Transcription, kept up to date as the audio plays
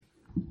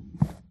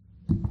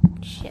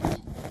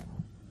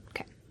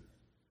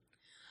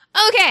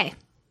Okay.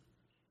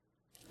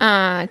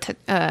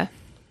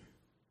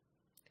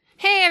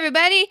 Hey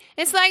everybody,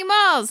 it's Lagging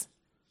Balls.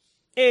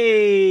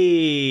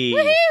 Hey!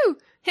 Woohoo!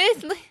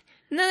 It's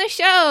another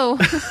show.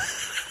 Who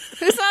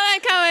saw that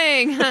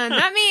coming?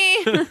 Not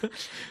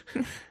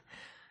me.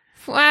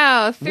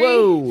 Wow,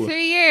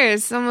 3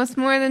 years, almost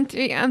more than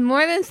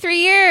 3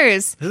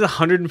 years. This is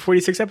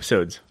 146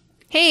 episodes.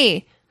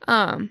 Hey,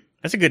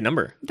 That's a good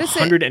number.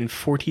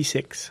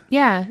 146.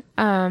 Yeah.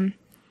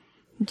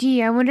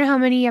 Gee, I wonder how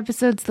many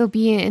episodes there'll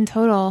be in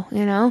total,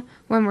 you know,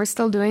 when we're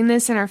still doing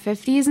this in our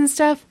 50s and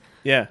stuff.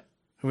 Yeah.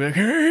 We're like,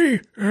 hey,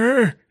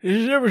 this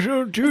is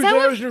episode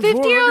 2,400. Is that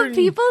what 50-year-old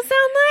people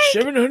sound like?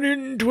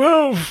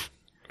 712.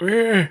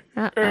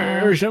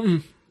 Or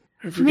something.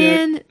 I forget.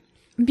 Man,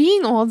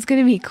 being old's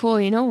gonna be cool.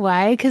 You know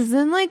why? Because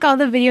then, like, all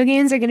the video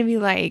games are gonna be,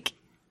 like,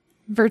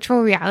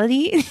 virtual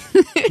reality.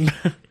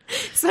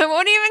 So I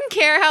won't even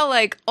care how,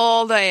 like,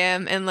 old I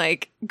am and,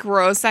 like,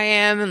 gross I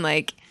am. And,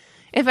 like,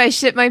 if I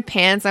shit my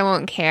pants, I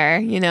won't care,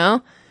 you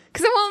know?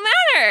 Because it won't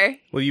matter.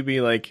 Will you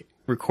be, like,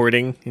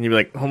 recording and you'll be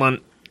like, hold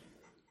on.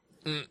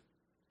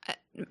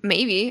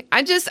 Maybe.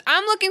 I'm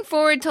looking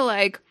forward to,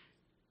 like,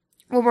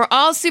 when we're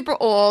all super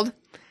old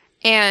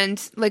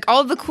and, like,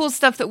 all the cool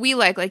stuff that we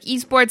like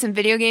esports and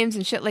video games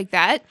and shit like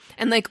that,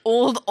 and, like,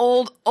 old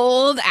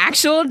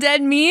actual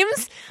dead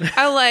memes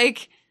are,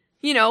 like,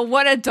 you know,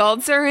 what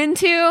adults are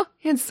into,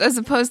 as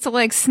opposed to,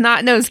 like,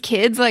 snot-nosed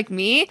kids like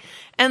me.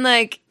 And,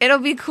 like, it'll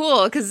be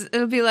cool, because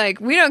it'll be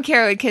like, we don't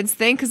care what kids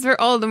think, because we're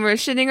old and we're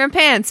shitting our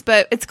pants,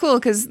 but it's cool,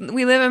 because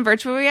we live in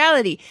virtual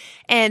reality.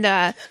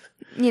 And,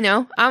 you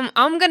know,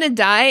 I'm gonna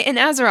die in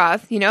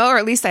Azeroth, you know, or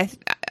at least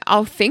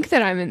I'll think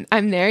that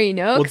I'm there, you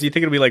know. Well, do you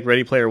think it'll be like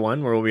Ready Player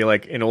One, where we'll be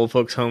like in old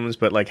folks' homes,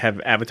 but like have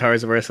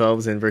avatars of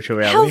ourselves in virtual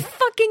reality? Hell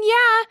fucking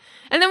yeah!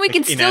 And then we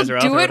can still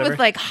Azeroth do or it whatever? with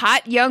like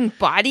hot young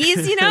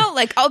bodies, you know.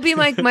 Like I'll be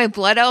like my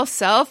blood elf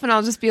self, and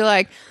I'll just be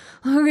like,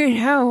 look at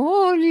how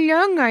old and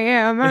young I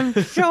am. I'm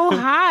so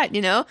hot,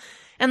 you know.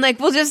 And like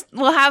we'll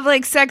have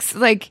like sex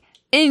like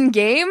in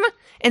game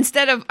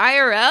instead of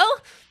IRL,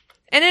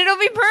 and it'll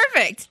be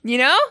perfect, you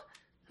know.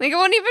 Like it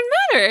won't even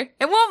matter.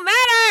 It won't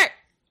matter.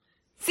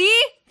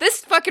 See? This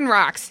fucking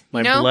rocks. My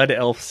you know? blood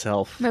elf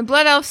self. My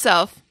blood elf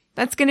self.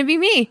 That's gonna be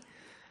me.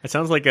 That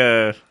sounds like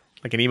an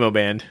emo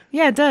band.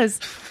 Yeah, it does.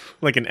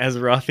 Like an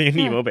Azerothian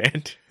emo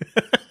band.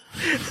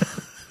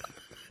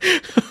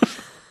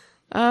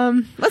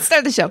 Let's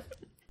start the show.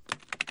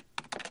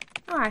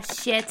 Aw,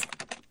 shit.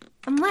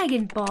 I'm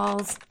lagging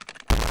balls.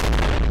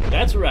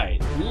 That's right,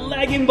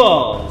 Lagging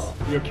Balls,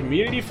 your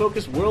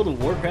community-focused World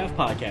of Warcraft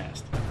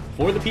podcast.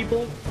 For the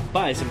people,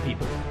 by some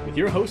people, with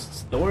your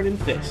hosts, Thorn and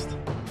Fist.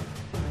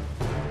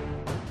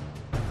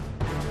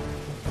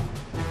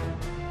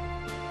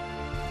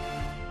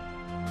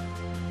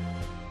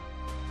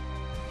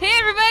 Hey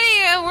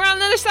everybody, we're on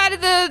the other side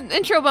of the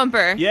intro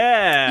bumper.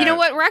 Yeah. You know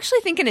what? We're actually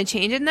thinking of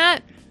changing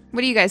that.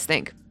 What do you guys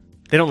think?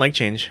 They don't like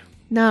change.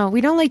 No, we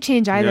don't like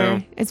change either.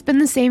 No. It's been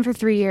the same for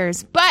 3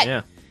 years. But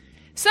Yeah.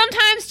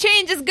 sometimes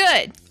change is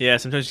good. Yeah,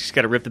 sometimes you just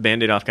gotta rip the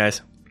Band-Aid off,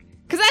 guys.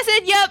 Because I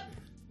said, yep,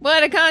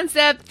 what a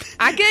concept.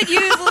 I could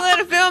use a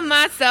little film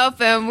myself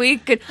and we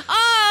could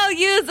all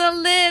use a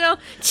little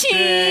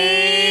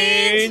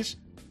change.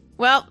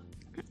 Well,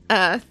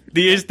 The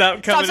years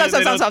stop coming and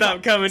they don't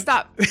stop coming.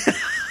 Stop.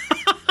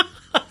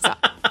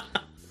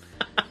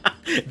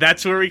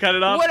 That's where we cut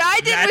it off? What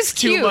I did that's was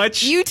too cute.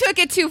 much? You took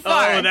it too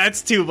far. Oh,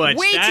 that's too much.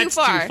 Way too That's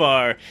far. too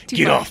far. Too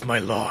Get far. off my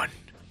lawn.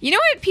 You know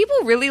what people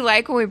really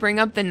like when we bring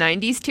up the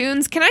 90s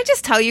tunes? Can I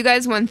just tell you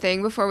guys one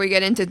thing before we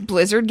get into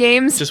Blizzard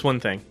games? Just one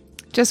thing.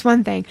 Just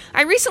one thing.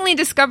 I recently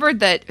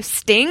discovered that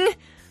Sting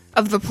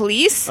of the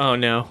Police Oh,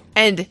 no.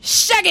 and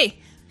Shaggy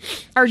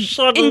are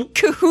in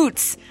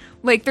cahoots.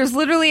 Like, there's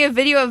literally a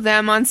video of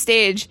them on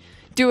stage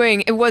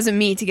doing It Wasn't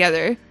Me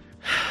together.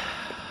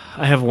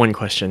 I have one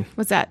question.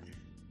 What's that?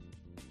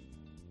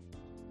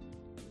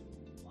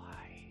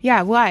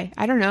 Yeah, why?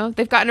 I don't know.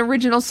 They've got an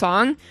original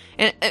song.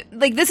 And,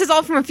 like, this is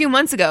all from a few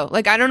months ago.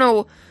 Like, I don't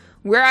know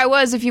where I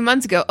was a few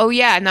months ago. Oh,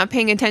 yeah, not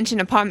paying attention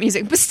to pop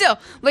music. But still,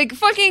 like,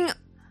 fucking,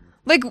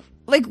 like,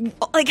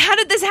 how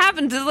did this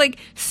happen? Did, like,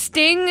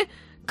 Sting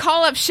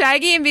call up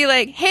Shaggy and be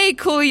like, hey,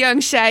 cool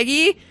young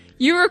Shaggy,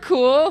 you were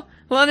cool.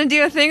 Want to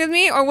do a thing with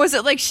me? Or was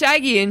it, like,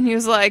 Shaggy and he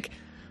was like,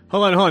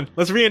 Hold on.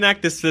 Let's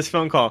reenact this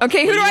phone call.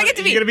 Okay, who do I get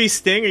to be? You gonna be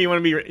Sting or you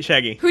want to be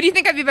Shaggy? who do you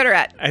think I'd be better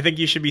at? I think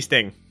you should be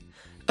Sting.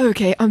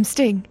 Okay, I'm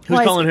Sting. Who's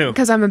calling who?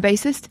 Because I'm a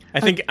bassist?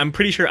 I'm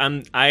pretty sure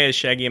I as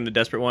Shaggy am the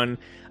desperate one.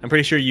 I'm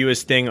pretty sure you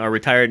as Sting are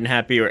retired and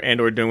happy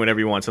or doing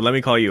whatever you want. So let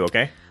me call you,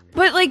 okay?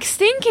 But, like,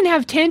 Sting can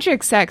have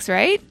tantric sex,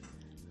 right?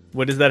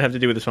 What does that have to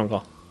do with this phone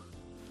call?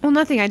 Well,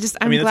 nothing. I'm that's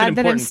an glad that I'm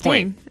important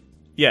Sting. point.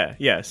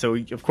 Yeah. So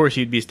of course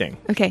you'd be Sting.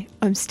 Okay,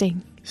 I'm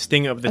Sting.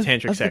 Sting of the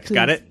tantric Of the sex.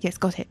 Got police. it? Yes,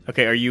 go ahead.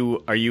 Okay. Are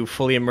you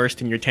fully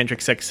immersed in your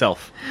tantric sex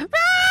self?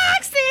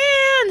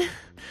 Roxanne!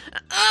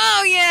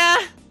 Oh,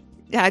 yeah.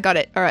 Yeah, I got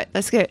it. All right,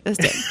 let's get it. Let's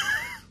do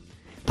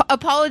it.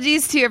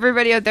 Apologies to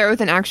everybody out there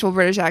with an actual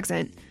British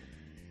accent.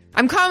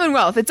 I'm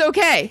Commonwealth. It's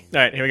okay.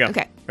 All right. Here we go.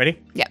 Okay. Ready?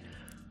 Yeah.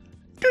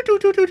 Do, do,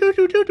 do, do, do,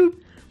 do, do,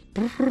 do.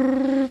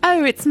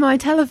 Oh, it's my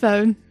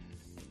telephone.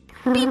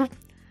 Beep.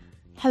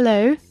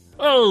 Hello?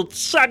 Oh,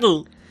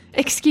 Shaggy!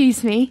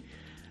 Excuse me?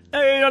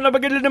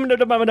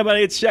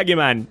 It's Shaggy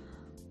Man.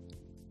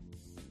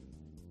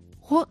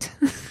 What?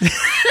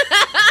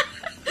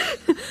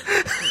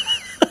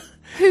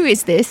 Who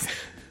is this?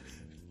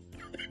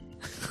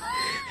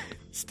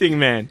 Sting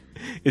Man.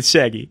 It's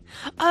Shaggy.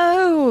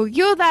 Oh,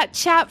 you're that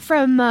chap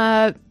from,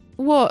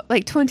 what,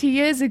 like 20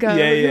 years ago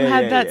Yeah, who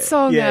had that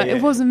song? Yeah, yeah.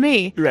 It wasn't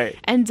me. Right.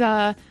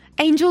 And,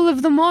 Angel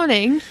of the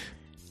Morning,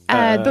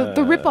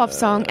 the rip-off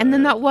song, and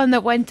then that one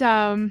that went,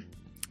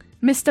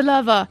 Mr.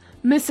 Lover,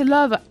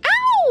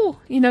 ow!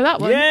 You know that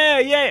one?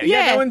 Yeah,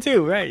 that one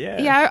too, right, yeah.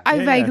 Yeah,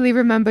 I vaguely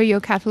remember your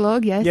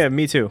catalogue, yes. Yeah,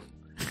 me too.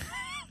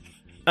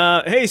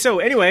 Hey, so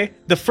anyway,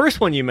 the first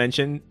one you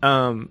mentioned,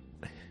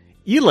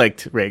 you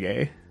liked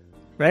reggae,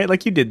 right?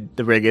 Like you did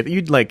the reggae,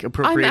 you'd like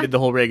appropriated the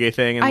whole reggae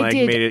thing and I like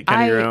did. made it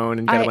kind of your own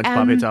and got a bunch of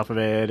pop hits off of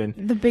it. And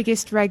the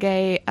biggest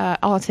reggae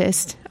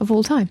artist of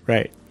all time.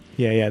 right,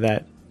 yeah,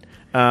 that.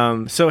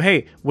 So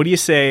hey, what do you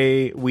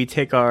say we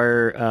take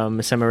our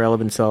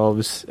semi-relevant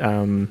selves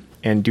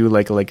and do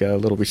like a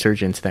little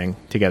resurgence thing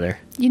together?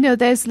 You know,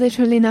 there's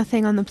literally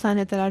nothing on the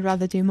planet that I'd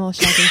rather do more,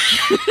 Shaggy.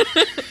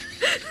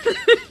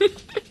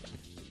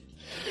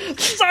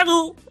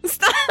 Subtle.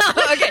 Stop.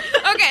 Okay,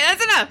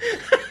 that's enough.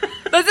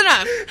 That's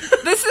enough.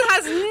 This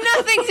has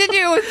nothing to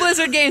do with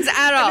Blizzard games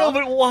at all.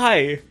 No, but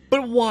why?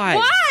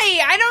 Why?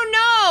 I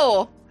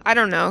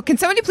don't know. Can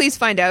somebody please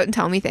find out and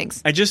tell me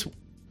things?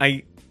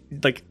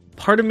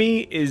 Part of me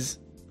is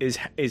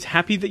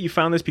happy that you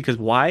found this because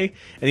why?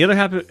 And the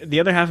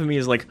other half of me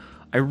is like,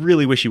 I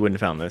really wish you wouldn't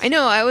have found this. I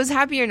know. I was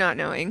happier not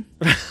knowing.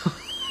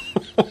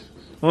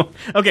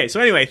 Okay, so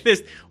anyway,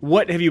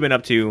 what have you been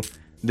up to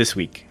this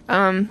week?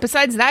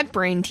 Besides that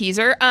brain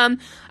teaser,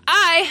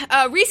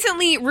 I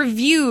recently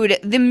reviewed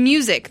the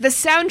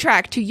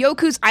soundtrack to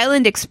Yoku's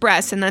Island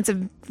Express, and that's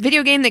a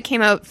video game that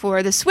came out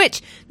for the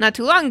Switch not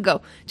too long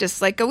ago,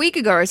 just like a week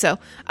ago or so.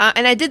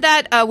 And I did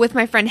that with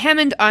my friend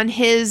Hammond on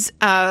his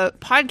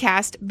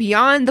podcast,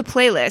 Beyond the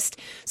Playlist.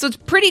 So it's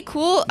pretty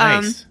cool.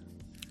 Nice.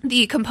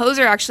 The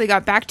composer actually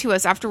got back to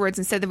us afterwards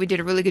and said that we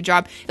did a really good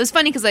job. It was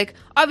funny because, like,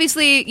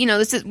 obviously, you know,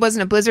 this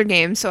wasn't a Blizzard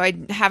game, so I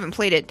haven't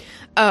played it.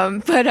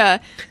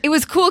 But it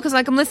was cool because,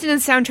 like, I'm listening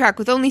to the soundtrack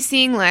with only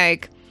seeing,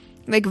 like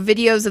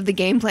videos of the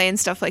gameplay and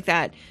stuff like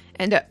that.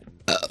 And,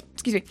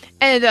 excuse me.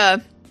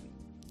 And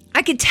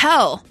I could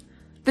tell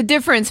the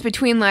difference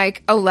between,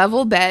 like, a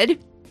level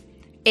bed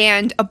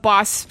and a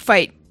boss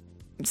fight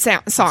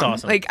song. That's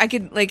awesome. Like I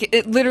could, like,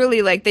 it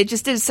literally, like, they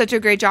just did such a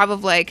great job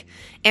of like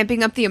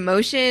amping up the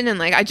emotion, and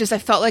like I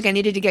felt like I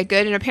needed to get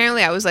good, and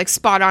apparently I was like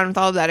spot on with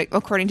all of that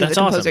according to the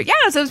composer. Awesome.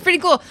 Yeah, so it was pretty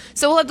cool.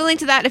 So we'll have the link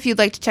to that if you'd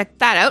like to check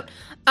that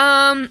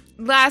out.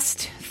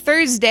 Last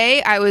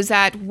Thursday I was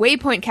at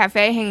Waypoint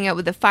Cafe hanging out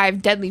with the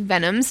 5 Deadly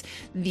Venoms,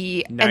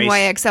 the Nice.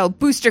 NYXL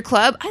Booster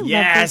Club. I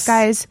love those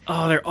guys.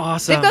 Oh, they're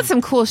awesome. They've got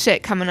some cool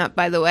shit coming up,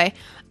 by the way.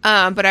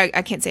 But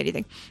I can't say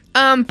anything.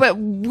 But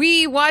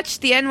we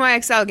watched the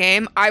NYXL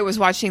game. I was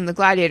watching the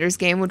Gladiators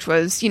game, which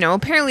was, you know,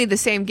 apparently the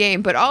same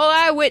game. But all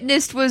I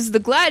witnessed was the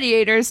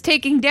Gladiators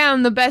taking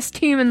down the best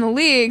team in the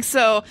league.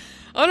 So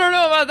I don't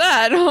know about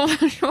that.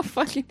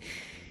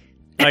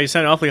 Oh, you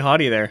sound awfully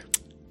haughty there.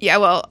 Yeah,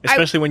 well,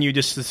 Especially when you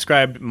just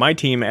described my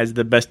team as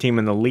the best team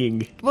in the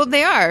league. well,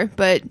 they are,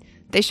 but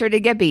they sure did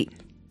get beat.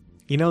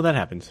 You know, that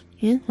happens.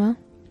 Yeah, well,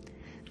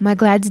 my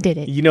Glads did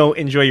it. You know,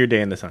 enjoy your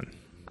day in the sun.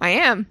 I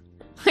am.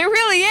 I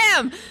really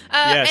am.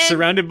 Yeah, and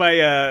surrounded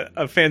by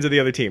fans of the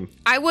other team.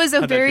 I was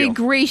a that very feel?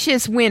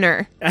 gracious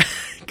winner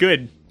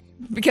Good.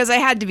 because I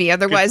had to be.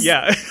 Otherwise,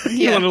 Yeah. You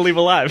Yeah. want to leave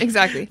alive.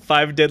 Exactly.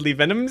 5 Deadly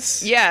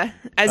Venoms. Yeah,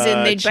 as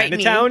in they'd bite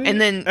Chinatown? me, and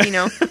then, you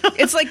know,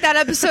 it's like that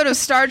episode of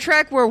Star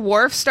Trek where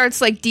Worf starts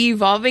like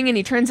de-evolving and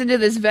he turns into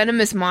this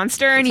venomous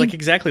monster, and It's like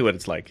exactly what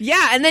it's like.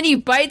 yeah, and then he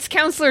bites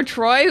Counselor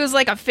Troy, who's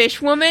like a fish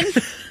woman.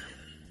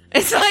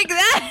 It's like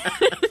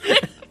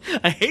that,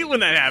 I hate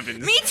when that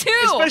happens. Me too.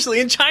 Especially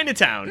in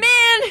Chinatown.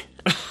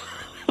 man.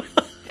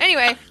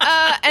 Anyway,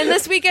 and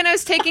this weekend I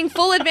was taking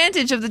full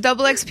advantage of the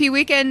double XP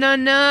weekend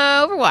on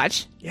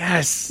Overwatch.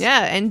 Yes.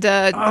 Yeah, and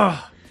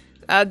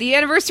Oh, the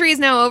anniversary is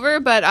now over,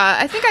 but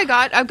I think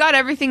I've got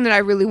everything that I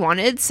really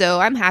wanted,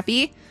 so I'm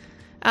happy.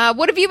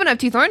 What have you been up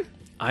to, Thorn?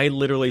 I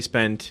literally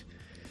spent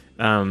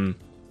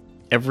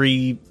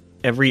every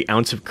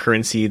ounce of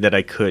currency that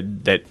I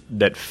could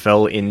that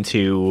fell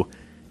into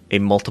a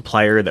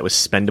multiplier that was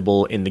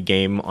spendable in the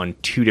game on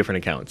 2 different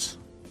accounts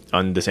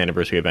on this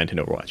anniversary event in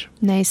Overwatch.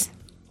 Nice.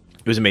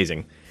 It was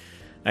amazing.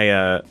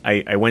 I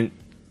went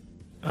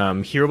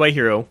hero by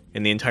hero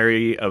in the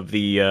entirety of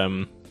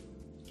the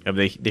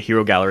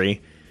hero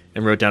gallery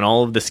and wrote down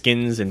all of the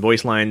skins and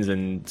voice lines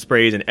and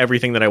sprays and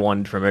everything that I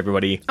wanted from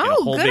everybody. In a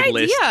Oh, whole good big idea.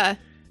 list.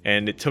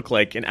 And it took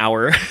like an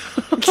hour.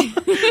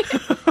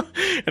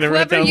 And I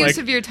wrote Clever down use like,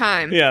 of your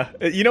time. yeah,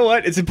 you know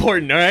what? It's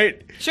important, all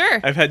right? Sure.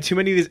 I've had too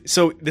many of these.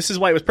 So this is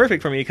why it was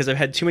perfect for me, because I've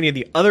had too many of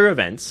the other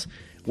events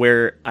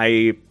where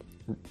I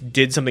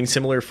did something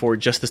similar for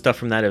just the stuff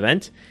from that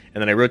event,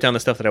 and then I wrote down the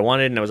stuff that I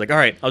wanted, and I was like, all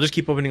right, I'll just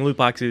keep opening loot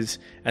boxes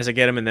as I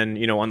get them, and then,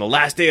 you know, on the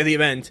last day of the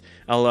event,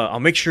 I'll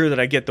make sure that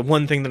I get the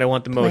one thing that I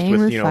want the most Playing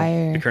with, with you know,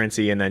 fire. the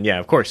currency, and then, yeah,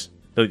 of course,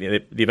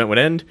 the event would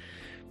end,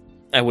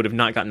 I would have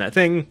not gotten that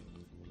thing,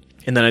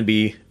 and then I'd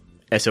be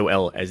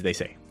SOL, as they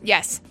say.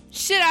 Yes.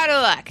 Shit out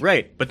of luck.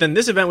 Right, but then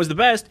this event was the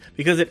best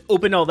because it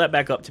opened all that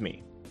back up to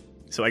me.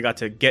 So I got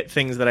to get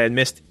things that I had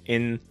missed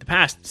in the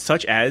past,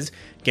 such as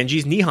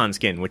Genji's Nihon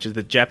skin, which is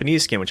the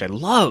Japanese skin, which I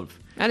love.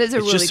 That is a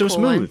It's really just so cool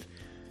smooth. one.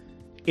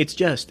 It's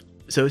just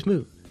so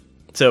smooth.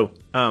 So,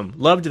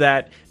 loved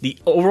that. The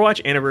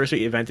Overwatch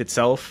Anniversary event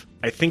itself,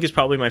 I think, is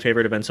probably my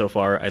favorite event so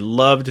far. I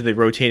loved the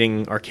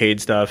rotating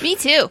arcade stuff. Me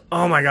too.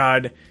 Oh my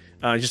god.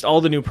 Just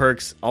all the new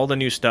perks, all the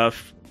new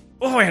stuff.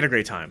 Oh, I had a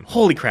great time.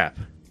 Holy crap.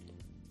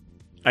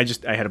 I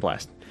had a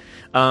blast.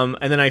 And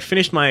then I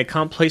finished my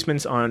comp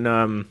placements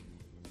on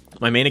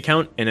my main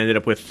account and ended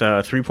up with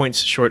 3 points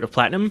short of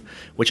platinum,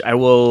 which I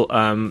will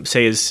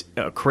say is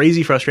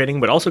crazy frustrating,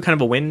 but also kind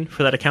of a win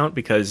for that account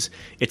because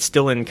it's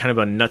still in kind of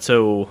a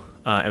nutso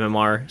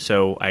MMR,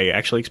 so I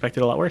actually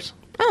expected a lot worse.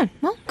 Oh,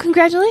 well,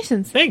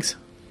 congratulations. Thanks.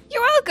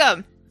 You're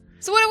welcome.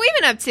 So what have we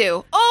been up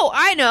to? Oh,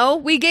 I know.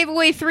 We gave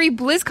away 3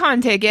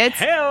 BlizzCon tickets.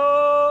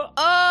 Heyo!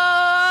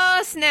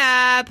 Oh,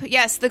 snap.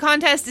 Yes, the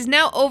contest is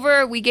now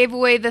over. We gave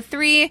away the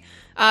 3.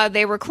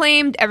 They were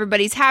claimed.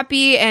 Everybody's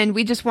happy. And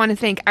we just want to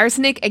thank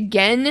Arsenic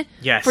again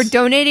Yes. for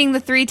donating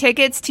the 3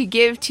 tickets to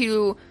give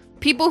to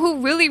people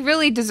who really,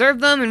 really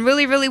deserved them and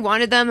really, really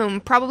wanted them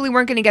and probably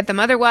weren't going to get them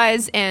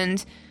otherwise.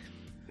 And,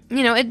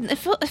 you know, it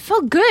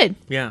felt good.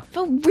 Yeah. It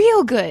felt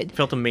real good.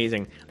 Felt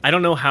amazing. I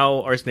don't know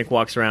how Arsenic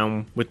walks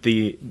around with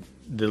the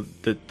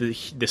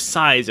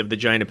size of the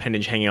giant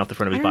appendage hanging off the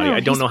front of his body. I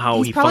don't know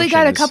how he's probably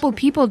got a functions. couple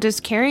people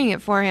just carrying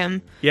it for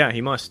him Yeah, he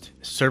must.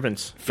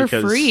 Servants. for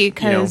because, free you know,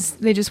 because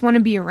they just want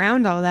to be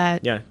around all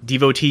that. yeah,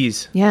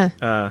 devotees. Yeah.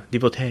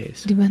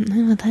 Devotees.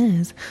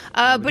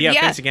 But Yeah,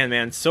 yeah, thanks again,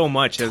 man. So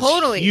much. That's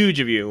Totally. huge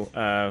of you.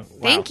 Wow.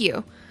 thank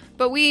you.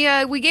 But we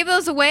gave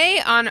those away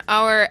on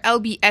our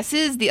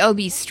LBSs, the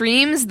LB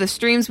streams, the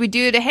streams we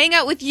do to hang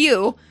out with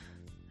you.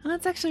 Oh,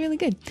 that's actually really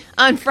good.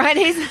 On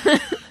Fridays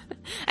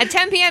at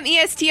 10 p.m.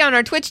 EST on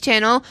our Twitch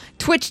channel,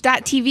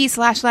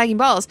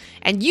 twitch.tv/laggingballs.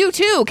 And you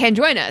too can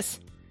join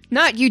us.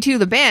 Not you two,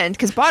 the band,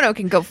 because Bono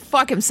can go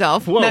fuck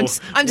himself. Whoa. No, I'm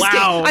just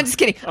kidding. I'm just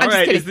kidding. All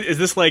right. Is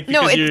this like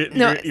No, because it's- you're,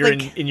 no, you're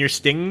like- in your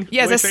Sting?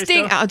 Yes, a voice right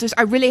Sting. still?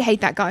 I really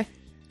hate that guy.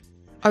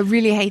 I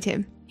really hate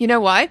him. You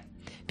know why?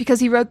 Because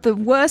he wrote the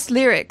worst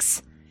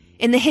lyrics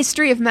in the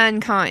history of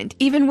mankind.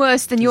 Even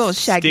worse than yours,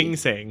 Shaggy. Sting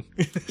saying.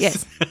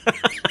 Yes.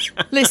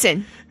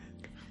 Listen,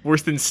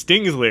 Worse than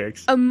Sting's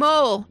lyrics. a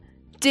mole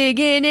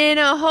digging in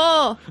a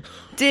hole,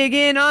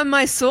 digging on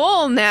my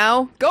soul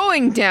now,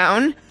 going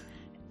down.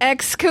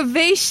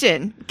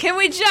 Excavation. Can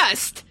we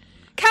just?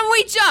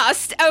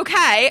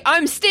 Okay,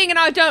 I'm Sting and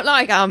I don't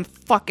like. I'm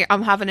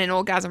having an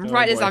orgasm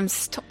right as boy. I'm.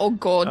 Oh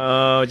god.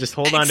 Oh, just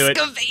hold on to it.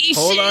 Excavation.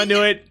 Hold on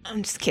to it.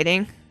 I'm just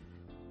kidding.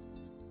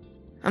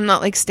 I'm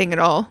not like Sting at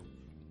all.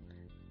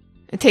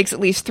 It takes at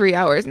least 3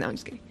 hours. No, I'm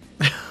just kidding.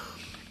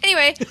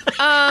 Anyway,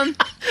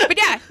 but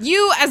yeah,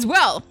 you as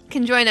well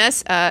can join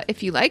us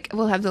if you like.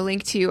 We'll have the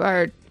link to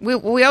our.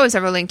 We always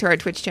have a link to our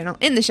Twitch channel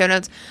in the show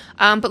notes.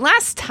 But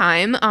last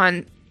time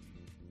on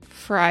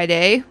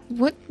Friday,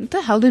 what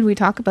the hell did we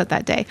talk about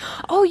that day?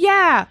 Oh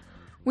yeah,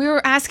 we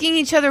were asking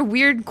each other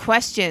weird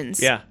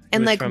questions. Yeah, it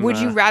and was like, from, would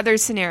you rather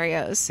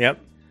scenarios? Yep.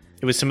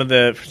 It was some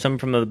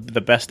from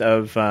the best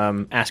of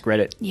Ask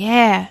Reddit.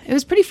 Yeah, it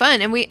was pretty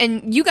fun,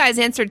 and you guys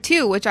answered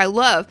too, which I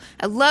love.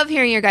 I love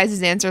hearing your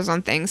guys' answers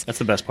on things. That's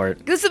the best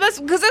part. That's the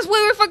best because that's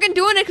why we're fucking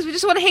doing it because we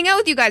just want to hang out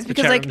with you guys. The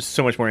Because chat like room's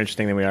so much more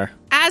interesting than we are.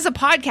 as a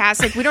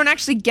podcast, like we don't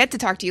actually get to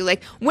talk to you.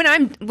 Like when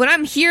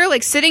I'm here,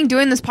 like sitting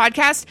doing this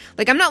podcast,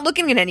 like I'm not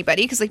looking at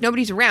anybody because like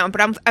nobody's around,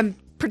 but I'm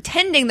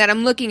pretending that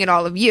I'm looking at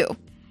all of you.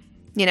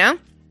 You know.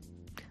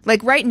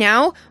 Like right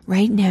now,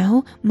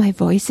 my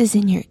voice is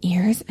in your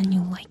ears and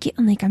you like it.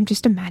 And like, I'm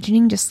just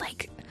imagining just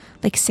like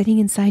sitting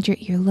inside your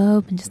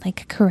earlobe and just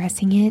like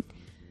caressing it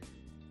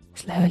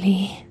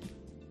slowly.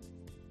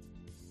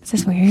 Is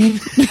this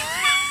weird?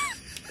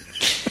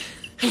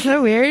 Is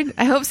that weird?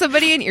 I hope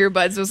somebody in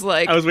earbuds was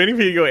like, I was waiting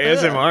for you to go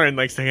ASMR and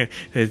like saying,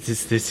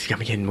 "This is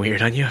getting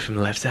weird on you from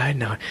the left side."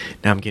 Now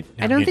I'm getting.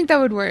 I don't think that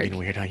would work. getting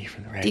weird on you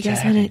from the right Do you guys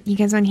side.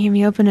 want to hear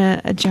me open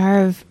a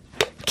jar of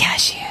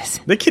cashews?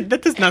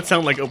 That does not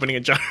sound like opening a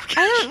jar. Of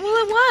Well,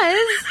 it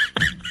was.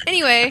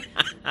 Anyway,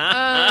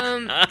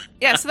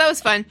 yeah, so that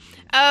was fun.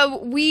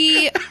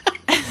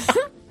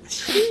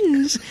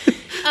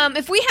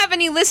 If we have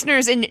any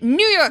listeners in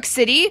New York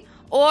City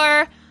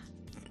or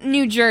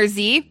New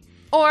Jersey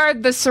or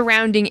the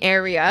surrounding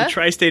area,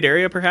 Tri-state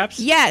area, perhaps.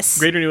 yes,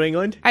 Greater New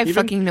England. I have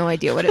even? fucking no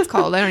idea what it's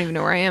called. I don't even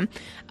know where I am.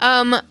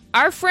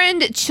 Our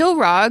friend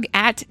Chillrog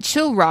at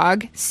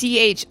Chillrog,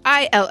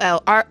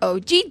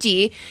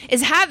 ChillROGG,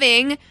 is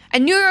having a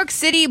New York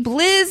City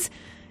Blizz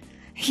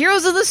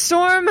Heroes of the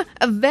Storm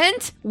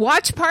event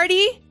watch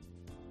party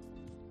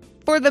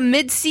for the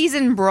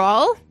mid-season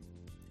brawl.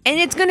 And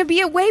it's going to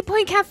be at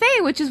Waypoint Cafe,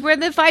 which is where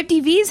the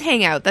 5TVs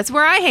hang out. That's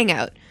where I hang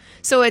out.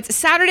 So it's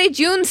Saturday,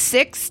 June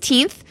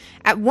 16th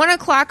at 1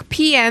 o'clock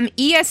p.m.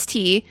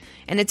 EST,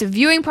 and it's a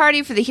viewing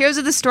party for the Heroes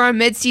of the Storm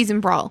mid-season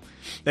brawl.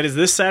 That is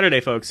this Saturday,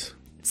 folks.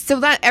 So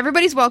that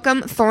everybody's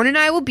welcome. Thorn and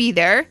I will be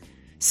there.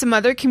 Some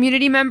other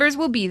community members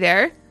will be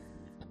there.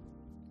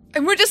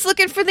 And we're just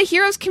looking for the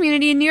Heroes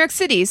community in New York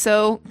City,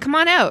 so come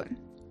on out.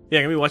 Yeah,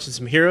 I'm going to be watching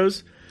some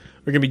Heroes.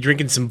 We're going to be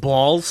drinking some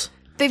balls.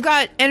 They've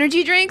got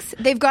energy drinks.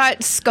 They've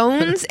got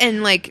scones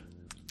and, like,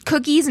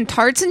 cookies and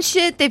tarts and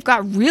shit. They've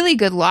got really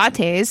good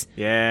lattes.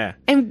 Yeah.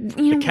 And,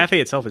 you know, The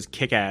cafe itself is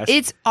kick-ass.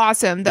 it's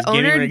awesome. The There's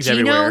gaming owner, rigs Gino,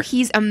 everywhere.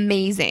 he's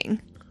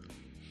amazing.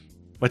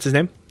 What's his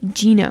name?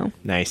 Gino.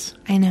 Nice.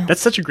 I know.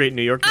 That's such a great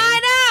New York name.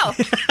 I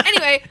know!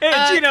 Anyway.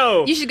 Hey,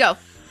 Gino! You should go.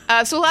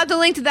 So we'll have the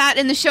link to that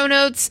in the show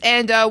notes,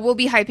 and we'll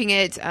be hyping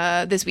it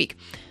this week.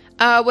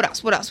 What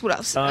else?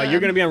 You're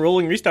going to be on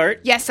Rolling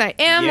Restart. Yes, I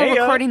am. Yeah.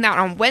 We're recording that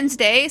on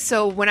Wednesday,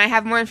 so when I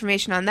have more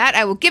information on that,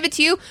 I will give it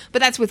to you.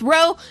 But that's with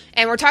Ro,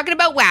 and we're talking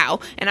about WoW,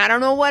 and I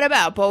don't know what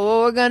about, but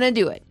we're gonna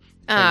do it.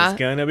 It's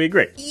going to be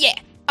great. Yeah.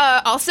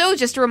 Also,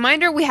 just a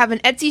reminder, we have an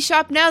Etsy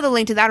shop now. The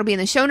link to that will be in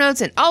the show notes,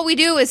 and all we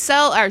do is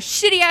sell our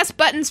shitty-ass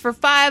buttons for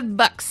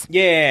 $5.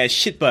 Yeah,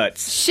 shit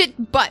butts.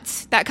 Shit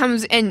butts. That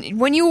comes, and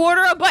when you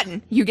order a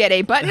button, you get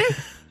a button.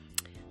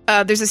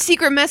 There's a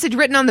secret message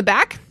written on the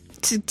back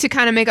to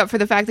kind of make up for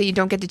the fact that you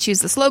don't get to choose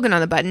the slogan on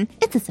the button.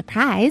 It's a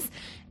surprise.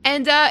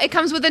 And it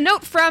comes with a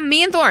note from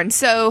me and Thorn.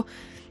 So,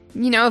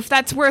 you know, if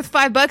that's worth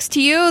 $5 to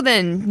you,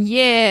 then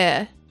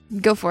yeah,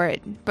 go for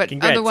it. But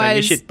Congrats on your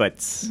otherwise, shit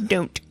butts.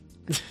 don't.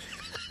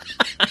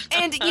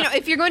 And, you know,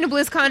 if you're going to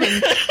BlizzCon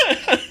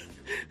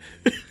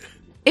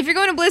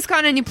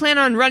and you plan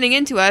on running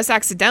into us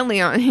accidentally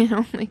on, you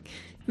know, like,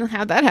 we'll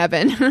have that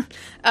happen.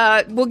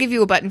 We'll give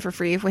you a button for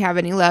free if we have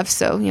any left.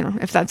 So, you know,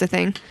 if that's a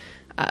thing,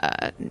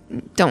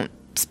 don't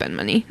spend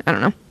money. I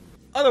don't know.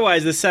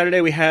 Otherwise, this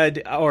Saturday we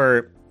had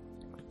our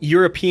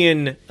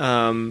European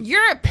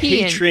Patreon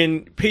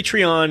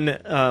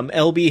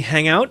LB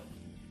hangout.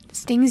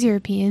 Sting's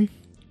European.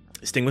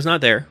 Sting was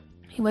not there.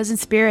 He was in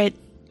spirit.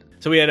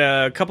 So we had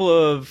a couple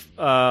of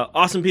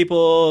awesome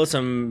people,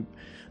 some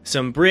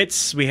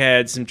Brits, we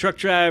had some truck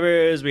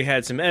drivers, we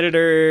had some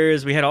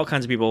editors, we had all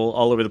kinds of people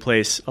all over the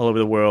place, all over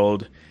the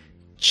world,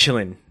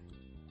 chilling.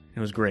 It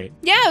was great.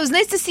 Yeah, it was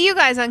nice to see you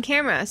guys on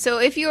camera. So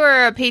if you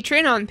are a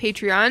patron on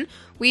Patreon,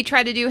 we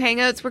try to do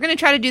hangouts. We're going to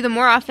try to do them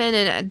more often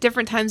in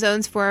different time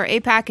zones for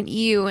APAC and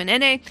EU and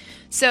NA.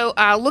 So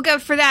look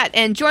out for that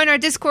and join our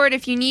Discord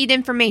if you need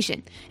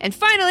information. And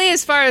finally,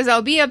 as far as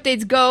LB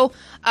updates go,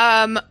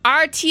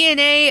 our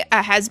TNA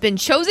has been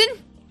chosen.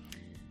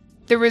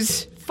 There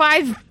was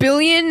 5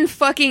 billion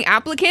fucking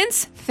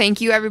applicants.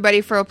 Thank you everybody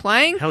for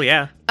applying. Hell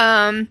yeah.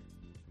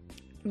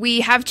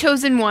 We have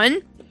chosen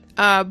one.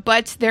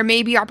 But there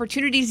may be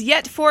opportunities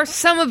yet for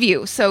some of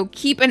you. So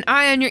keep an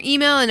eye on your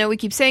email. I know we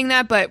keep saying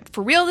that, but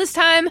for real this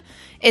time,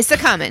 it's a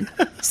coming.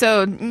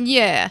 So,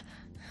 yeah.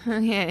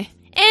 Okay.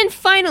 And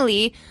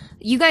finally,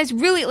 you guys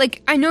really,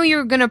 like, I know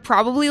you're gonna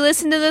probably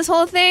listen to this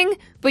whole thing,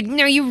 but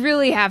no, you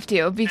really have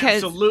to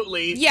because...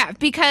 Absolutely. Yeah,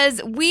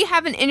 because we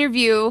have an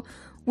interview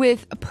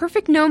with a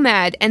Perfect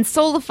Nomad and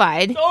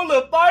Solified,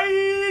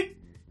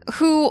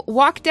 who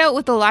walked out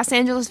with the Los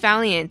Angeles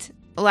Valiant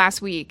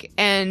last week,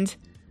 and...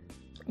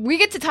 we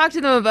get to talk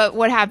to them about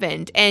what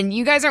happened, and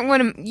you guys aren't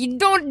going to... you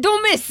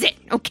don't miss it,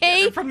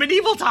 okay? They're from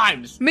medieval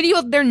times.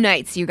 They're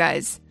knights, you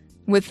guys,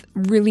 with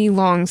really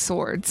long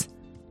swords.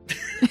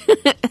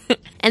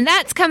 And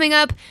that's coming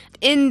up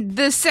in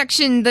the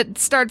section that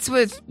starts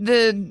with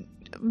the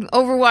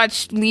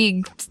Overwatch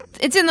League.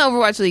 It's in the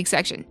Overwatch League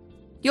section.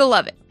 You'll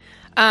love it.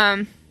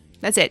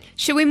 That's it.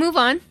 Should we move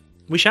on?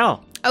 We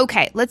shall.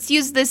 Okay, let's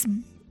use this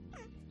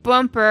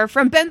bumper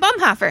from Ben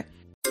Bumhofer.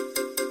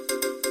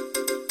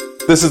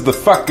 This is the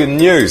fucking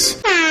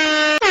news.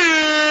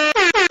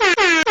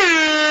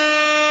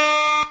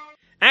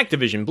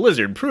 Activision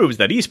Blizzard proves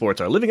that esports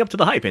are living up to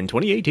the hype in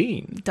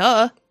 2018.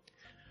 Duh.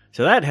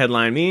 So that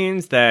headline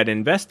means that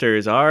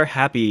investors are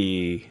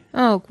happy.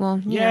 Oh, well,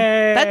 yeah.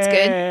 Yay! That's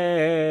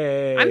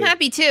good. I'm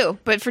happy too,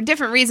 but for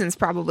different reasons,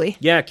 probably.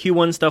 Yeah,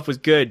 Q1 stuff was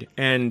good,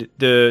 and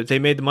they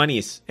made the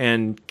monies,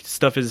 and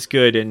stuff is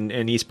good, and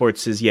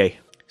esports is yay.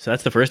 So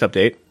that's the first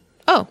update.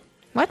 Oh,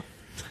 what?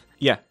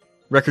 Yeah,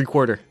 record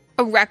quarter.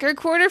 A record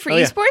quarter for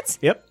Yeah. esports?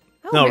 Yep.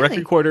 Oh, no, really?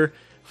 record quarter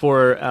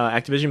for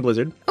Activision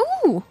Blizzard.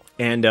 Ooh.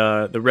 And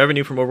the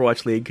revenue from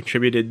Overwatch League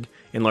contributed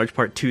in large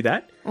part to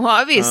that. Well,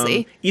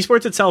 obviously.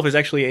 Esports itself is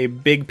actually a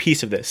big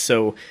piece of this.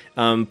 So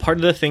part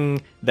of the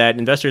thing that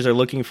investors are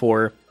looking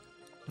for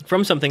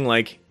from something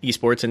like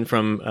esports and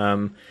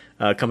from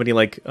a company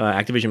like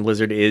Activision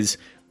Blizzard is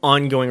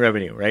ongoing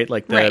revenue, right?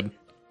 Like the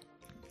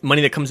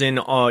money that comes in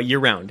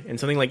year-round. And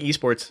something like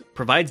esports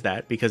provides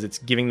that because it's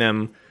giving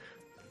them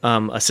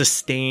a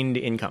sustained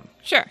income.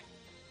 Sure.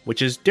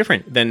 Which is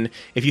different than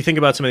if you think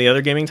about some of the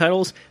other gaming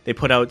titles. They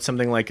put out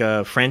something like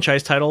a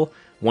franchise title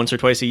once or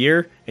twice a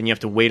year, and you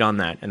have to wait on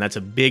that. And that's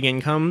a big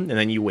income, and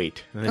then you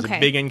wait. And there's Okay. a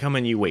big income,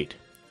 and you wait.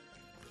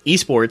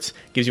 Esports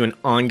gives you an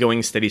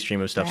ongoing steady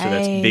stream of stuff. So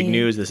that's big Right.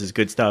 news. This is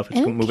good stuff. It's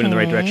moving in the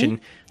right Okay.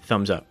 direction.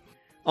 Thumbs up.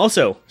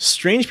 Also,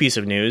 strange piece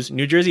of news.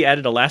 New Jersey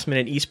added a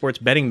last-minute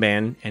esports betting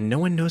ban, and no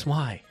one knows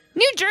why.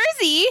 New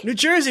Jersey? New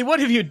Jersey, what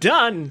have you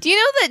done? Do you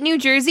know that New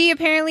Jersey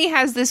apparently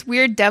has this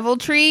weird devil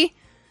tree?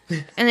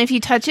 And if you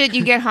touch it,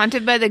 you get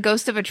haunted by the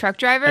ghost of a truck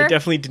driver? I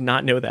definitely did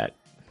not know that.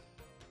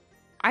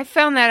 I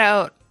found that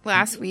out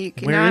last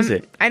week. Where is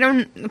it? I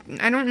don't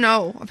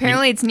know.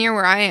 Apparently it's near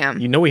where I am.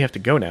 You know we have to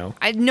go now.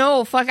 I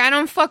don't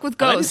fuck with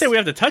I didn't ghosts. say we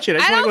have to touch it. I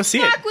just I want to don't go see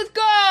fuck it. with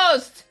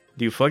ghosts.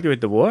 Do you fuck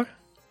with the war?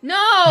 No.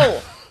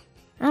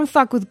 I don't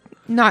fuck with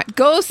not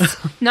ghosts,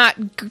 not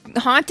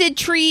haunted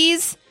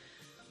trees,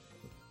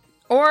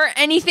 or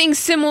anything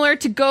similar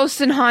to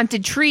ghosts and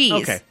haunted trees.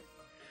 Okay.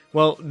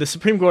 Well, the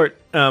Supreme Court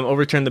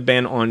overturned the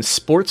ban on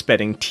sports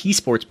betting,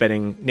 T-sports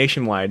betting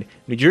nationwide.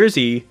 New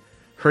Jersey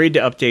hurried to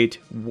update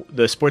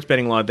the sports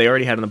betting law they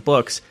already had on the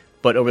books,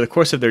 but over the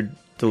course of their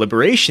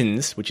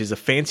deliberations, which is a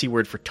fancy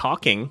word for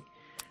talking,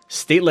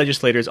 state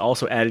legislators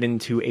also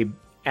added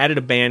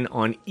a ban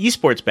on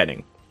esports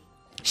betting.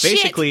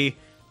 Basically,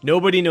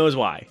 nobody knows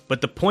why.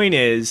 But the point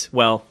is,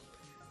 well,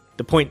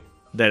 the point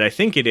that I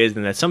think it is,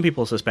 and that some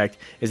people suspect,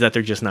 is that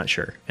they're just not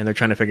sure, and they're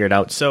trying to figure it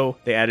out. So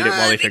they added it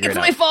while they figure it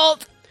out. It's my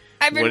fault.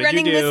 I've been What did you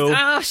running do? this.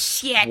 Oh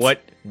shit!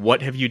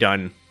 What have you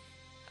done?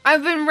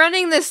 I've been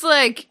running this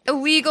like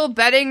illegal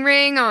betting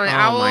ring on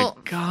Owl my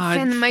God,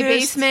 in my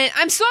Fist. basement.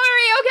 I'm sorry.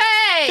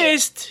 Okay.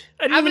 Fist!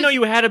 I didn't even know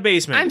you had a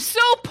basement. I'm so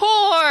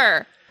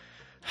poor.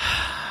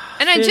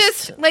 And I Fist.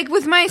 just, like,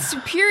 with my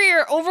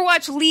superior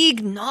Overwatch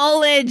League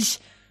knowledge,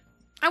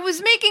 I was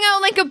making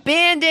out like a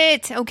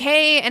bandit,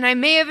 okay? And I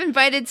may have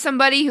invited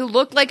somebody who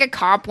looked like a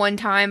cop one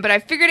time, but I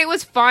figured it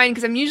was fine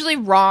because I'm usually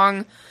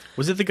wrong.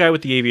 Was it the guy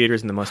with the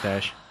aviators and the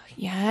mustache?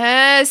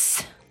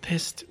 Yes.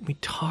 Fist, we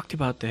talked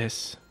about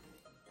this.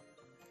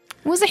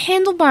 It was a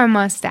handlebar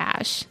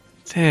mustache.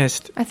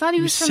 Fist. I thought he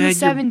you was from the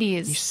said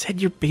 70s. You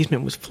said your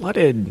basement was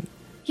flooded.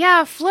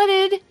 Yeah,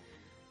 flooded.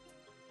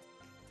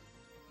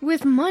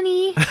 With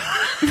money.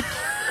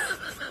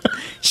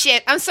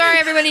 Shit. I'm sorry,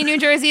 everybody in New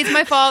Jersey. It's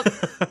my fault.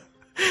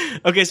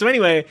 Okay, so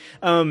anyway,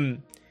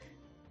 the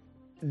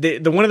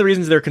one of the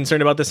reasons they're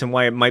concerned about this and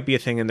why it might be a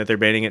thing and that they're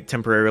banning it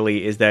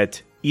temporarily is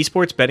that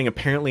esports betting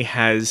apparently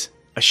has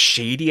a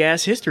shady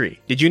ass history.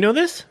 Did you know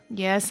this?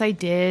 Yes, I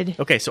did.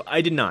 Okay, so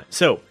I did not.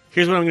 So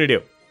here's what I'm gonna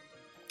do.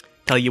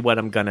 Tell you what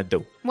I'm gonna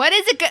do. What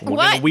is it? We're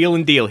What? gonna wheel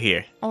and deal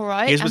here. All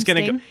right. Here's what's I'm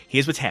gonna go. staying.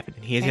 Here's what's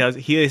happening. Here's Okay.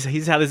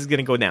 how this is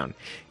gonna go down.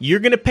 You're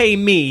gonna pay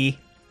me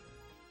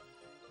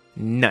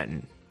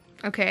nothing,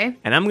 Okay.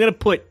 and I'm gonna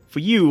put for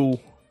you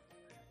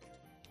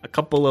a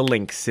couple of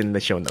links in the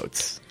show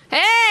notes.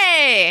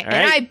 Hey! All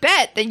And right. I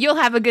bet that you'll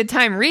have a good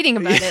time reading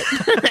about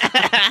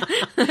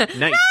it.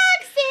 Nice.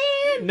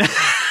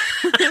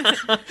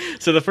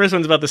 So the first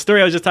one's about the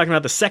story I was just talking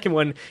about. The second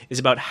one is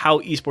about how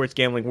esports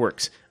gambling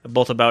works,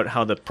 both about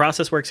how the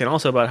process works and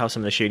also about how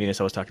some of the shadiness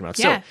I was talking about.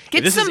 Yeah. So Get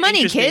if this some is money,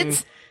 interesting-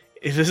 kids.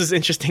 If this is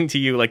interesting to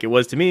you, like it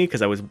was to me,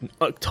 because I was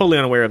totally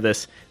unaware of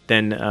this,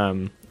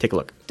 then take a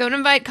look. Don't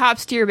invite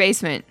cops to your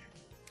basement.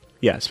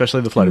 Yeah,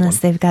 especially the flooded one.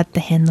 they've got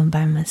the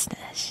handlebar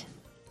mustache.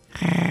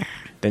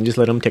 Then just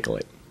let them tickle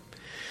it.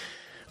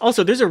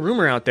 Also, there's a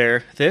rumor out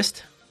there,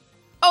 Fist.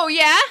 Oh,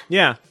 yeah?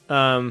 Yeah,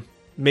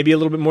 maybe a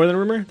little bit more than a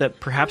rumor, that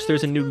perhaps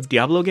there's a new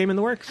Diablo game in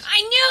the works.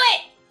 I knew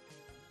it!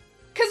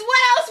 Because what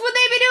else would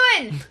they be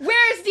doing?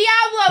 Where's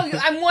Diablo?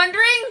 I'm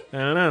wondering. I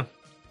don't know.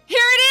 Here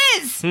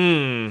it is!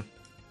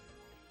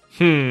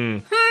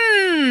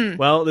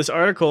 Well, this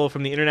article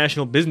from the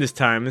International Business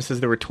Times says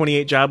there were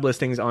 28 job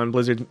listings on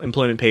Blizzard's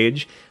employment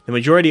page. The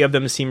majority of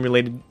them seem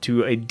related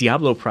to a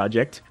Diablo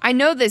project. I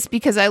know this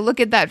because I look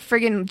at that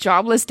friggin'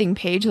 job listing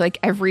page like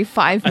every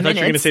 5 I minutes. thought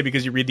you were going to say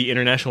because you read the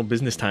International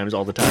Business Times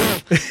all the time.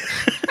 I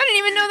didn't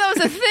even know that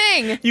was a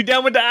thing. You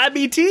down with the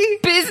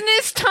IBT?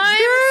 Business Times?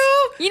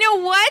 You know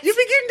what? You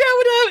been getting down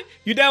with that?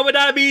 You down with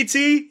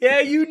IBT? Yeah,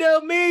 you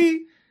know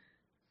me.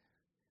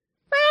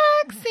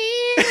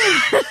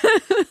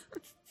 Roxy.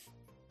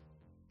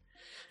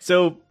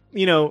 So,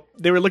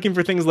 they were looking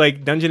for things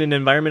like dungeon and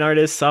environment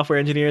artists, software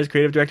engineers,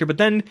 creative director, but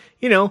then,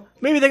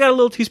 maybe they got a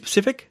little too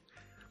specific.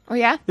 Oh,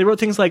 yeah? They wrote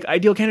things like,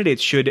 ideal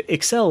candidates should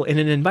excel in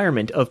an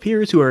environment of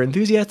peers who are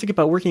enthusiastic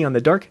about working on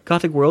the dark,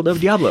 gothic world of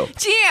Diablo.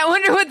 Gee, I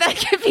wonder what that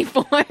could be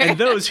for. And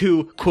those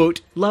who,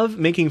 quote, love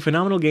making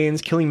phenomenal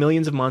gains, killing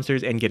millions of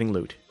monsters, and getting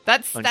loot.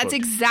 That's Unquote.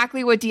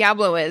 exactly what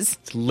Diablo is.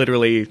 It's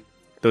literally,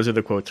 those are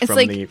the quotes It's from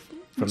like, the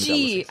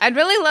Gee, I'd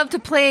really love to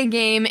play a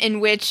game in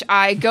which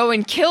I go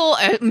and kill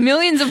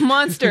millions of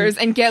monsters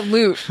and get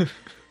loot.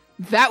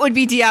 That would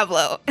be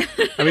Diablo.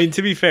 I mean,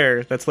 to be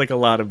fair, that's like a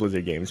lot of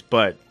Blizzard games,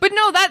 but But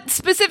no, that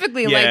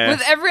specifically, Yeah. like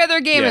with every other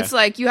game, Yeah. it's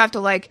like you have to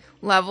like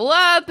level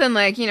up and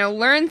like,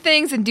 learn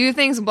things and do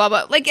things and blah,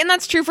 blah. Like, and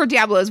that's true for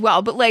Diablo as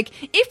well. But like,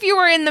 if you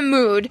are in the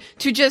mood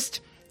to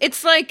just,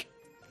 it's like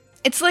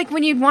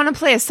when you'd want to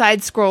play a side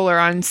scroller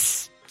on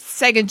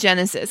Sega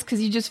Genesis because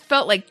you just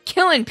felt like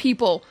killing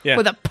people Yeah.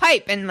 with a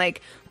pipe and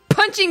like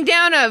punching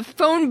down a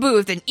phone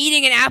booth and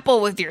eating an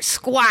apple with your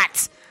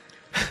squats.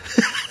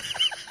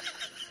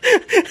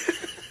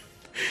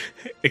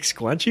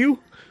 Exquanchu?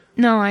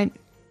 No,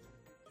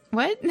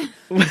 what?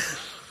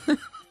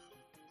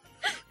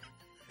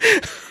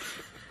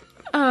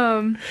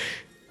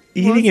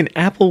 Eating an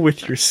apple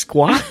with your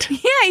squat?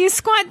 Yeah, you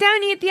squat down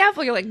and eat the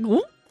apple. You're like,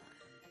 whoop.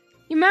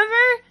 You remember?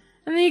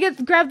 And then you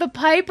grab the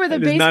pipe or the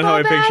That is baseball not how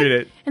I bat, pictured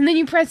it. and then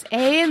you press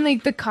A, and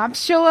like the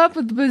cops show up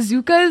with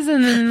bazookas,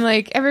 and then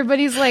like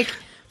everybody's like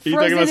Are you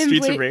frozen talking about in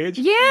Streets of pla- Rage?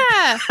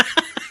 Yeah,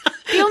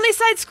 the only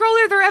side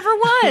scroller there ever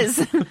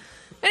was.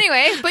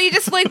 Anyway, but you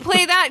just like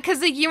play that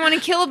because like you want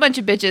to kill a bunch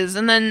of bitches,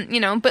 and then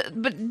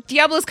but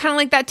Diablo's kind of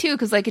like that too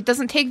because like it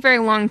doesn't take very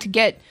long to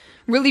get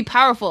really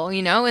powerful,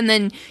 and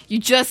then you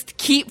just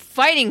keep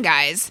fighting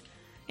guys,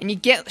 and you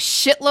get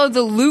shitloads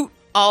of loot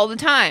all the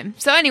time.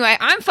 So anyway,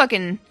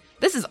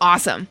 this is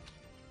awesome.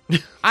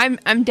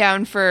 I'm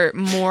down for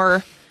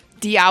more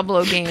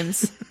Diablo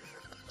games.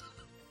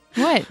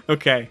 What?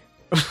 Okay.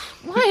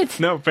 What?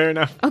 No, fair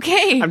enough.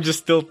 Okay. I'm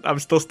still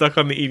stuck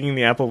on the eating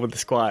the apple with the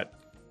squat.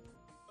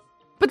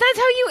 But that's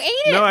how you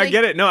ate it. No, I like-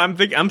 get it. No, I'm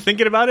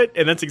thinking about it,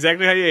 and that's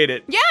exactly how you ate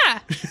it. Yeah.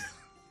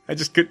 I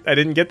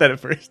didn't get that at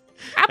first.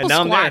 Apple And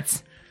now I'm there.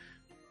 squats.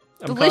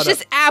 I'm caught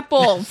Delicious up.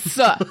 apples.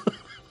 All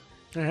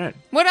right.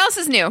 What else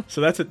is new?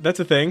 So that's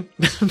a thing.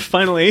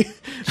 Finally,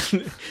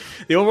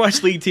 the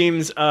Overwatch League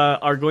teams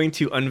are going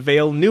to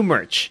unveil new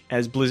merch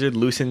as Blizzard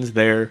loosens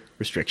their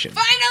restrictions.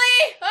 Finally!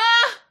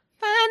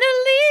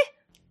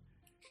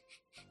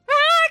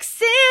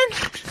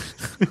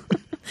 Roxanne!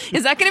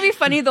 Is that going to be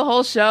funny the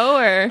whole show,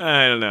 or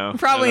I don't know.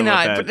 probably I don't know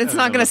not? about But that. it's I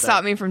not don't know going to about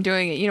stop me from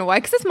doing it. You know why?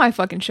 Because it's my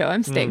fucking show.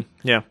 I'm Sting.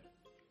 that. Yeah.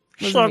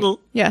 Wasn't me.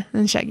 Yeah,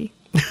 and Shaggy,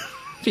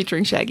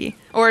 featuring Shaggy,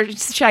 or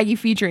just Shaggy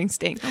featuring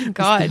Sting. Oh my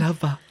god!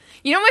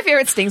 You know what my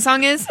favorite Sting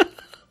song is?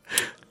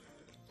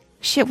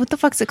 Shit, what the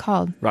fuck's it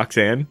called?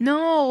 Roxanne.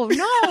 No,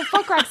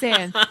 fuck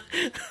Roxanne.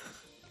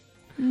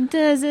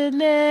 Desert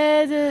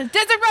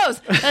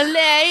Rose,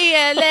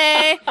 lay,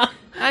 lay.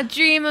 I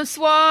dream of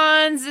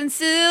swans and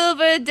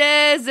silver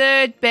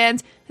desert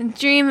bands, and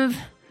dream of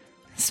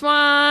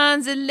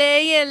swans and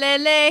lay,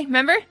 lay.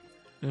 Remember?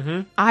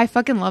 Mm-hmm. I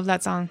fucking love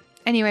that song.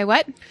 Anyway,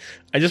 what?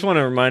 I just want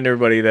to remind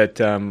everybody that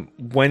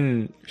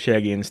when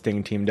Shaggy and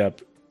Sting teamed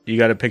up, you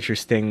got to picture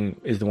Sting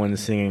is the one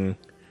singing.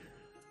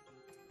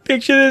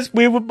 Picture this,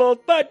 we were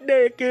both butt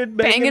naked,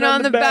 Banging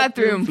on the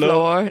bathroom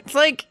floor. It's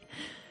like,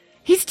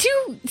 he's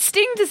too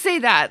Sting to say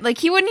that. Like,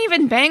 he wouldn't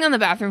even bang on the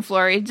bathroom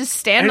floor. He'd just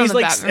stand And on he's the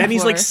like, bathroom and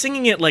he's floor. like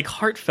singing it like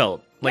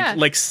heartfelt, Yeah.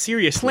 like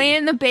seriously.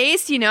 Playing the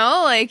bass,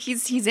 like,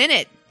 he's in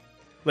it.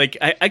 Like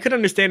I could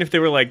understand if they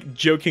were like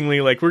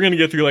jokingly like we're gonna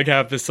get through like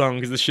half this song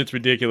because this shit's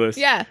ridiculous.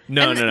 Yeah.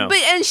 No, and, no.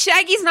 And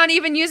Shaggy's not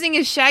even using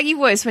his Shaggy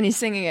voice when he's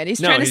singing it. He's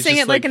No, trying to he's sing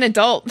just it like an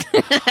adult.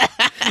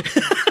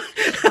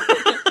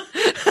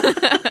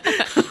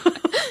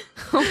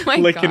 Oh my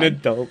like god. an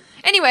adult.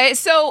 Anyway,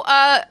 so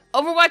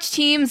Overwatch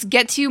teams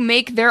get to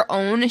make their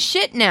own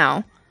shit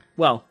now.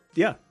 Well,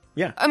 yeah.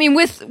 I mean,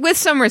 with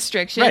some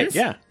restrictions. Right,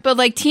 yeah. But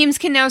like teams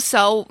can now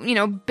sell,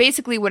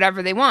 basically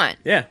whatever they want.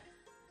 Yeah.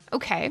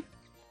 Okay.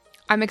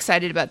 I'm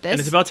excited about this. And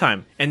it's about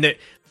time. And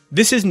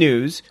this is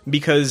news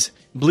because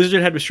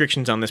Blizzard had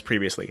restrictions on this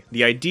previously.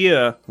 The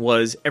idea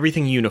was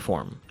everything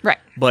uniform. Right.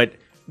 But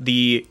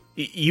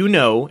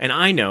and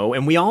I know,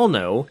 and we all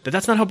know that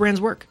that's not how brands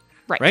work.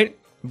 Right.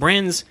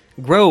 Brands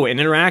grow and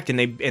interact and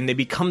they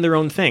become their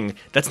own thing.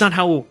 That's not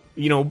how,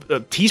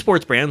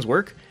 T-sports brands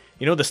work.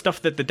 The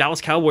stuff that the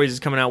Dallas Cowboys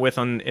is coming out with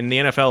in the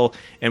NFL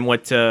and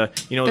what, The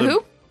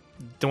who?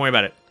 Don't worry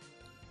about it.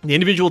 The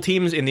individual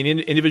teams in the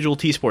individual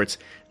T-sports,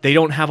 they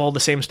don't have all the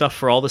same stuff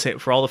for all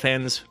the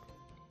fans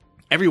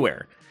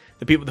everywhere.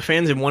 The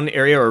fans in one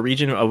area or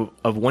region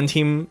of one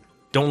team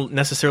don't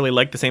necessarily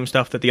like the same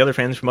stuff that the other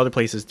fans from other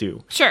places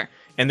do. Sure.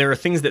 And there are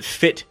things that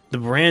fit the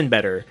brand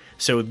better.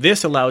 So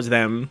this allows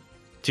them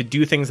to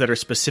do things that are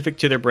specific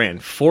to their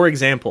brand. For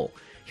example,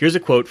 here's a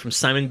quote from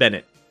Simon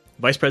Bennett,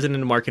 Vice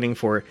President of Marketing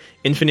for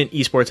Infinite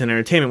Esports and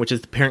Entertainment, which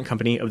is the parent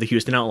company of the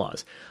Houston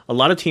Outlaws. A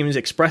lot of teams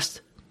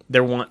expressed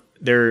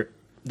that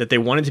they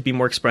wanted to be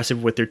more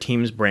expressive with their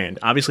team's brand.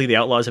 Obviously, the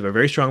Outlaws have a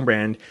very strong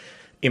brand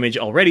image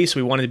already, so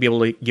we wanted to be able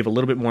to give a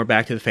little bit more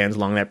back to the fans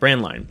along that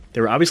brand line.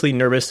 They were obviously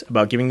nervous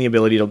about giving the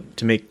ability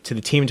to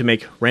the team to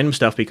make random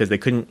stuff because they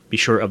couldn't be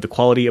sure of the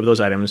quality of those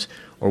items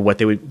or what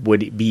they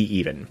would be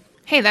even.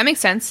 Hey, that makes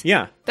sense.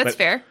 Yeah. That's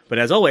fair. But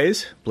as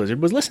always,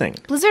 Blizzard was listening.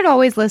 Blizzard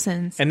always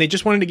listens. And they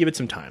just wanted to give it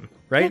some time,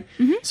 right?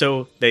 Yeah. Mm-hmm.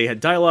 So they had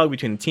dialogue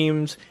between the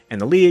teams and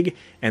the league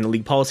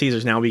policies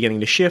are now beginning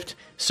to shift.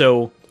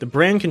 So the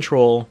brand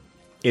control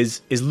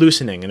is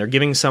loosening, and they're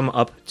giving some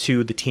up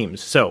to the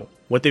teams. So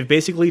what they've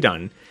basically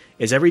done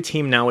is every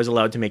team now is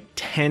allowed to make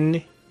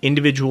 10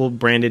 individual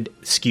branded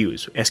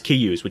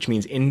SKUs, which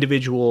means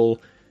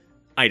individual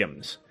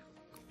items.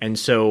 And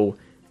so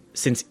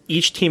since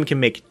each team can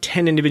make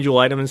 10 individual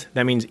items,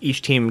 that means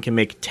each team can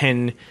make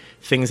 10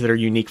 things that are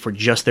unique for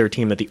just their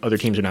team that the other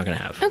teams are not going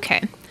to have.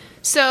 Okay.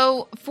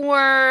 So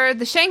for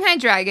the Shanghai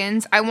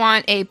Dragons, I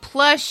want a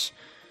plush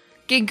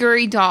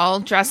Giguri doll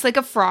dressed like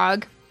a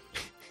frog.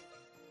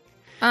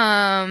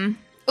 Why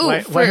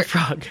a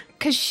frog?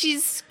 because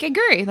she's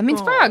Geguri. That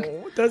means frog.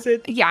 Oh, does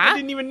it? Yeah. I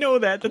didn't even know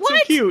that. That's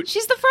What? so cute.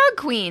 She's the frog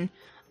queen.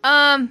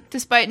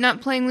 Despite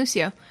not playing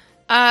Lucio.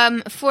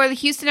 For the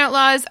Houston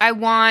Outlaws, I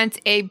want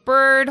a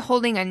bird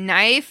holding a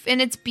knife in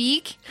its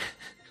beak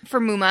for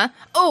Muma.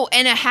 Oh,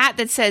 and a hat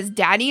that says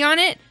Daddy on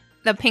it.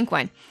 The pink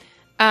one.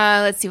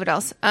 Let's see what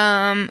else.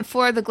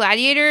 For the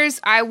Gladiators,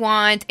 I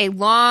want a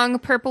long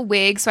purple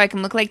wig so I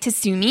can look like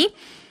Tatsumi.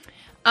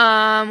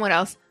 What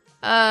else?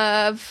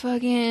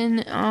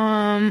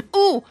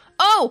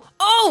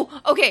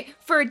 Okay.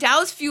 For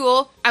Dallas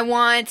Fuel, I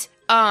want,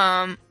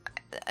 a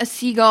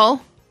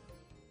seagull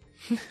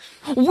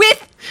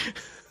with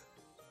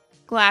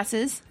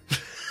glasses.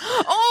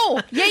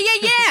 Oh,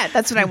 yeah.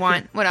 That's what I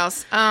want. What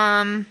else?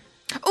 I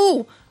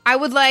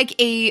would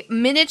like a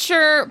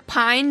miniature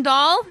pine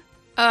doll,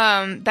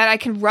 that I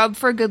can rub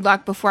for good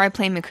luck before I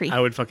play McCree.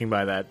 I would fucking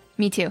buy that.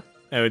 Me too.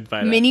 I would buy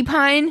that. Mini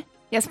pine?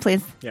 Yes,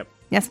 please. Yep.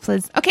 Yes,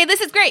 please. Okay, this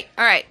is great.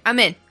 All right, I'm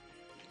in.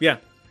 Yeah.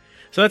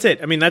 So that's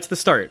it. I mean, that's the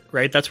start,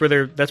 right? That's where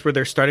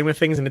they're starting with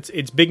things, and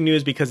it's big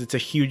news because it's a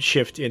huge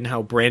shift in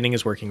how branding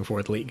is working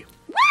for the league.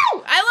 Woo!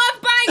 I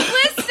love buying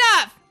Blizz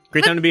stuff.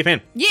 Great time to be a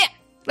fan. Yeah.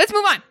 Let's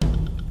move on.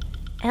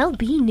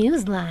 LB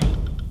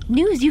Newsline.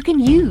 News you can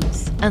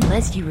use,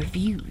 unless you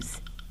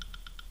refuse.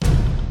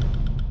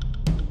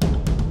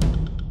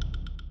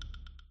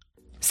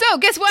 So,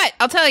 guess what?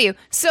 I'll tell you.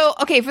 So,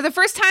 okay, for the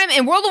first time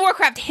in World of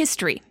Warcraft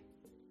history,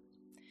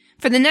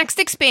 for the next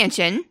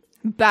expansion,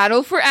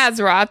 Battle for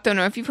Azeroth, don't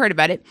know if you've heard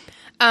about it,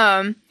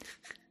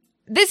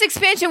 this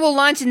expansion will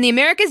launch in the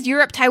Americas,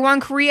 Europe, Taiwan,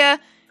 Korea,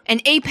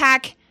 and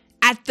APAC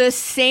at the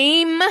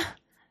same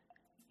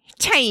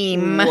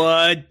time.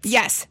 What?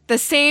 Yes, the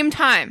same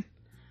time.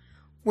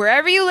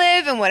 Wherever you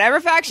live and whatever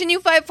faction you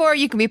fight for,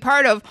 you can be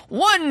part of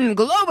one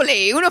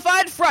globally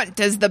unified front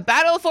as the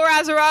Battle for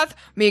Azeroth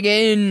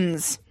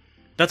begins.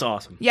 That's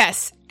awesome.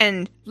 Yes,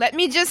 and let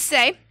me just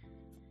say,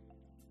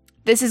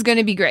 this is going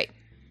to be great.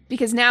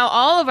 Because now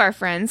all of our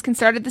friends can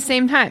start at the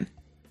same time.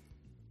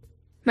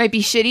 Might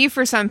be shitty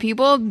for some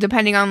people,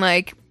 depending on,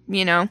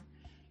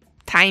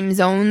 time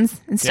zones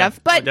and stuff. Yeah,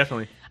 but,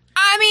 definitely.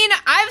 I mean,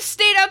 I've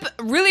stayed up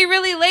really,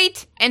 really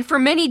late, and for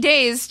many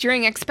days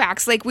during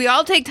X-Pax. We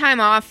all take time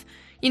off.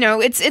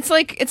 It's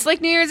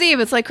like New Year's Eve.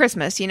 It's like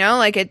Christmas,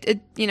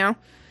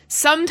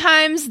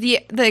 Sometimes the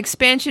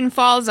expansion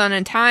falls on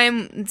a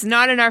time it's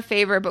not in our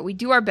favor, but we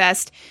do our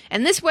best.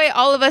 And this way,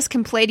 all of us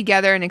can play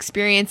together and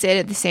experience it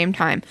at the same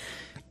time.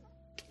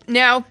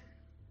 Now,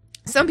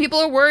 some people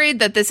are worried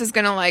that this is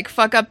gonna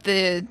fuck up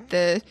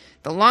the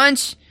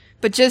launch,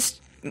 but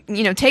just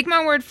take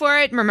my word for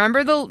it.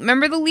 Remember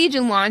the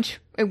Legion launch?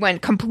 It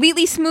went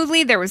completely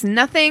smoothly. There was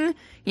nothing,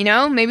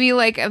 maybe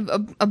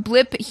a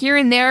blip here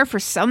and there for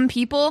some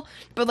people,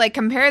 but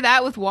compare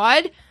that with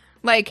WoD.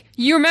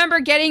 You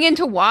remember getting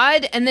into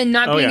WoD and then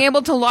not being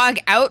able to log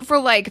out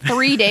for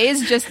 3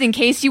 days just in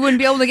case you wouldn't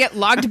be able to get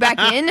logged back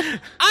in?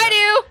 I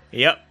do.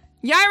 Yep.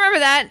 Yeah, I remember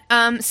that.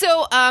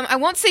 So I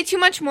won't say too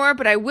much more,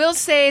 but I will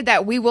say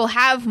that we will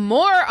have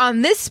more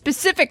on this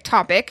specific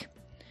topic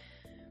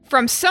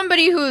from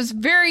somebody who's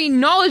very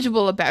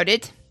knowledgeable about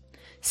it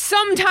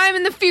sometime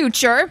in the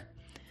future.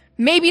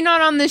 Maybe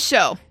not on this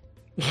show.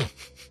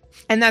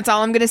 And that's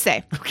all I'm going to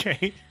say.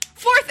 Okay.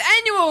 4th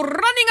annual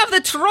Running of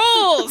the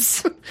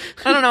Trolls.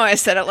 I don't know why I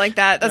said it like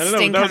that. That's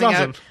Sting that was coming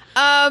awesome.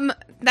 out.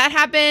 That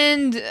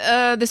happened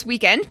this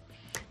weekend.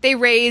 They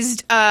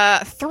raised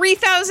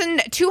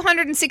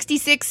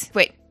 $3,266.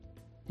 Wait.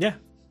 Yeah.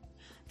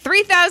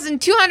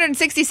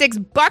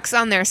 $3,266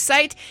 on their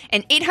site,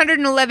 and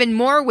 811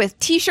 more with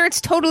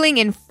T-shirts, totaling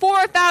in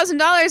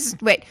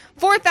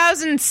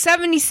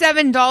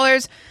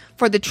 $4,077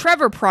 for the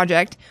Trevor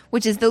Project,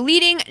 which is the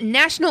leading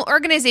national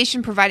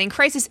organization providing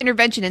crisis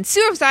intervention and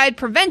suicide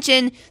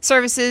prevention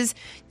services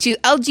to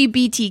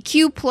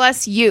LGBTQ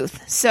plus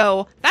youth.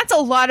 So that's a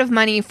lot of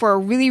money for a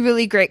really,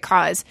 really great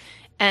cause.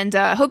 And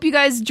I hope you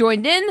guys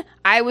joined in.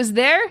 I was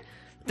there.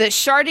 The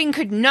sharding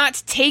could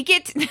not take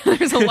it.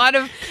 There's a lot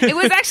of... It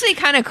was actually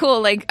kind of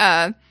cool,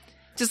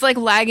 just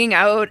lagging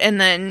out and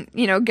then,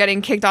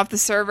 getting kicked off the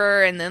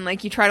server, and then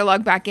you try to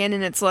log back in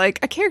and it's a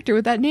character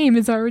with that name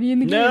is already in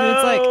the game.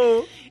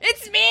 And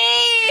it's me!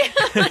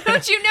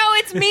 Don't you know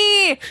it's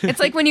me? It's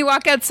like when you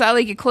walk outside,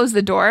 you close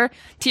the door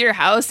to your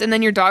house and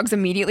then your dogs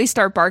immediately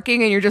start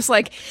barking and you're just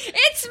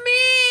it's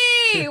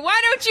me! Why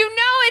don't you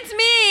know it's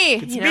me?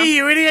 It's me,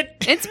 you idiot!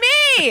 It's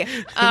me!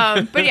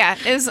 But yeah,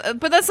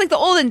 but that's the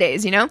olden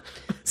days,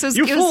 So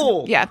you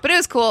fool! Yeah, but it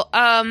was cool.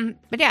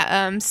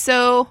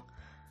 So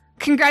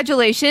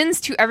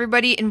congratulations to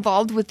everybody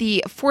involved with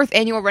the 4th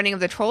annual Running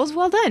of the Trolls.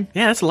 Well done.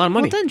 Yeah, that's a lot of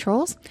money. Well done,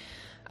 Trolls.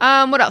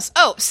 What else?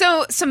 Oh,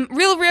 so some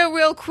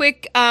real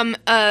quick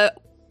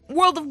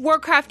World of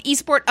Warcraft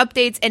esport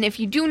updates, and if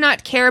you do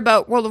not care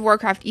about World of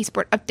Warcraft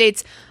esport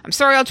updates, I'm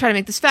sorry, I'll try to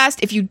make this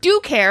fast. If you do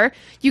care,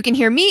 you can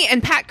hear me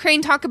and Pat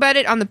Crane talk about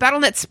it on the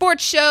Battle.net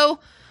Sports Show,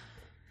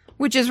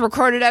 which is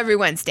recorded every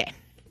Wednesday.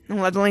 And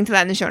we'll have the link to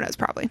that in the show notes,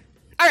 probably.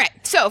 All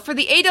right, so for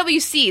the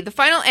AWC, the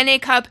final NA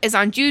Cup is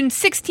on June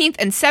 16th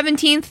and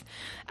 17th.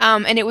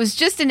 And it was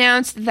just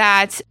announced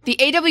that the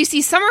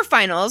AWC Summer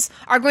Finals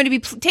are going to be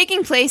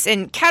taking place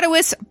in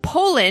Katowice,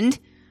 Poland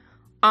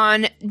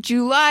on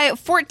July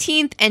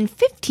 14th and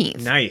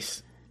 15th.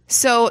 Nice.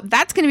 So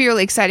that's going to be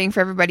really exciting for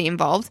everybody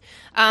involved.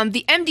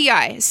 The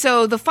MDI.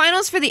 So the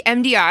finals for the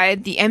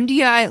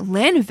MDI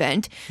LAN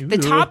event, the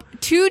top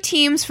 2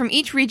 teams from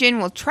each region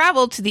will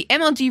travel to the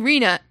MLG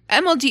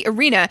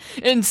Arena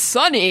in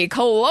sunny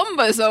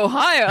Columbus,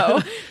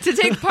 Ohio, to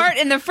take part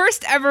in the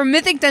first ever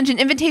Mythic Dungeon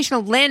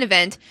Invitational LAN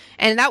event.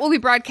 And that will be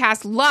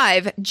broadcast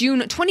live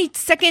June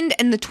 22nd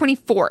and the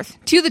 24th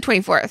to the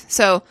 24th.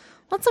 So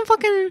that's some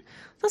fucking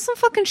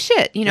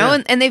shit, you know?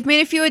 Yeah. And they've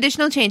made a few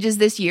additional changes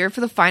this year for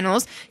the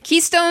finals.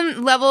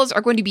 Keystone levels are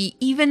going to be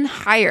even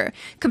higher.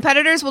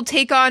 Competitors will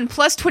take on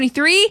plus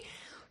 23,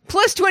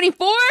 plus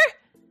 24,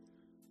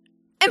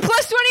 and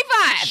plus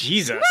 25.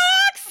 Jesus.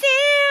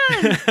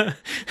 Roxanne!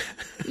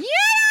 You don't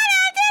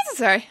have this.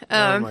 Sorry.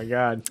 Oh my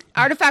god.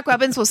 Artifact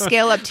weapons will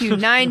scale up to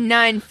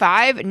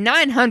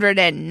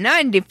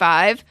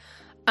 995.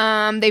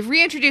 They've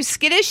reintroduced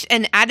Skittish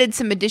and added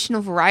some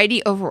additional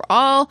variety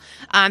overall.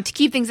 To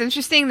keep things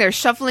interesting, they're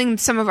shuffling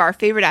some of our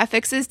favorite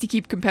affixes to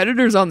keep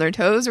competitors on their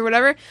toes or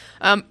whatever.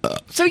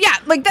 So yeah,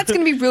 like that's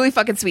gonna be really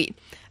fucking sweet.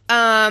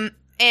 And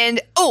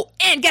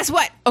guess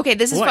what? Okay,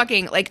 this is What?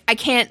 fucking, like, I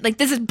can't, like,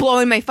 this is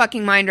blowing my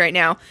fucking mind right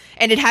now.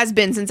 And it has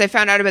been since I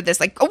found out about this,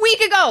 like, a week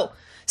ago.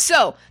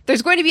 So,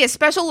 there's going to be a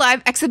special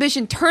live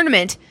exhibition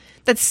tournament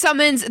that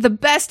summons the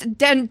best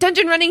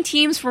dungeon running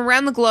teams from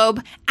around the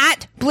globe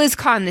at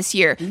BlizzCon this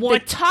year.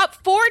 What? The top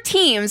 4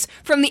 teams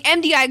from the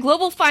MDI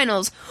Global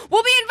Finals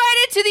will be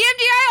invited to the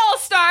MDI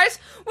All-Stars,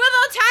 where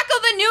they'll tackle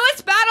the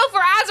newest battle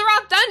for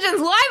Azeroth Dungeons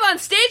live on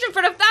stage in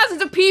front of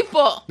thousands of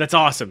people. That's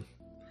awesome.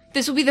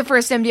 This will be the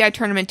first MDI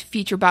tournament to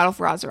feature Battle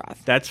for Azeroth.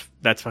 That's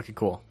fucking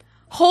cool.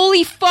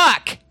 Holy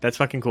fuck! That's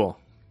fucking cool.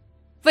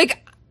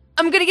 Like,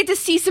 I'm gonna get to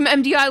see some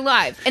MDI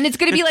live, and it's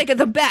gonna be like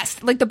the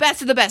best, like the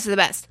best of the best of the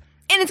best.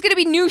 And it's gonna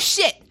be new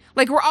shit.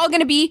 Like, we're all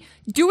gonna be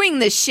doing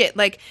this shit.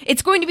 Like,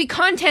 it's going to be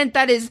content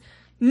that is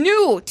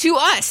new to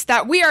us,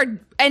 that we are,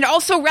 and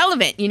also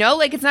relevant, you know?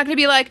 Like, it's not gonna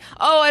be like,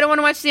 oh, I don't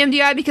wanna watch the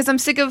MDI because I'm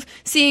sick of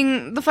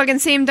seeing the fucking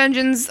same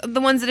dungeons,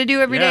 the ones that I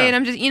do every Yeah. day, and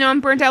I'm just, you know, I'm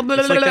burnt out, blah,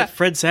 blah, It's blah, like blah. that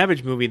Fred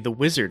Savage movie, The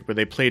Wizard, where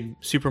they played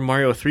Super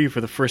Mario 3 for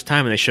the first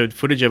time, and they showed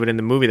footage of it in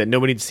the movie that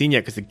nobody'd seen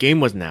yet because the game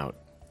wasn't out.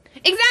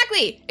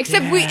 Exactly.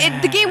 Except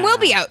the game will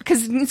be out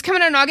because it's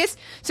coming out in August,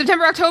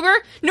 September, October,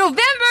 November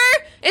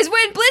is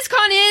when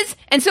BlizzCon is,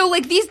 and so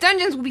like these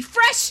dungeons will be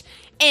fresh.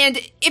 And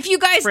if you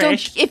guys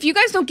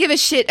don't give a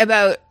shit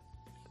about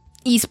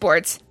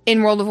esports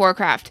in World of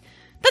Warcraft,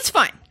 that's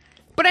fine.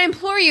 But I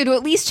implore you to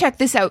at least check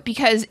this out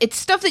because it's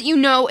stuff that you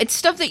know, it's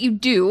stuff that you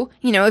do.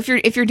 You know, if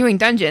you're doing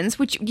dungeons,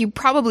 which you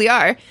probably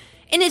are.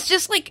 And it's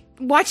just like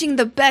watching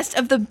the best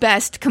of the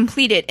best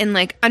complete it in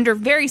like under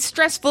very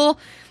stressful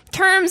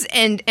terms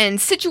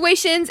and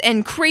situations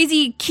and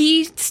crazy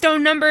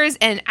keystone numbers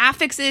and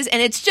affixes,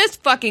 and it's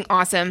just fucking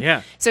awesome.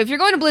 Yeah. So if you're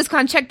going to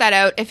BlizzCon, check that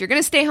out. If you're going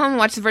to stay home and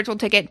watch the virtual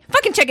ticket,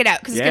 fucking check it out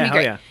because it's going to be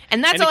great. Yeah.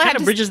 And that's all it I kind have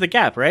of to bridges the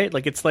gap, right?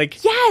 Like, it's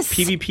like Yes.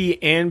 PvP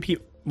and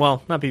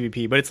well, not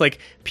PvP, but it's like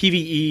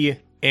PvE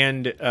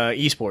and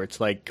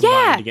esports, like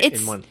combined to get it's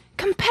in one.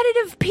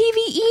 competitive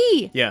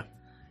PvE. Yeah.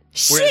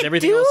 Shit, Whereas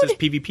everything dude. else is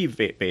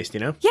PvP based,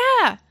 you know?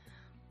 Yeah.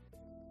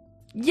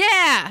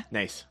 Yeah.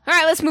 Nice. All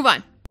right, let's move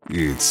on.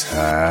 It's high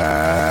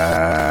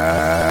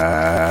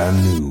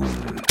noon.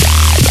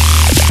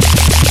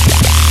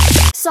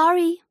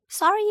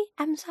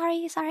 I'm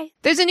sorry.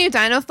 There's a new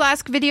Dino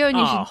Flask video, and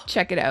you Oh. should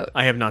check it out.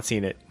 I have not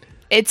seen it.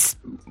 It's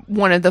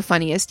one of the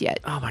funniest yet.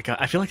 Oh my god,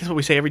 I feel like that's what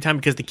we say every time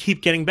because they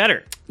keep getting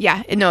better.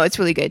 Yeah, no, it's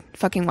really good.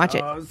 Fucking watch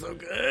it. Oh, so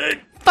good.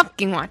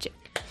 Fucking watch it.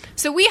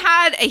 So we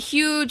had a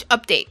huge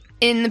update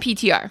in the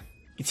PTR.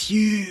 It's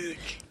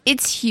huge.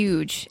 It's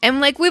huge.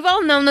 And like we've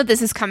all known that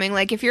this is coming.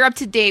 Like if you're up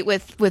to date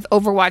with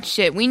Overwatch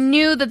shit, we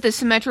knew that the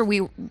Symmetra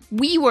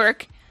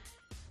rework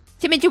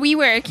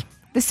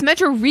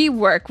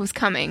was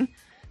coming.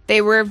 They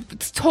were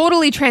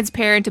totally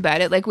transparent about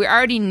it. Like we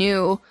already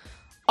knew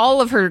all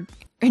of her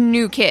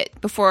new kit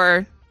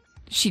before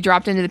she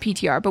dropped into the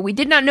PTR, but we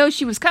did not know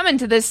she was coming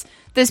to this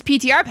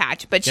PTR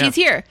patch, but she's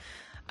here.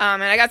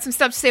 And I got some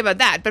stuff to say about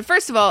that. But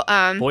first of all,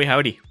 Boy,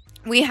 howdy.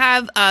 we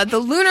have the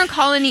Lunar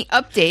Colony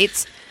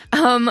updates,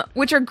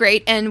 which are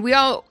great, and we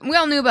all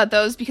knew about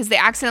those because they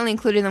accidentally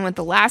included them with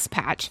the last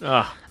patch.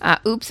 Ugh.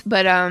 Oops,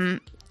 but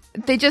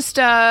they just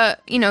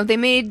they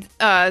made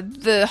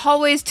the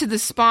hallways to the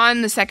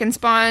spawn, the second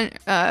spawn,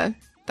 the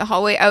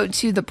hallway out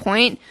to the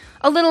point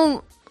a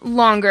little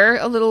longer,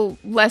 a little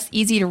less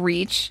easy to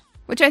reach,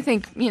 which I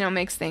think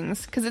makes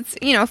things because it's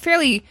a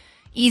fairly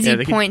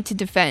easy point to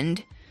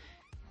defend.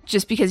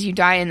 Just because you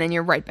die and then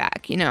you're right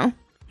back, You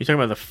talking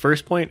about the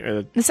first point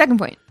or The second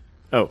point.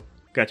 Oh,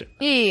 gotcha.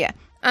 Yeah.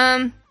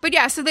 But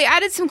yeah, so they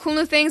added some cool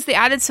new things. They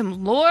added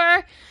some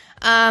lore,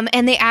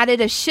 and they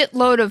added a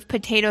shitload of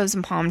potatoes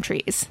and palm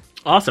trees,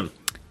 Awesome.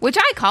 which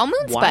I call moon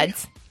Why?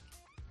 spuds.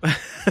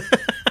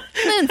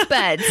 moon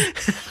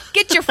spuds.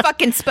 Get your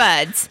fucking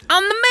spuds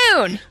on the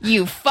moon,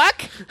 you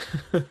fuck.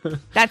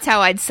 That's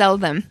how I'd sell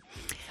them.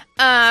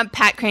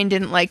 Pat Crane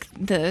didn't like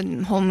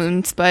the whole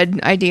moon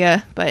spud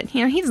idea, but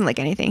he doesn't like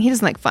anything. He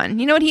doesn't like fun.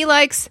 You know what he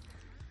likes?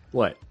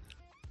 What?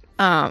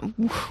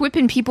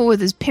 Whipping people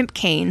with his pimp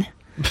cane.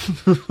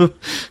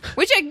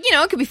 Which,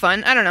 it could be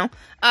fun. I don't know.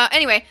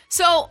 Anyway,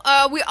 so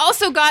we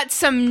also got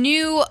some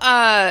new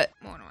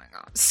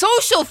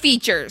social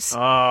features.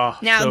 Oh,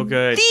 Now, so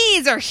good.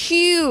 These are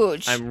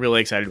huge. I'm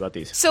really excited about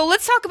these. So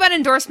let's talk about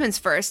endorsements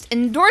first.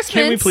 Endorsements.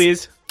 Can we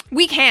please?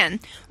 We can.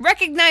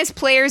 Recognize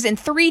players in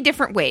 3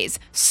 different ways.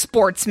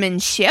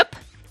 Sportsmanship,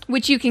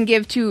 which you can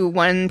give to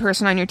one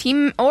person on your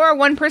team or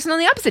one person on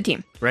the opposite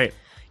team. Right.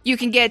 You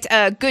can get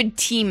a good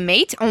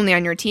teammate only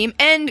on your team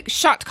and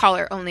shot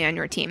caller only on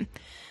your team.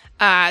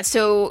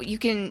 So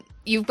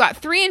you've got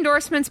 3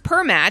 endorsements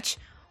per match,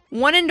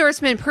 1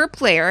 endorsement per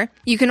player.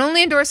 You can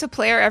only endorse a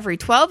player every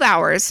 12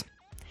 hours.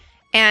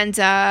 And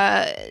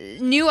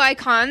new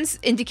icons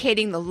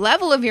indicating the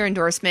level of your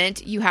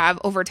endorsement you have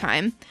over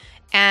time.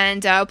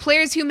 And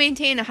players who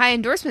maintain a high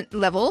endorsement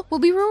level will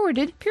be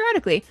rewarded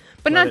periodically.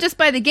 But not just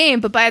by the game,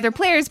 but by other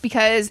players,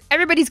 because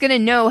everybody's going to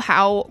know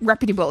how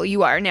reputable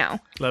you are now.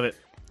 Love it.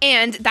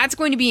 And that's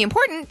going to be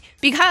important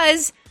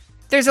because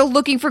there's a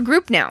looking for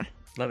group now.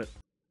 Love it.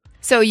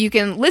 So you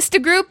can list a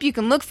group, you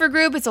can look for a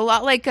group. It's a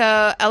lot like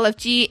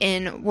LFG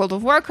in World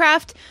of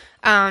Warcraft.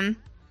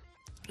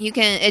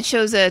 It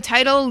shows a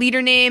title,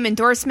 leader name,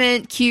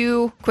 endorsement,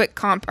 queue, quick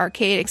comp,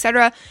 arcade,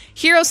 etc.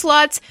 Hero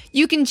slots,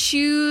 you can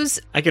choose.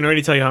 I can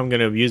already tell you how I'm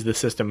going to abuse this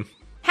system.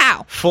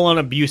 How? Full on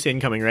abuse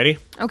incoming. Ready?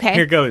 Okay.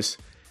 Here goes.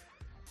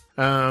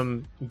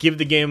 Give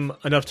the game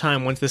enough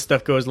time once this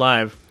stuff goes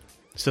live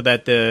so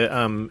that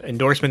the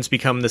endorsements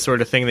become the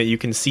sort of thing that you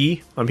can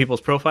see on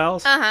people's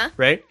profiles. Uh-huh.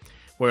 Right?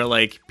 Where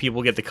like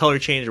people get the color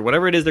change or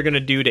whatever it is they're going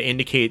to do to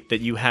indicate that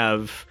you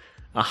have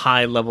a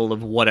high level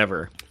of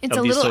whatever. It's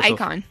of a these little social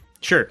icon.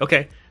 Sure,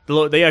 okay.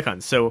 The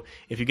icons. So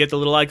if you get the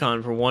little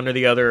icon for one or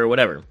the other or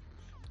whatever,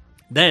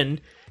 then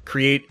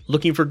create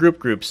looking for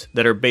groups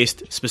that are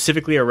based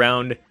specifically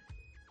around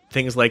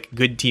things like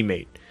good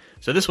teammate.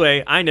 So this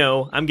way, I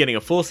know I'm getting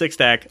a full 6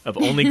 stack of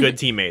only good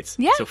teammates.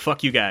 Yeah. So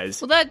fuck you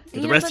guys. Well,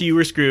 the rest of you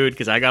were screwed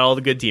because I got all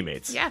the good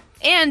teammates. Yeah.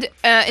 And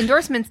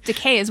endorsements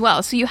decay as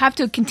well, so you have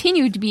to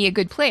continue to be a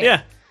good player.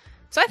 Yeah.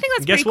 So I think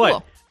that's Guess pretty what?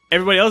 cool.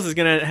 Everybody else is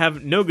going to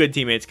have no good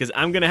teammates because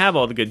I'm going to have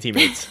all the good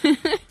teammates.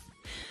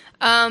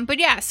 But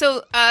yeah,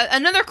 so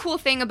another cool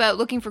thing about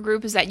looking for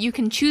group is that you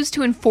can choose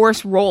to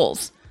enforce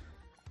roles.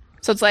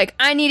 So it's like,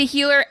 I need a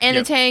healer and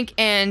a tank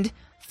and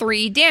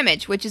 3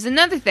 damage, which is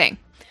another thing.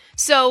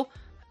 So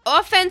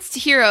offense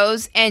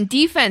heroes and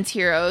defense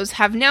heroes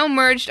have now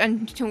merged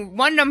into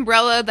one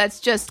umbrella that's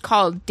just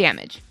called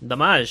damage.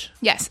 Damage.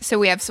 Yes, so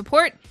we have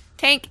support,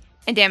 tank,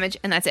 and damage,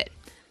 and that's it.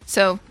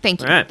 So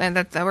thank you. All right.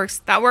 That works.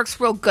 That works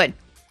real good.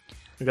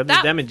 We got the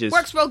That damages.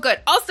 works real good.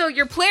 Also,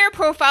 your player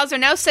profiles are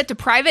now set to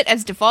private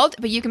as default,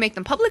 but you can make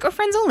them public or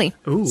friends only.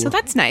 Ooh. So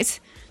that's nice.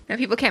 Now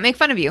people can't make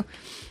fun of you.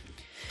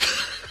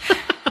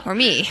 Or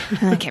me.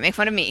 They can't make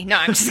fun of me. No,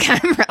 I'm just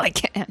kind of really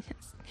kidding.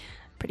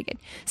 Pretty good.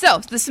 So,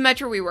 the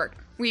Symmetra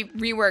we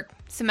rework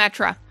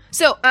Symmetra.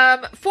 So,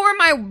 for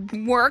my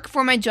work,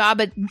 for my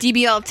job at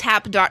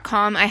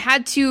dbltap.com, I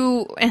had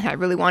to, and I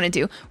really wanted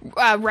to,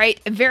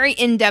 write a very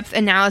in-depth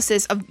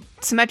analysis of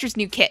Symmetra's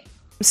new kit.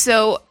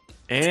 So,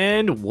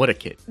 And what a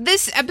kit.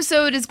 this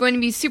episode is going to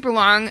be super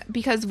long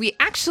because we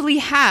actually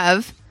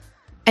have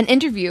an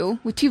interview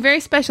with 2 very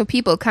special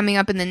people coming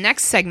up in the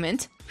next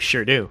segment.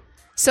 Sure do.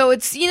 So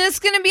it's it's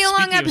going to be a long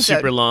Speaking of episode.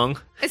 super long.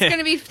 It's going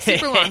to be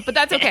super long, but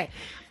that's okay.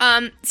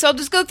 So I'll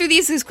just go through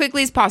these as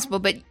quickly as possible.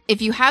 But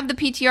if you have the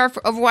PTR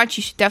for Overwatch,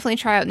 you should definitely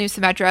try out new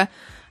Symmetra.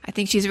 I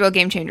think she's a real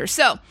game changer.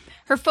 So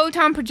her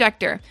photon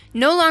projector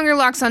no longer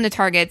locks onto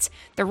targets.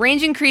 The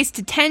range increased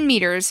to 10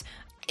 meters.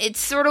 It's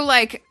sort of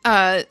like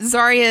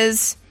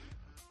Zarya's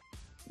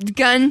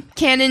gun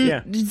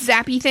cannon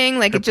zappy thing.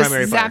 Like Her it just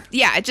primary fire.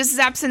 it just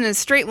zaps in a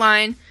straight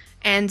line,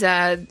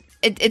 and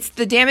it's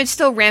the damage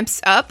still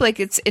ramps up. Like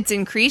it's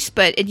increased,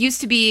 but it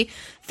used to be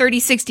 30,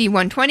 60,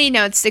 120.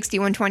 Now it's 60,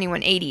 120,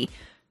 180.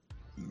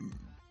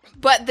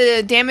 But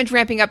the damage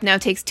ramping up now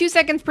takes 2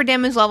 seconds per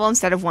damage level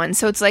instead of 1.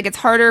 So it's like it's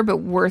harder, but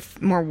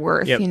more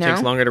worth. Yep, you know,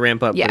 takes longer to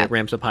ramp up, Yeah. but it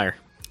ramps up higher.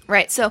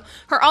 Right, so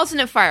her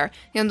alternate fire,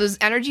 those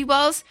energy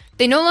balls,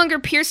 they no longer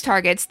pierce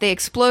targets, they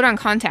explode on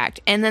contact,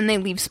 and then they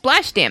leave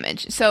splash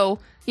damage. So,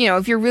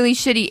 if you're really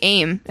shitty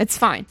aim, it's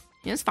fine.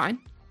 It's fine.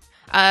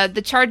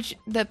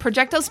 The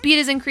projectile speed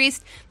is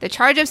increased, the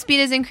charge up speed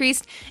is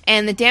increased,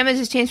 and the damage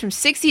has changed from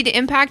 60 to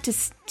impact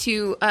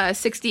to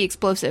 60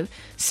 explosive.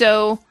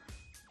 So,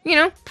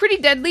 pretty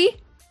deadly.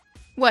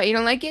 What, you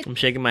don't like it? I'm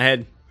shaking my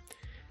head.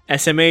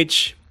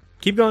 SMH.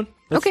 Keep going.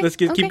 Let's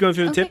keep going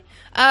through the tip.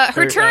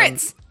 Her Or,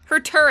 turrets. Her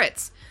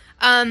turrets.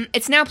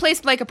 It's now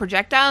placed like a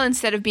projectile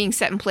instead of being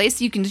set in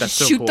place. You can just That's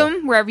so shoot cool.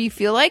 them wherever you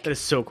feel like. That is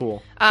so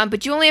cool.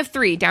 But you only have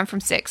 3, down from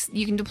 6.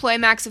 You can deploy a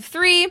max of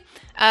 3.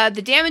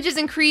 The damage is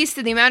increased,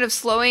 and the amount of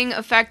slowing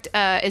effect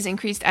is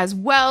increased as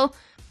well.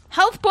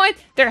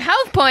 Their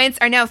health points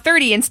are now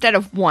 30 instead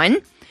of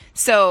 1.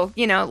 So,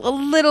 a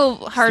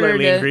little harder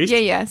Slightly to... increased?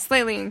 Yeah,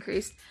 slightly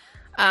increased.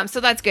 So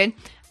that's good.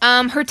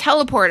 Her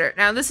teleporter.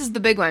 Now, this is the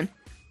big one.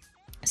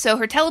 So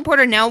her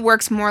teleporter now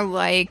works more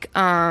like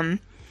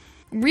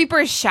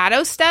Reaper's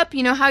Shadow Step.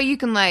 You know how you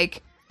can,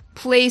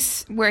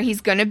 place where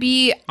he's going to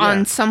be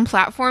on some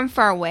platform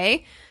far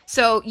away?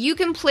 So you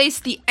can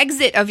place the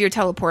exit of your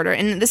teleporter.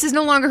 And this is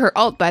no longer her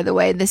ult, by the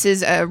way. This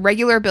is a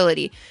regular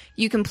ability.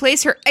 You can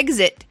place her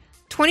exit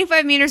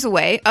 25 meters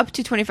away, up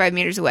to 25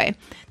 meters away.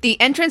 The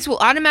entrance will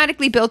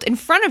automatically build in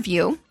front of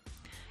you.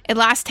 It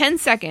lasts 10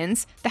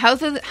 seconds. The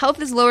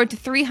health is lowered to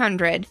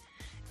 300.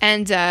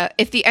 And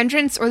if the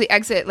entrance or the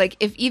exit,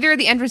 if either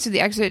the entrance or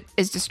the exit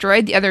is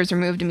destroyed, the other is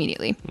removed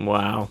immediately.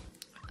 Wow.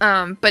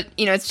 But,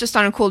 it's just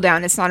on a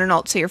cooldown. It's not an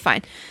ult, so you're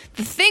fine.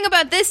 The thing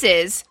about this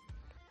is,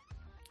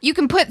 you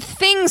can put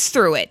things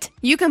through it.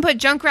 You can put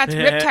Junkrat's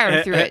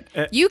Riptire through it.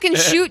 You can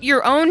shoot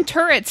your own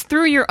turrets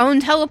through your own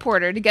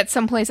teleporter to get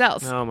someplace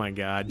else. Oh my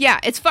god.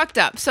 Yeah, it's fucked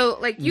up.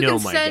 So, you No,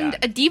 can my send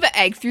God. a Diva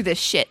Egg through this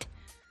shit.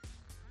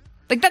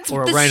 That's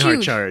Or a that's Reinhardt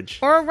huge. charge.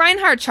 Or a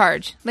Reinhardt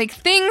charge.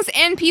 Things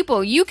and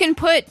people. You can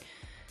put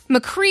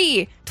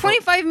McCree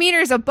 25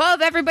 meters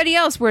above everybody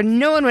else where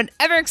no one would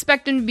ever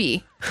expect him to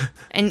be.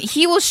 And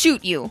he will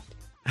shoot you.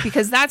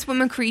 Because that's what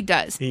McCree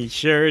does. He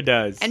sure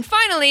does. And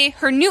finally,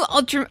 her new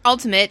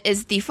ultimate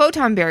is the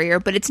Photon Barrier,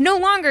 but it's no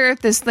longer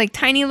this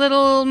tiny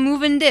little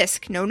moving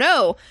disc.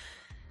 No.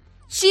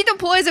 She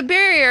deploys a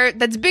barrier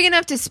that's big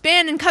enough to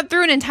span and cut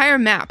through an entire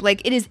map.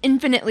 It is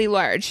infinitely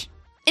large.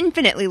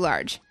 Infinitely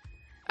large.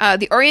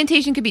 The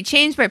orientation could be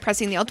changed by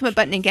pressing the ultimate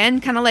button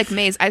again, kind of like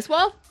Mei's Ice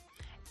Wall.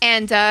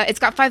 And it's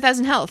got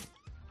 5,000 health.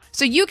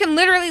 So you can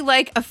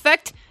literally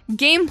affect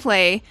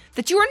gameplay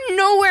that you are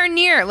nowhere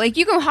near.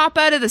 You can hop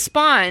out of the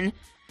spawn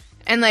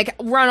and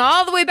run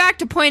all the way back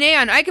to point A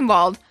on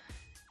Eichenwald,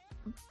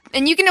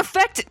 and you can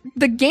affect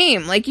the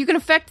game. You can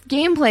affect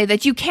gameplay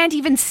that you can't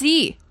even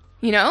see.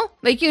 You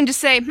can just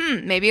say,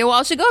 maybe a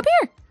wall should go up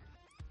here,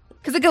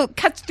 because it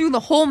cuts through the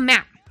whole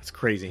map. That's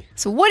crazy.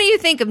 So what do you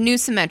think of new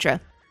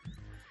Symmetra?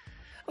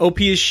 OP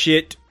is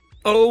shit.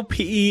 OP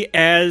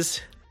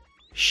as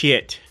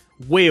shit.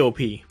 Way OP.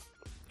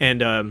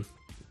 And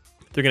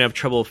they're gonna have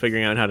trouble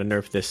figuring out how to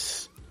nerf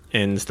this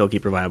and still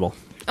keep her viable.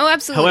 Oh,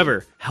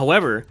 absolutely.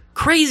 However,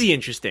 crazy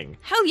interesting.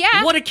 Hell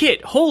yeah. What a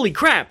kit! Holy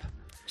crap!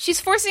 She's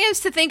forcing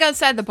us to think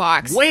outside the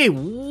box.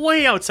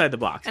 Way outside the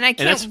box. And I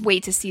can't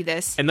wait to see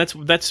this. And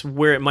that's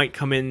where it might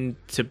come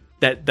into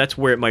that's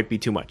where it might be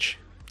too much.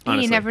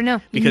 Honestly. You never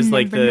know. Because You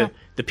never know.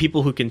 the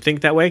people who can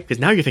think that way, because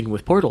now you're thinking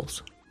with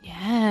portals,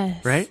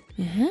 Yes. right?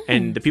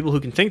 And the people who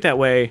can think that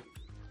way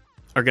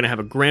are going to have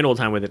a grand old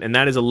time with it, and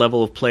that is a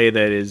level of play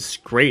that is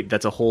great.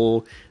 That's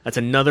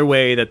another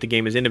way that the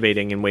game is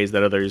innovating in ways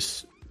that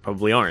others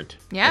probably aren't.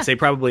 Yeah. I say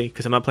probably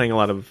because I'm not playing a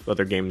lot of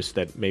other games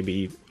that may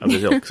be of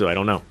this ilk, so I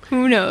don't know.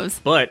 Who knows?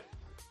 But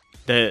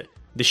the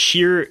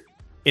sheer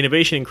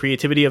innovation and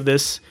creativity of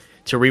this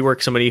to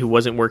rework somebody who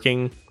wasn't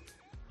working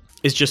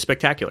is just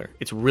spectacular.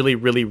 It's really,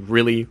 really,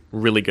 really,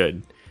 really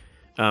good.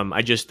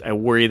 I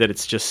worry that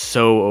it's just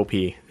so OP.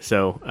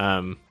 So,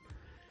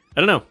 I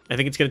don't know. I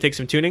think it's going to take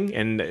some tuning,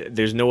 and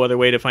there's no other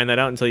way to find that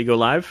out until you go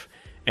live.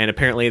 And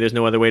apparently there's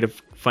no other way to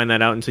find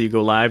that out until you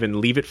go live and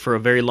leave it for a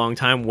very long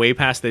time, way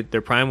past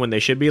their prime when they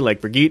should be, like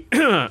Brigitte.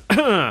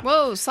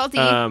 Whoa, salty.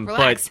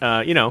 Relax.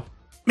 But,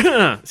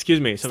 excuse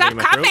me. Stop in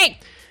my throat.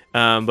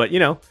 coughing!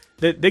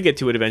 But, they get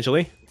to it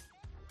eventually.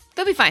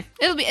 They'll be fine.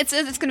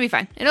 It's gonna be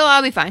fine. It'll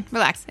all be fine.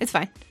 Relax. It's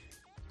fine.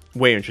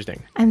 Way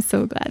interesting. I'm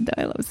so glad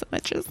though. I love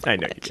Symmetra so I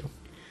know much. you do.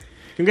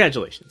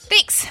 Congratulations.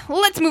 Thanks.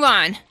 Let's move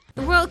on.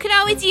 The world could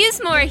always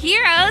use more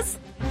heroes.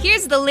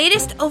 Here's the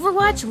latest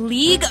Overwatch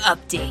League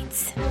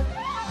updates.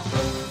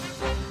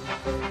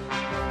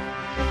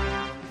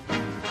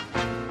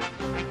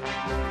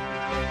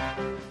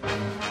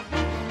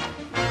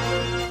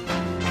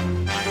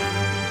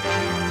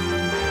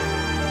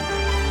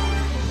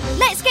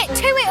 Let's get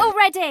to it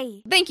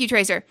already! Thank you,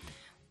 Tracer.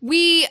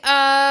 We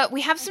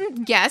have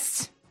some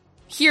guests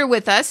here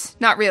with us.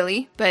 Not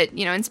really, but,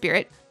 in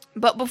spirit.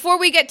 But before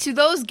we get to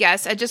those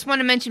guests, I just want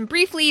to mention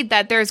briefly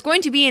that there's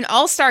going to be an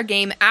all-star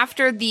game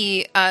after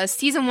the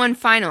Season 1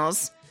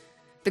 finals,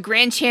 the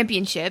Grand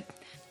Championship.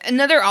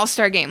 Another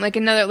all-star game, like the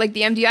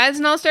MDI is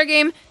an all-star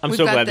game. I'm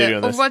so glad they're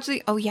doing this. Overwatch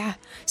League. Oh, yeah.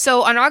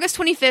 So on August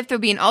 25th, there'll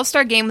be an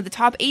all-star game with the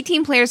top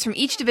 18 players from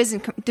each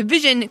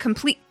division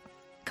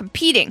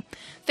competing.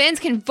 Fans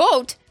can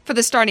vote for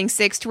the starting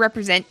 6 to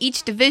represent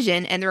each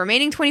division, and the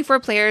remaining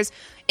 24 players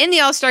in the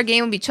all-star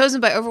game will be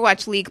chosen by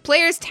Overwatch League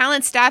players,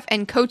 talent, staff,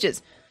 and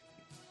coaches.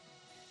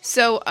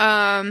 So,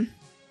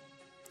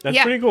 That's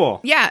yeah. pretty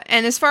cool. Yeah,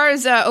 and as far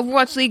as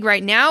Overwatch League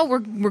right now, we're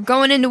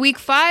going into Week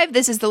 5.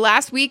 This is the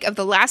last week of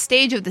the last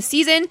stage of the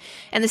season,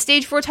 and the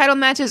Stage 4 title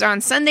matches are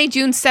on Sunday,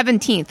 June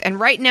 17th. And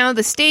right now,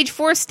 the Stage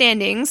 4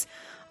 standings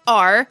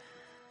are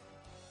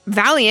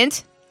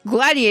Valiant,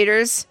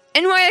 Gladiators,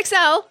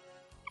 NYXL,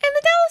 and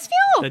the Dallas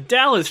Fuel. The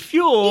Dallas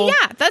Fuel?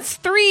 Yeah, that's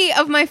 3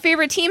 of my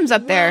favorite teams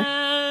up there.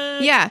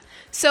 What? Yeah.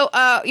 So,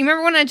 you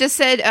remember when I just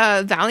said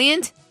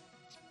Valiant?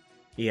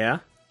 Yeah.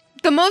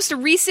 The most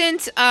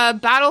recent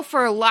battle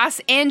for Los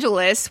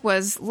Angeles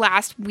was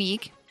last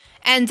week.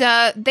 And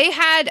they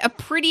had a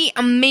pretty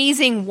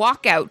amazing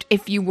walkout,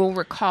 if you will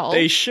recall.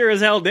 They sure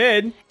as hell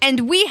did.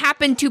 And we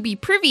happen to be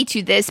privy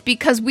to this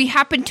because we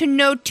happen to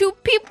know two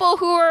people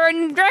who are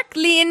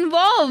directly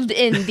involved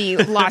in the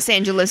Los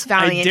Angeles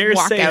Valiant I dare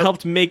walkout. say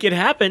helped make it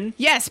happen.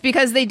 Yes,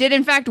 because they did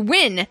in fact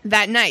win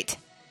that night.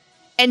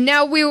 And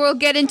now we will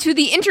get into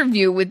the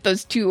interview with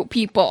those two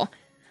people.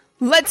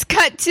 Let's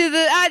cut to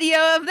the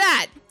audio of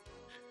that.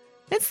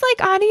 It's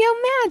like audio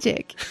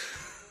magic.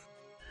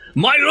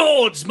 My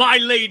lords, my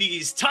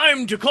ladies,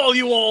 time to call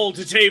you all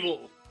to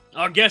table.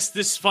 Our guest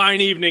this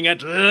fine evening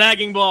at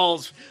Lagging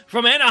Balls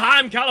from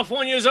Anaheim,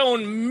 California's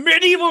own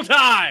Medieval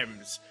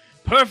Times,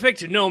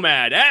 Perfect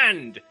Nomad,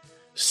 and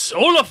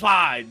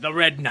Solified the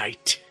Red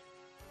Knight.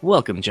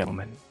 Welcome,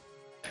 gentlemen.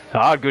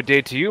 Good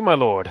day to you, my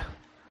lord.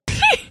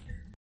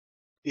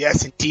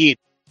 Yes, indeed.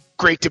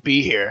 Great to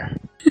be here.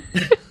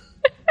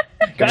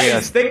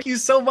 Guys, thank you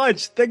so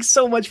much. Thanks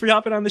so much for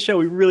hopping on the show.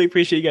 We really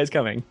appreciate you guys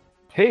coming.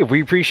 Hey,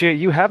 we appreciate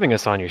you having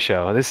us on your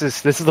show. This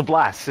is a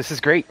blast. This is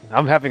great.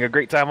 I'm having a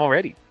great time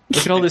already.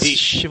 Look at all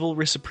this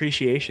chivalrous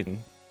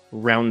appreciation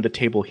around the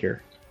table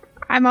here.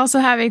 I'm also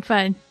having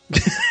fun.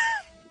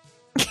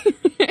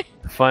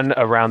 Fun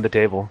around the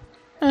table.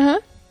 Uh-huh.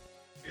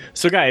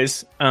 So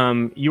guys,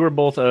 you were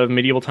both of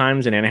Medieval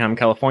Times in Anaheim,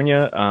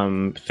 California.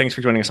 Thanks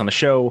for joining us on the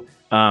show.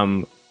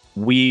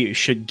 We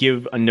should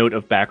give a note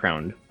of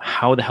background.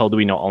 How the hell do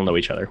we all know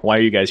each other? Why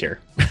are you guys here?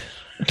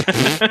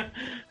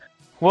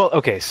 Well,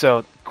 okay,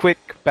 so quick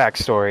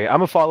backstory.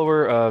 I'm a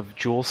follower of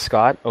Jules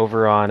Scott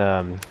over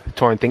on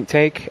Torn Think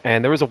Tank,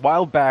 and there was a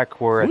while back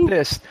where at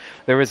this,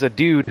 there was a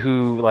dude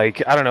who,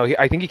 like, I don't know,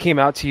 I think he came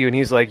out to you and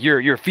he's like,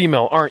 you're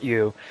female, aren't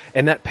you?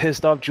 And that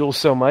pissed off Jules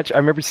so much. I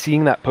remember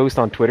seeing that post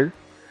on Twitter.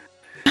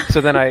 So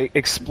then I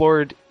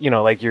explored,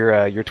 like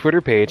your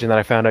Twitter page, and then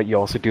I found out you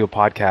also do a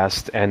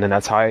podcast, and then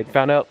that's how I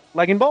found out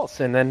Lagging Balls,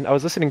 and then I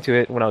was listening to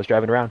it when I was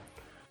driving around.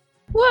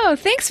 Whoa,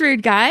 thanks,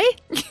 rude guy.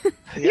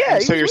 Yeah,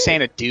 so you're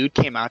saying a dude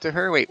came out to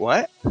her? Wait,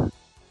 what?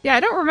 Yeah, I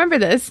don't remember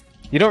this.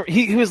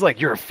 He was like,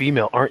 you're a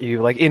female, aren't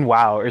you? Like in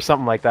WoW or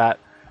something like that.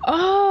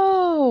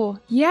 Oh,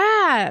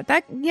 yeah.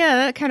 That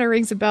kind of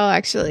rings a bell,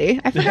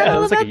 actually. I forgot all it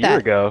was about like a year that.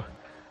 ago.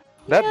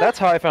 That's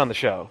how I found the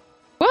show.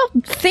 Well,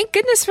 thank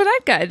goodness for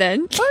that guy,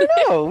 then. I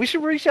know. We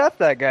should reach out to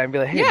that guy and be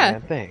like, hey, Yeah.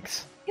 man,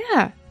 thanks.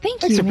 Yeah,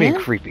 thanks Thanks you, for being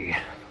man. creepy.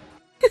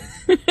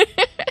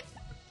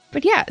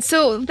 But yeah,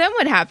 so then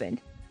what happened?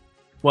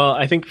 Well,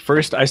 I think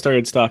first I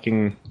started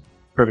stalking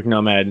Perfect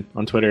Nomad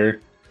on Twitter.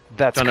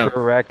 That's Don't know.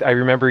 correct. I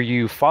remember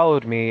you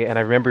followed me, and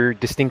I remember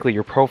distinctly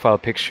your profile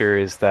picture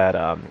is that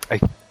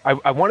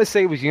I want to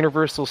say it was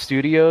Universal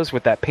Studios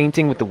with that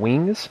painting with the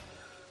wings.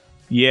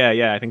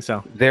 Yeah, I think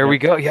so. There we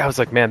go. Yeah, I was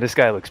like, man, this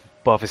guy looks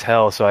buff as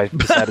hell, so I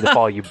decided to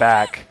follow you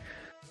back.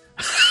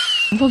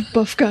 I love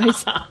buff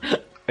guys.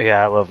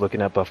 Yeah, I love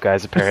looking at buff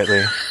guys,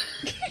 apparently.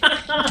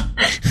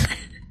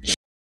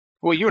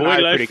 Well, you and Boy, I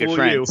did are I pretty good fool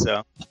friends, you.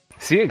 so.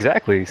 See,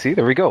 exactly. See,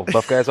 there we go.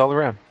 Buff guys all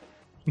around.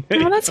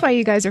 Well, that's why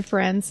you guys are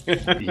friends.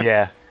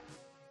 Yeah.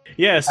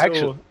 Yeah, so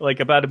Actually- like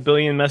about 1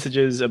 billion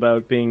messages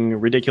about being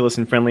ridiculous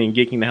and friendly and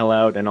geeking the hell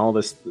out and all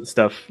this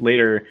stuff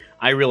later,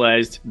 I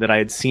realized that I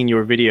had seen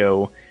your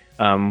video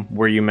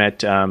where you met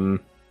the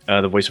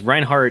voice of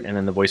Reinhardt and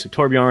then the voice of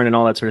Torbjorn and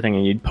all that sort of thing,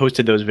 and you'd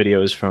posted those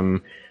videos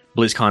from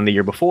BlizzCon the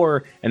year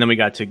before, and then we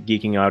got to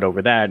geeking out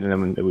over that, and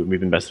then we've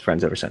been best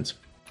friends ever since.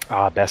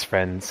 Best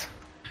friends.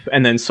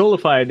 And then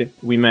Solified,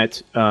 we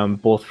met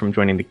both from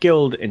joining the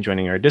guild and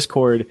joining our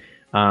Discord,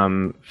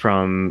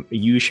 from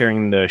you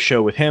sharing the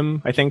show with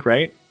him, I think,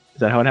 right?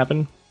 Is that how it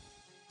happened?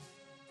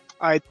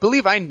 I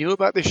believe I knew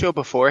about the show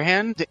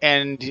beforehand,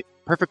 and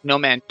Perfect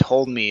Nomad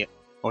told me.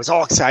 I was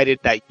all excited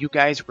that you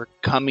guys were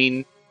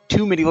coming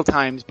to Medieval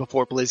Times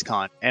before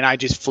BlizzCon, and I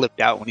just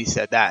flipped out when he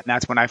said that, and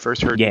that's when I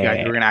first heard you guys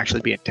were going to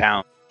actually be in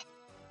town.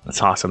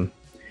 That's awesome.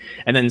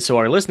 And then so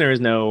our listeners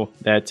know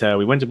that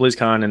we went to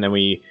BlizzCon and then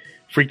we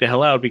freaked the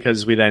hell out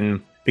because we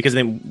then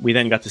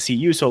got to see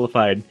you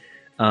Solified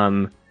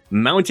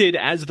mounted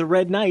as the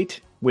Red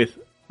Knight with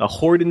a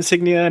Horde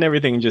insignia and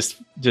everything.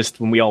 Just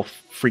when we all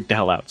freaked the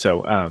hell out.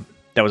 So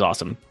that was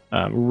awesome.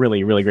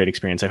 Really, really great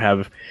experience.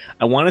 I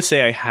want to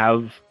say I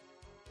have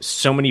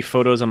so many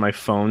photos on my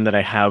phone that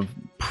I have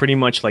pretty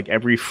much like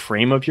every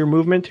frame of your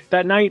movement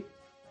that night.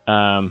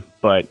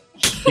 But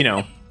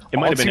it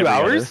might have been 2 every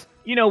hours?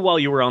 other. While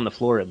you were on the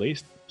floor at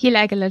least. He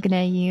like looking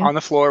at you. On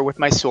the floor with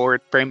my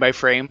sword, frame by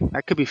frame.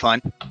 That could be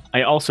fun.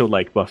 I also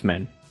like buff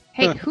men.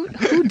 Hey, who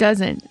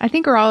doesn't? I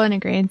think we're all in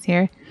agreement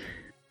here.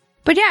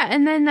 But yeah,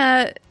 and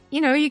then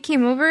you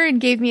came over and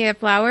gave me a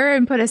flower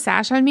and put a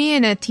sash on me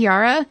and a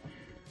tiara.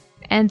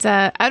 And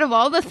out of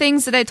all the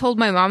things that I told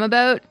my mom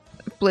about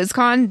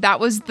BlizzCon, that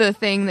was the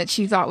thing that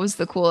she thought was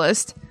the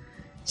coolest.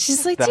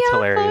 She's like, That's "Do you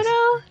have a hilarious.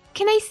 photo?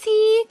 Can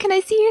I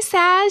see your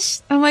sash?"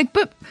 I'm like,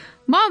 "But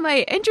Mom, I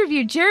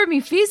interviewed Jeremy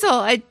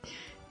Fiesel."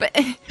 But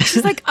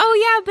she's like,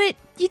 "Oh yeah, but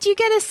did you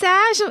get a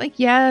sash?" I'm like,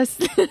 "Yes."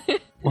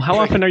 Well, how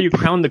often are you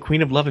crowned the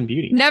Queen of Love and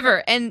Beauty?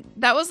 Never. And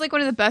that was like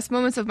one of the best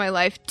moments of my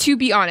life, to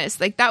be honest.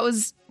 Like that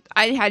was,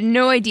 I had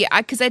no idea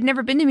because I'd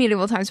never been to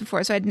medieval times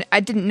before. So I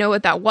didn't know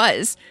what that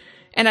was.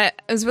 And I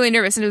was really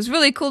nervous, and it was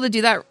really cool to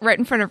do that right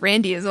in front of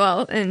Randy as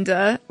well.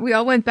 And we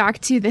all went back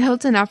to the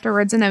Hilton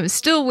afterwards, and I was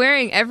still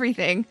wearing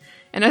everything.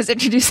 And I was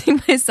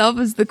introducing myself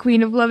as the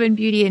Queen of Love and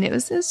Beauty, and it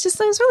was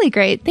really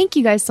great. Thank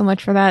you guys so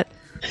much for that.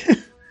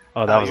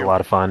 Oh, that was a lot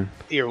of fun.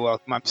 You're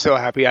welcome. I'm so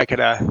happy I could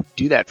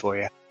do that for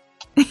you.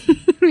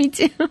 Me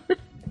too.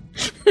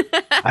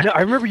 I know.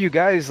 I remember you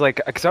guys, like,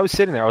 because I was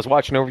sitting there, I was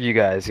watching over you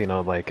guys, you know,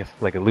 like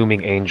a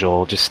looming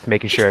angel, just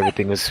making sure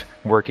everything was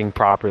working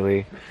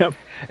properly. Yep.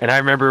 And I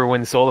remember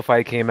when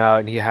Solify came out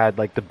and he had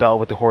like the belt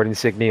with the Horde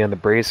insignia and the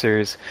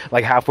bracers.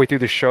 Like halfway through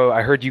the show,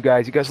 I heard you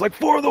guys like,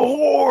 for the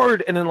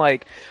Horde, and then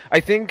like I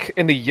think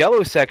in the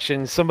yellow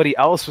section, somebody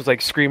else was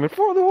like screaming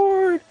for the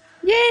Horde.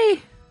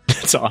 Yay!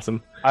 That's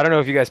awesome. I don't know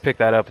if you guys picked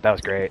that up, but that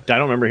was great. I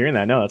don't remember hearing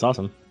that. No, that's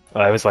awesome.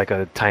 It was like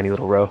a tiny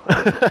little row.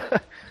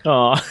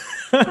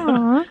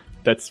 Aw.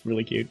 That's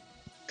really cute.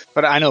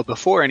 But I know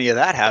before any of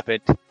that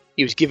happened,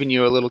 he was giving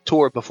you a little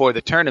tour before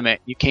the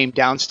tournament. You came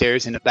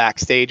downstairs in the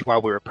backstage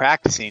while we were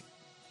practicing,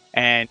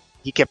 and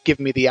he kept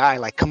giving me the eye,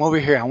 like, come over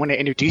here, I want to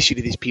introduce you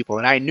to these people.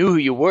 And I knew who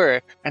you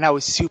were, and I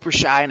was super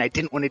shy, and I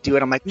didn't want to do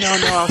it. I'm like, no,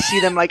 I'll see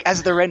them like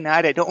as the Red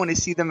Knight. I don't want to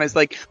see them as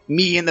like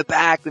me in the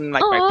back and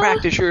like my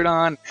practice shirt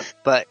on.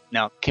 But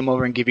no, came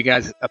over and gave you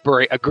guys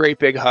a great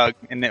big hug,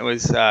 and it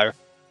was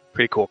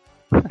pretty cool.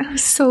 That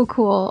was so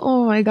cool.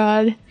 Oh my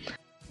god.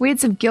 We had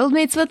some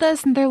guildmates with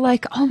us, and they're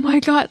like, oh my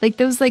god. Like,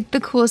 that was like the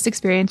coolest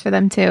experience for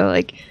them too.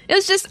 Like, It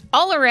was just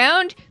all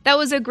around. That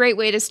was a great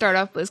way to start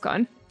off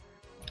BlizzCon. It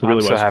really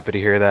I'm so was. happy to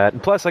hear that.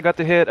 And plus, I got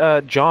to hit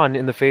John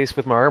in the face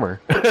with my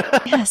armor.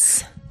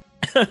 yes.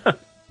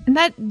 And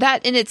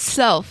that in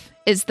itself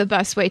is the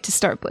best way to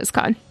start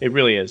BlizzCon. It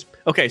really is.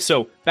 Okay,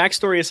 so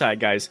backstory aside,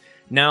 guys.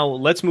 Now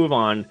let's move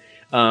on.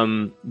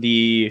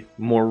 The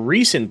more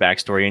recent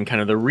backstory and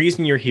kind of the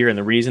reason you're here and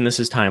the reason this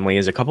is timely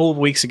is a couple of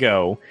weeks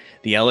ago,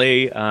 the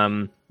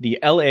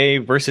LA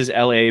versus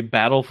LA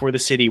battle for the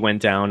city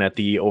went down at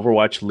the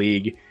Overwatch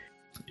League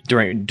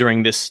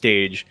during this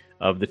stage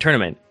of the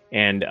tournament.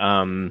 And,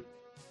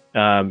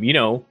 you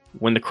know,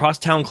 when the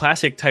Crosstown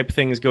Classic type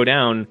things go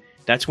down,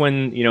 that's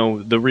when, you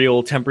know, the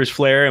real tempers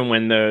flare and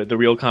when the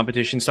real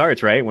competition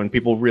starts, right? When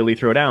people really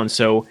throw down.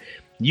 So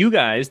you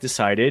guys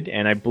decided,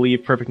 and I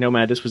believe Perfect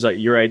Nomad, this was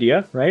your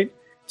idea, right?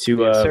 To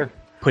Yes, sir.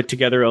 put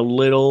together a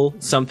little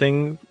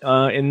something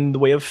in the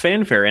way of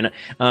fanfare.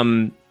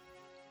 And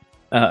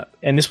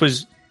this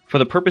was for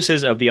the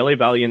purposes of the LA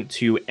Valiant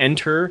to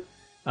enter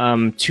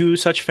to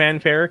such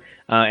fanfare.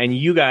 And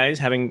you guys,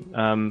 having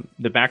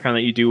the background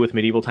that you do with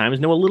medieval times,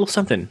 know a little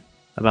something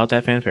about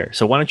that fanfare.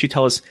 So why don't you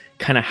tell us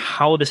kind of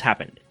how this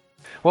happened?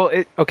 Well,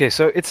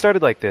 so it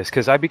started like this,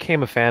 because I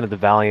became a fan of the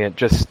Valiant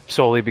just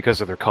solely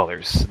because of their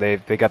colors. They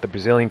got the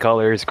Brazilian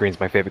colors, green's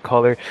my favorite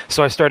color,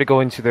 so I started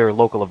going to their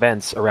local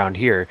events around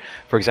here.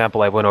 For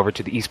example, I went over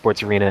to the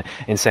esports arena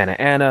in Santa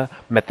Ana,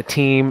 met the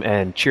team,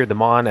 and cheered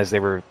them on as they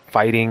were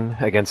fighting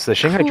against the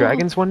Shanghai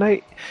Dragons one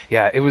night.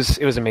 Yeah, it was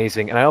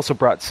amazing, and I also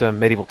brought some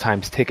Medieval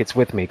Times tickets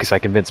with me, because I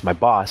convinced my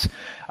boss.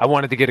 I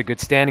wanted to get a good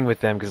standing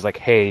with them, because like,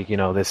 hey, you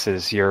know, this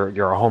is you're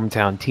a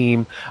hometown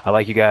team, I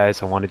like you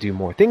guys, I want to do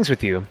more things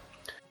with you.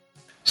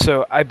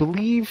 So I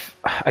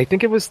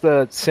think it was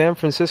the San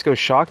Francisco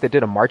Shock that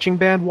did a marching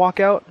band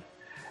walkout.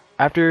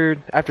 After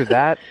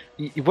that,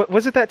 what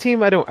was it? That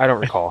team? I don't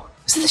recall.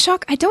 So the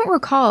Shock, I don't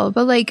recall,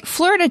 but like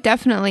Florida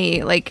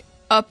definitely like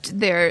upped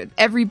their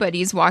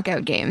everybody's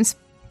walkout games.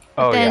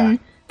 Oh Then yeah,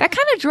 that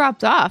kind of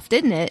dropped off,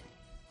 didn't it?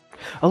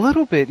 a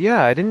little bit.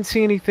 Yeah, I didn't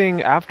see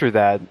anything after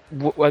that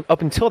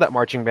up until that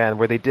marching band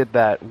where they did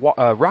that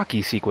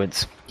Rocky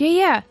sequence.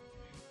 Yeah.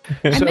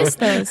 I missed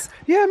those.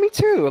 Yeah, me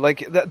too.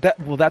 Like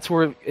that's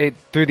where it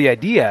threw the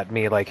idea at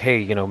me. Like, hey,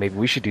 you know, maybe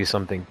we should do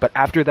something. But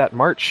after that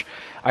march,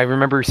 I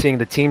remember seeing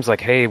the teams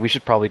like, hey, we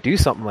should probably do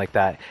something like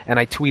that. And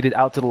I tweeted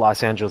out to the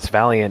Los Angeles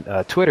Valiant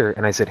Twitter,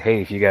 and I said,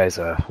 hey, if you guys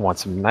want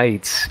some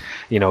knights,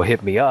 you know,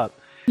 hit me up.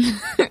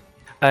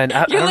 And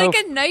You're like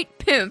a knight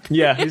pimp.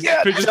 Yeah, he's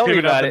just tell me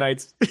pimping about out the it.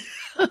 Knights.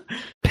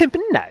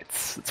 Pimping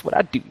knights. That's what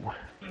I do.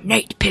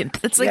 Knight pimp.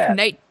 That's like Yeah.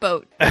 night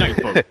boat.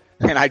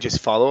 And I just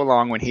follow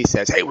along when he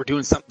says, hey, we're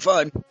doing something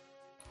fun.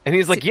 And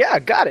he's like, yeah,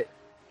 got it.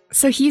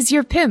 So he's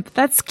your pimp.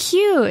 That's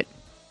cute.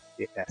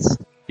 Yes.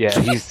 Yeah,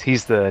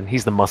 he's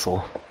the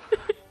muscle.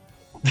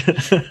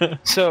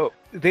 So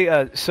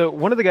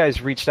one of the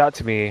guys reached out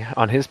to me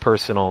on his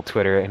personal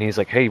Twitter, and he's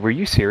like, "Hey, were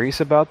you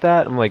serious about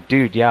that?" I'm like,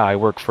 "Dude, yeah, I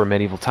work for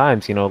Medieval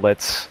Times. You know,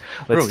 let's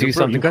do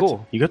something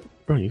cool." You got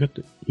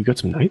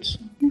some Knights?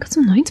 You got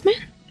some knights, man?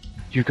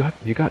 You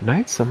got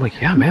knights? I'm like,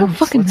 "Yeah, man.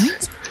 Fucking let's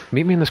knights?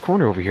 meet me in this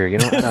corner over here. You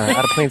know,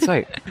 out of plain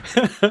sight.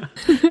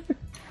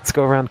 Let's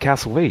go around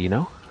Castle Way. You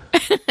know."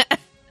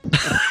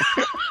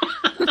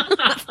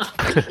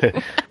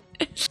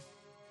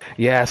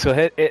 Yeah, so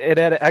it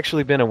had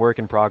actually been a work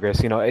in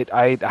progress. You know,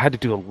 I had to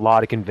do a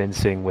lot of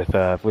convincing with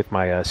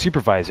my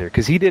supervisor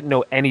because he didn't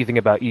know anything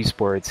about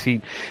esports.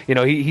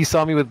 He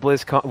saw me with the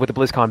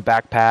BlizzCon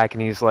backpack,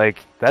 and he's like,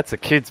 "That's a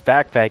kid's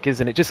backpack,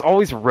 isn't it?" Just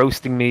always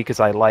roasting me because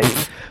I like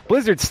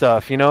Blizzard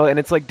stuff, you know. And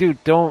it's like,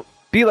 dude, don't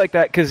be like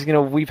that because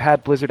we've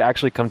had Blizzard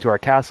actually come to our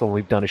castle and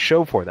we've done a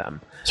show for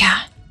them.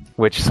 Yeah.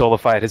 Which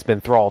Solified has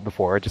been thralled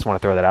before. I just want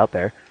to throw that out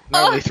there.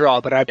 Not only thrall,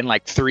 but I've been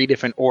like 3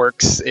 different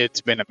orcs. It's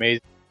been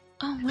amazing.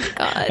 Oh my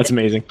god. That's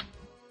amazing.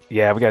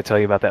 Yeah, we got to tell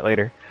you about that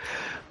later.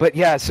 But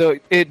yeah, so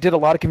it did a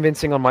lot of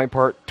convincing on my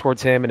part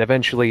towards him, and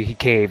eventually he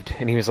caved,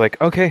 and he was like,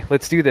 okay,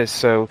 let's do this.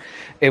 So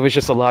it was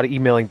just a lot of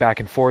emailing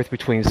back and forth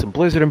between some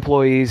Blizzard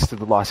employees to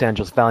the Los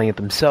Angeles Valiant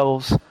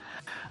themselves.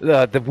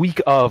 The week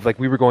of,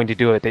 we were going to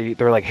do it,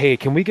 they're like, hey,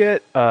 can we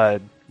get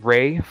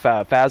Ray,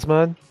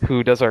 Phasma,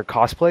 who does our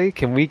cosplay,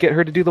 can we get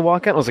her to do the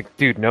walkout? I was like,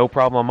 dude, no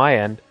problem on my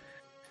end.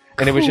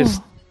 And it was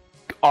just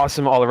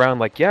awesome all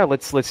around, yeah,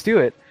 let's do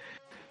it.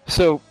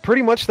 So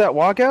pretty much that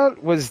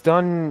walkout was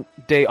done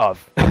day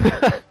of.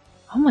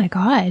 Oh my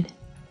god.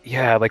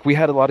 Yeah, we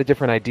had a lot of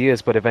different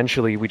ideas, but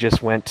eventually we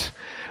just went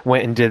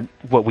and did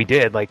what we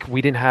did.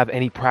 We didn't have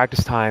any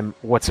practice time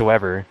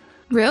whatsoever.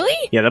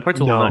 Really? Yeah, that part's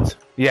a little nuts.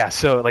 Yeah,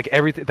 so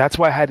everything. That's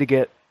why I had to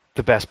get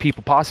the best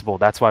people possible.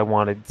 That's why I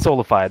wanted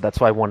Solified. That's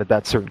why I wanted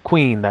that certain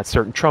queen, that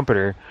certain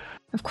trumpeter.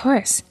 Of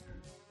course.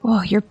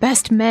 Oh, your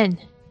best men.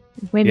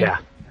 Women. Yeah.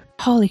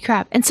 Holy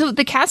crap. And so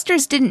the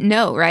casters didn't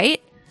know, right?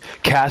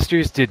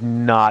 Casters did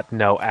not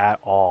know at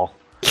all.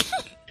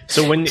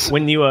 So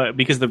when you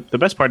because the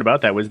best part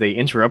about that was they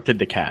interrupted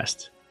the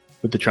cast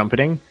with the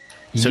trumpeting.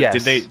 So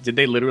yes. did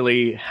they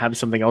literally have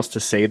something else to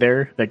say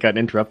there that got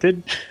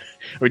interrupted?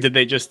 Or did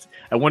they just...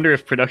 I wonder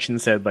if production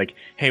said,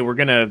 hey, we're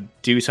going to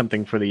do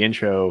something for the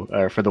intro,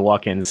 or for the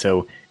walk-in,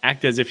 so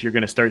act as if you're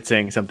going to start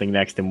saying something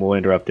next and we'll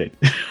interrupt it.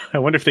 I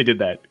wonder if they did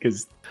that,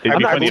 because it'd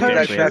be funny if they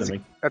actually had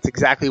something. That's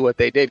exactly what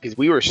they did, because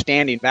we were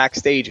standing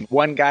backstage, and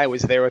one guy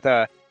was there with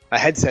a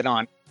headset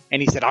on,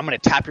 and he said, I'm going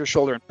to tap your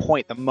shoulder and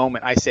point the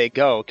moment I say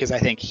go, because I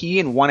think he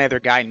and one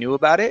other guy knew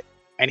about it,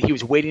 and he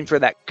was waiting for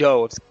that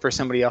go for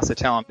somebody else to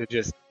tell him to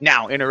just,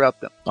 now, interrupt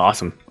them.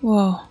 Awesome.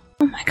 Whoa.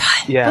 Oh my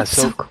god. Yeah, That's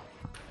so cool.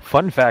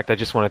 Fun fact, I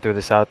just want to throw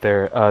this out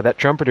there. That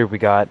trumpeter we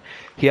got,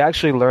 he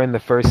actually learned the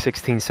first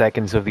 16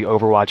 seconds of the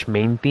Overwatch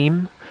main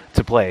theme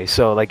to play.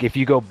 So, if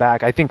you go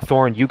back, I think,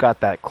 Thorn, you got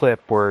that clip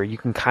where you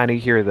can kind of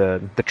hear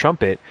the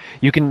trumpet.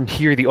 You can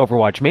hear the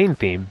Overwatch main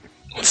theme.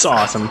 It's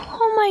awesome.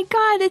 Oh my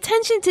god,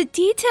 attention to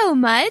detail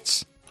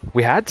much?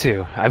 We had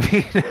to. I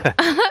mean...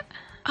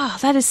 Oh,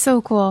 that is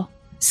so cool.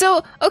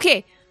 So,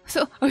 okay,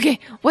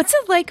 what's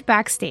it like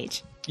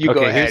backstage? You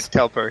go ahead,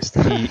 tell first.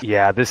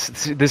 Yeah, this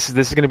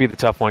is going to be the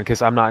tough one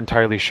because I'm not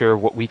entirely sure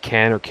what we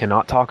can or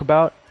cannot talk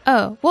about.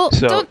 Oh, well,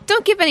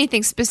 don't give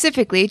anything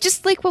specifically.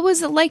 Just what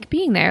was it like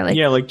being there?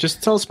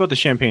 Just tell us about the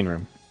champagne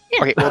room.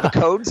 Yeah. Okay, well, the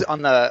codes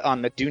on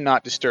the do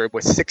not disturb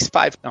was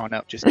 6-5. Oh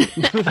no, just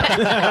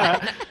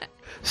kidding.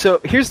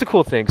 So here's the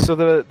cool thing. So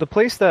the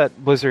place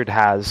that Blizzard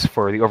has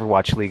for the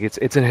Overwatch League,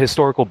 it's a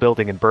historical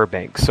building in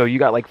Burbank. So you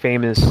got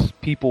famous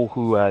people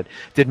who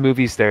did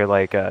movies there.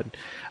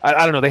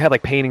 I don't know. They had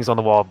paintings on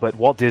the wall, but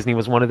Walt Disney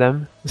was one of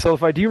them. So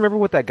do you remember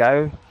what that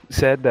guy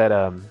said that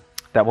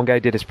that one guy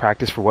did his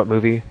practice for what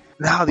movie?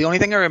 No, the only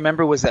thing I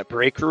remember was that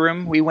break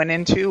room we went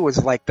into was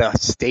the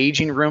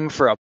staging room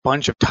for a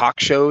bunch of talk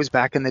shows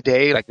back in the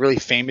day. Really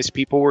famous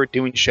people were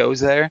doing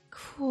shows there.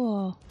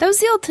 Cool. That was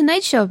the old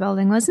Tonight Show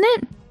building, wasn't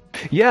it?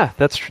 Yeah,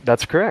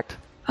 that's correct.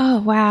 Oh,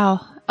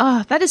 wow.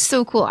 Oh, that is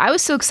so cool. I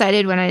was so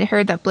excited when I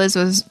heard that Blizz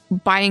was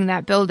buying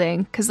that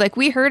building because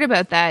we heard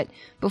about that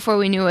before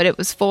we knew what it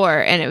was for,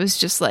 and it was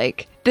just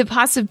the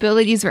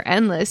possibilities were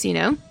endless,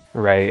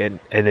 Right,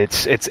 and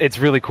it's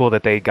really cool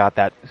that they got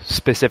that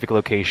specific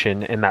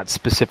location in that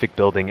specific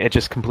building. It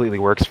just completely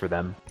works for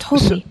them.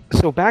 Totally.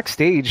 So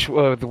backstage,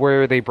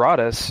 where they brought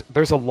us,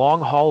 there's a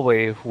long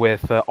hallway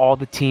with all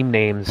the team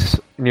names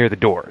near the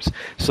doors.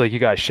 So you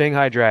got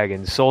Shanghai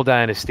Dragons, Seoul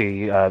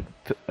Dynasty,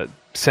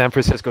 San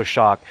Francisco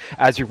Shock.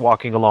 As you're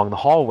walking along the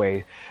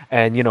hallway,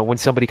 and when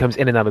somebody comes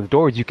in and out of the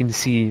doors, you can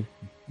see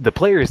the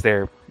players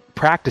there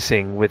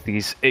practicing with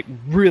these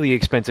really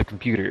expensive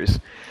computers.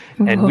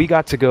 And we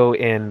got to go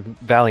in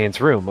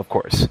Valiant's room, of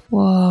course.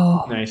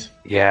 Whoa. Nice.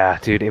 Yeah,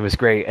 dude, it was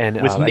great.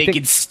 And with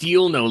naked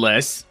steel, no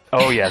less.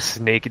 Oh, yes,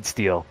 naked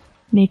steel.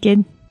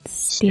 Naked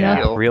steel.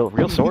 Yeah,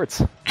 real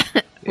swords.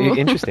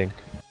 Interesting.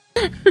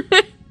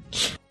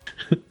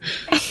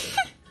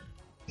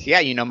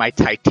 Yeah, my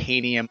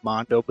titanium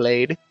Mondo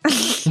blade.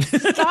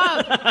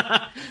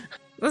 Stop.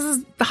 This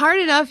is hard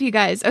enough, you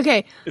guys.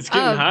 Okay. It's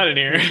getting hot in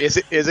here. Is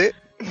it?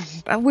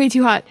 Way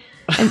too hot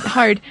and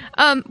hard.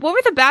 What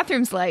were the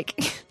bathrooms like?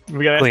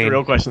 We gotta ask the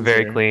real questions.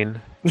 Very here.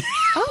 clean.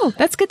 Oh,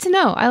 that's good to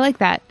know. I like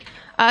that.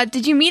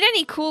 Did you meet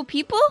any cool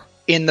people?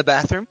 In the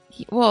bathroom?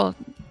 Well,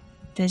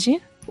 did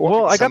you?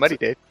 Well, somebody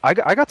did. I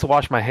got to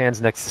wash my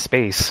hands next to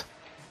Space.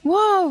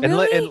 Whoa,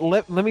 really? And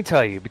let me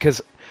tell you,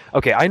 because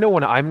okay, I know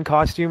when I'm in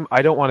costume,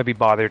 I don't want to be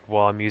bothered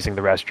while I'm using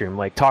the restroom.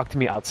 Like, talk to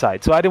me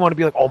outside. So I didn't want to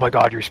be like, oh my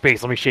God, your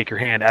space. Let me shake your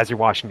hand as you're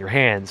washing your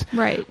hands.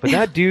 Right. But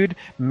that dude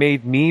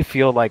made me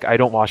feel like I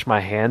don't wash my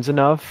hands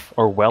enough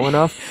or well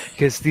enough,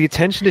 because the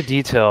attention to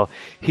detail,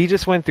 he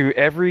just went through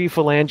every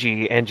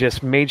phalange and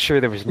just made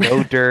sure there was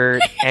no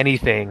dirt,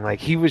 anything. Like,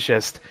 he was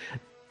just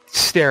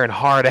staring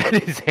hard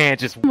at his hand,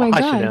 just Oh my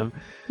watching God. him.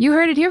 You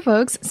heard it here,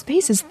 folks.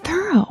 Space is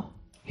thorough.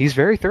 He's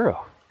very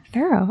thorough.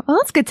 Thorough. Well,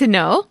 that's good to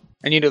know.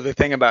 And you know the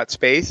thing about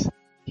Space?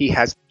 He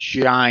has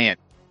giant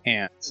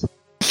hands.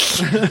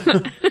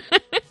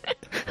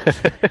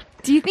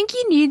 Do you think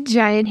you need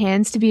giant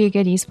hands to be a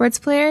good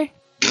esports player?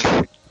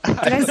 Did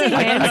I say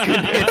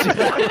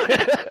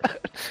hands?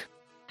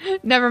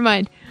 Never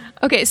mind.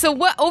 Okay, so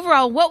what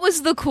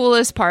was the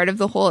coolest part of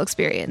the whole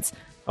experience?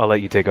 I'll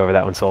let you take over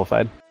that one,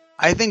 Solified.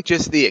 I think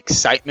just the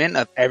excitement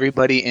of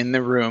everybody in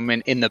the room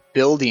and in the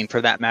building,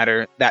 for that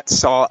matter, that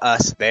saw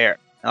us there.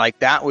 Like,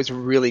 that was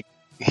really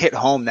hit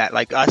home, that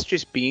like us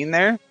just being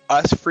there,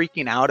 us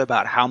freaking out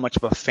about how much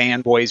of a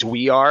fanboys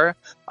we are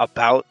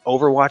about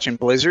Overwatch and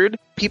Blizzard.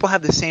 People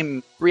have the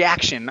same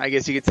reaction, I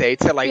guess you could say,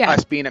 to like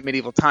us being at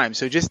Medieval Times.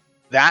 So just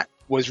that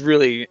was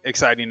really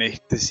exciting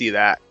to see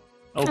that.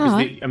 Oh,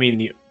 because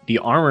the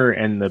armor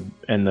and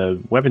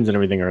the weapons and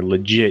everything are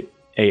legit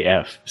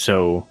AF.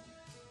 So,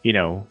 you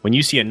know, when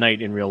you see a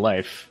knight in real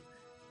life,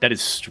 that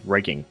is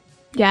striking.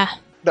 Yeah.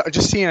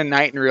 Just seeing a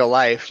knight in real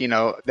life, you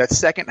know, that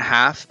second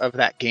half of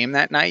that game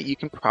that night, you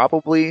can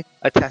probably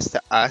attest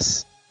to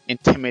us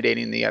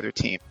intimidating the other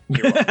team.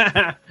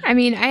 I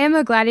mean, I am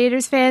a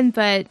Gladiators fan,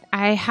 but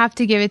I have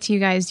to give it to you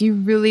guys. You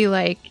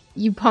really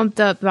you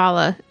pumped up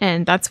Vala,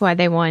 and that's why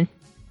they won.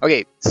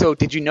 Okay, so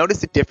did you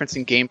notice the difference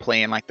in gameplay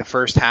in like the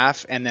first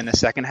half and then the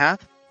second half?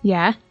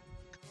 Yeah.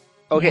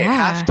 Okay, Yeah.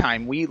 at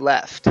halftime we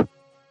left,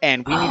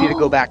 and we needed to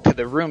go back to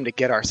the room to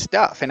get our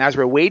stuff. And as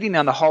we're waiting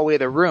on the hallway of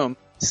the room,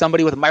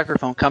 somebody with a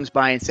microphone comes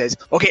by and says,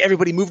 okay,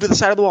 everybody move to the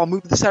side of the wall,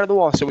 move to the side of the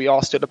wall. So we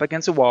all stood up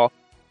against the wall,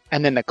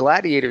 and then the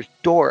Gladiators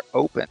door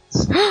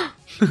opens,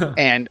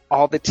 and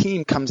all the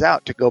team comes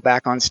out to go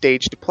back on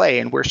stage to play,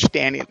 and we're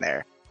standing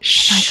there.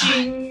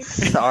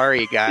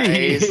 Sorry,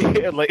 guys.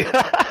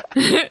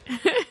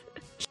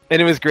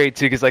 And it was great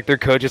too, because like their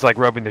coach is like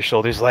rubbing their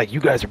shoulders, like, you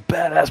guys are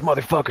badass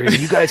motherfuckers,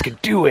 you guys can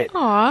do it.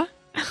 Aw.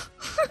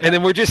 And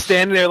then we're just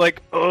standing there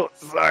like, oh,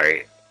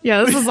 sorry.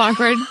 Yeah, this is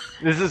awkward.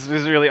 This is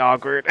really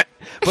awkward.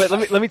 But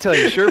let me tell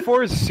you,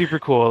 Surefour is super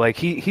cool. Like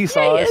he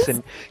saw us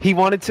and he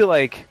wanted to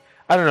like,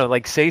 I don't know,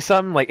 like say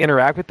something, like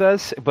interact with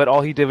us, but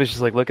all he did was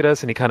just like look at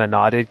us and he kind of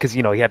nodded because,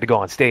 you know, he had to go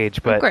on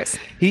stage. But Of course.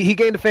 he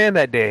gained a fan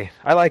that day.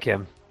 I like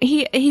him.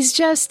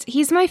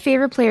 He's my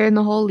favorite player in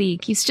the whole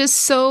league. He's just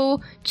so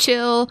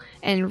chill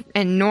and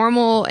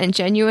normal and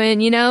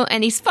genuine, you know,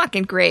 and he's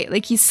fucking great.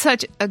 Like, he's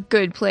such a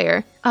good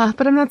player.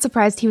 But I'm not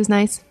surprised he was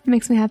nice. It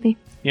makes me happy.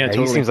 Yeah,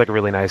 totally. He seems like a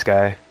really nice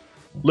guy.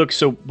 Look,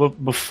 so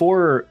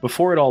before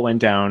it all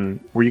went down,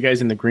 were you guys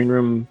in the green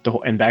room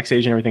and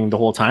backstage and everything the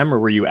whole time, or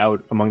were you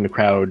out among the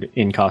crowd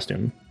in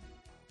costume?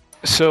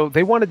 So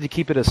they wanted to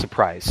keep it a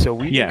surprise. So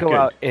we didn't go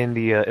out in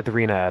the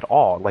arena at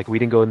all. Like, we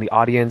didn't go in the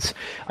audience.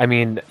 I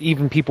mean,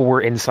 even people were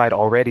inside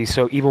already.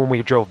 So even when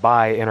we drove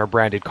by in our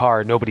branded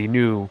car, nobody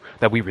knew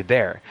that we were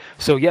there.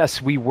 So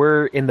yes, we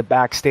were in the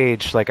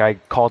backstage. Like, I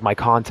called my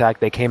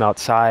contact. They came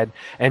outside.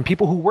 And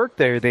people who worked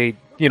there, they,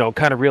 you know,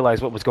 kind of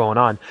realized what was going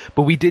on.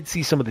 But we did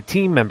see some of the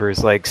team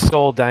members, like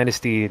Soul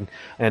Dynasty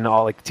and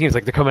all, like, the teams,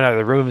 like, they're coming out of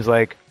the rooms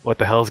like, what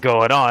the hell's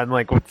going on?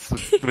 Like,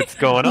 what's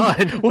going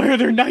on? Why are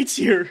there knights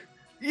here?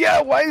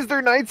 Yeah, why is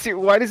there knights here?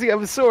 Why does he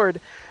have a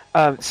sword?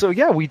 So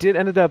yeah, we did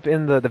ended up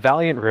in the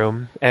Valiant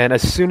room, and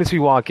as soon as we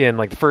walk in,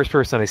 like, the first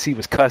person I see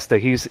was Custa.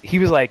 He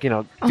was like, you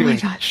know, doing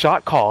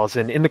shot calls,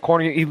 and in the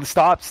corner he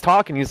stops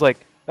talking. He's like,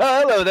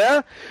 oh, hello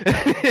there.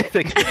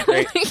 Like, it's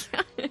great.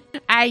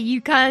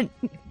 You can't.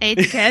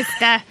 It's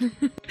Custa.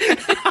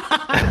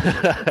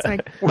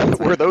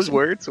 Were those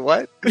words?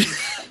 What?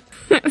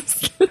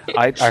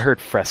 I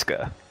heard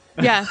Fresca.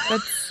 Yeah,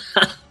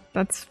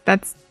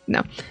 that's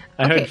no.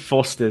 I heard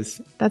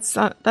Foster's. That's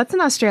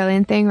an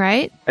Australian thing,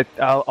 right?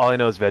 All I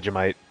know is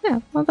Vegemite. Yeah,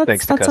 well,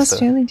 that's Custa.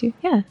 Australian too.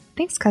 Yeah,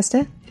 thanks,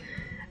 Custa.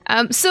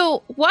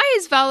 So why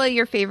is Vala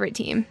your favorite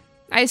team?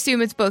 I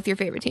assume it's both your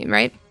favorite team,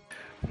 right?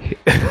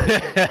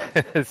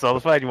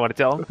 Solidified, you want to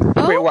tell him?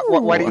 Oh. Wait,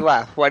 why do you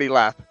laugh? Why do you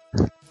laugh?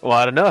 Well,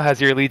 I don't know. Has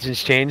your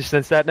allegiance changed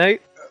since that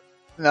night?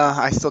 No,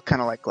 I still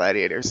kind of like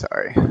Gladiators,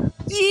 sorry.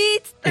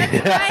 Yeet!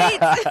 That's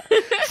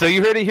right! So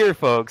you heard it here,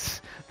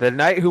 folks. The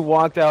knight who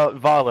walked out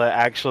Vala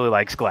actually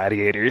likes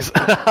Gladiators.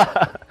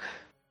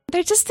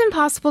 They're just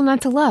impossible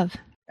not to love.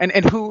 And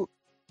who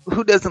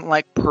doesn't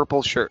like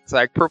purple shirts?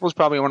 Like, purple's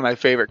probably one of my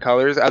favorite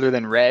colors other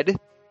than red.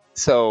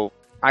 So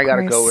I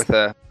gotta go with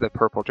the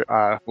purple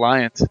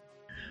Lions.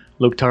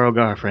 Luke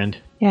Tarogar, friend.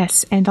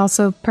 Yes, and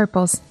also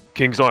purples.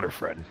 King's honor,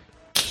 friend.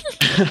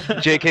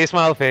 JK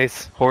smile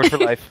face. Horde for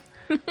life.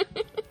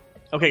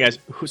 Okay, guys.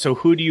 So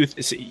who do you,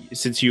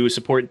 since you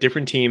support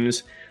different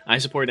teams, I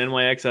support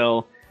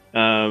NYXL.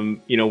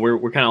 You know, we're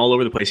kind of all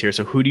over the place here.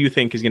 So who do you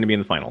think is going to be in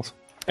the finals?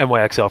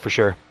 NYXL for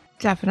sure.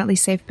 Definitely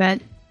safe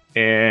bet.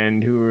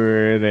 And who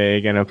are they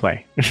gonna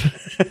play?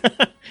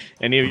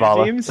 Any of your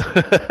Vala. teams?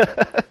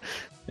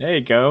 There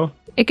you go.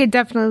 It could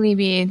definitely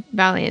be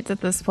Valiant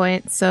at this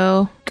point.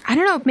 So I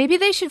don't know. Maybe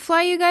they should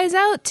fly you guys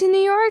out to New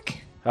York.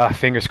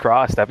 Fingers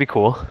crossed. That'd be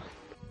cool.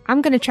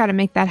 I'm gonna try to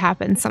make that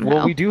happen somehow.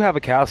 Well, we do have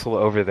a castle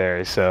over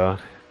there, so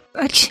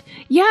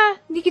Yeah,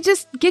 you could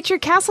just get your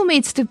castle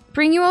mates to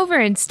bring you over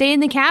and stay in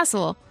the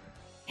castle.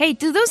 Hey,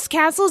 do those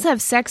castles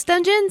have sex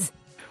dungeons?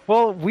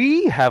 well,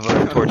 we have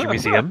a torture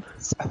museum.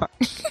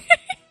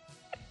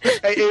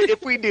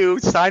 If we do,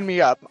 sign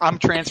me up. I'm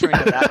transferring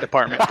to that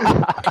department.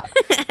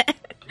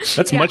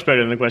 That's much better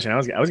than the question. I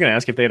was going to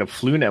ask if they had a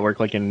flu network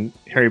like in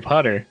Harry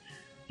Potter.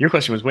 Your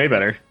question was way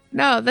better.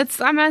 No,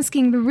 I'm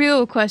asking the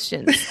real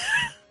questions.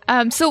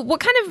 So what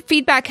kind of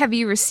feedback have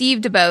you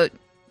received about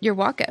your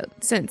walkout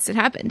since it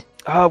happened?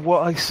 Well,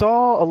 I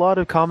saw a lot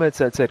of comments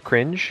that said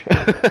cringe.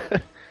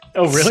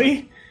 Oh,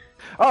 really?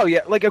 Oh yeah,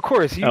 like of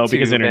course. YouTube,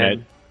 because internet.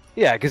 and-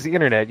 yeah, because the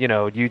internet,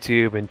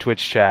 YouTube and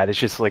Twitch chat is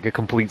just like a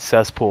complete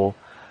cesspool.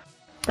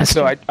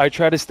 So I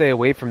try to stay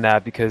away from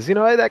that because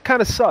that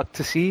kind of sucked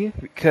to see,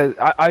 because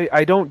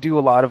I don't do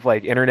a lot of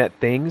like internet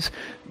things,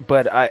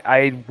 but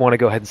I want to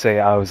go ahead and say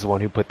I was the one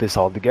who put this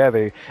all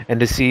together, and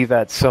to see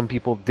that some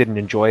people didn't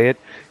enjoy it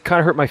kind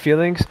of hurt my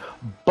feelings.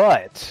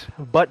 But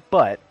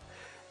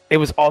it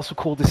was also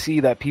cool to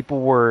see that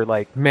people were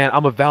like, man,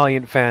 I'm a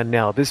Valiant fan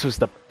now. This was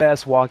the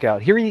best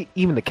walkout. Hearing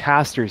even the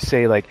casters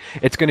say like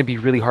it's going to be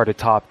really hard to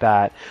top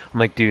that. I'm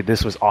like, dude,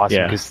 this was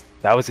awesome because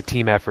that was a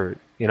team effort.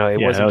 It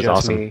wasn't was just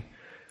awesome. me.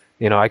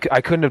 I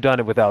couldn't have done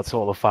it without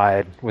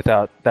Solified,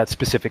 without that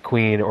specific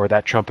queen or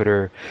that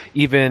trumpeter,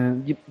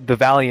 even the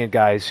Valiant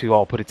guys who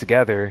all put it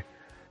together.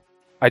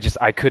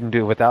 I couldn't do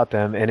it without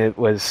them, and it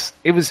was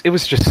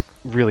just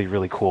really,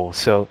 really cool.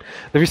 So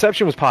the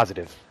reception was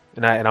positive,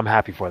 and I'm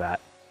happy for that.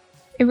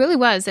 It really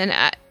was. And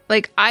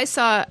I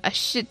saw a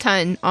shit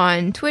ton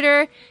on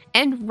Twitter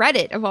and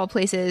Reddit of all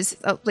places,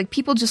 like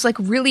people just like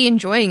really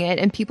enjoying it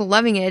and people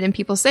loving it and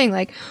people saying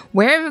like,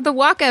 where have the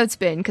walkouts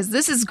been? Because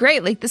this is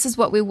great. Like, this is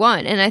what we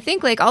want. And I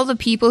think like all the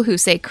people who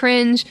say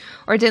cringe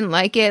or didn't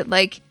like it,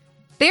 like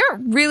they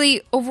aren't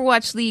really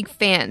Overwatch League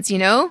fans,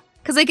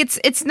 Because like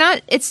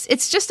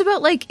it's just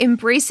about like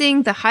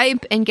embracing the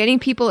hype and getting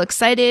people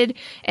excited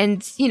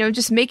and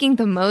just making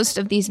the most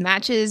of these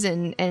matches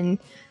and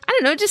I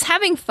don't know, just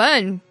having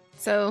fun.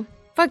 So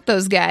fuck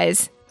those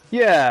guys.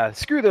 Yeah,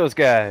 screw those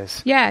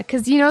guys. Yeah,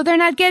 because they're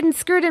not getting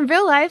screwed in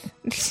real life.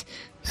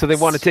 So they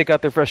want to take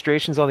out their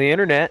frustrations on the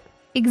internet.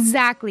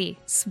 Exactly,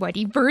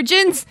 sweaty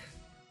virgins.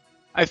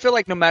 I feel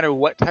like no matter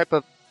what type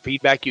of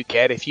feedback you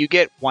get, if you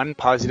get one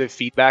positive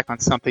feedback on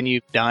something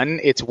you've done,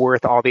 it's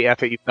worth all the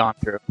effort you've gone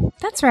through.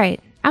 That's right,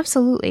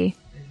 absolutely.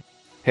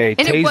 Hey,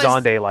 And it Tay was-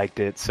 Zonde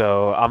liked it,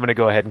 so I'm gonna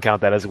go ahead and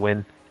count that as a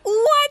win.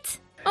 What?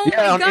 Oh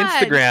Yeah, my on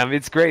god. Instagram,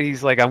 it's great.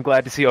 He's like, I'm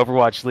glad to see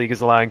Overwatch League is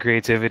allowing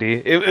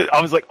creativity.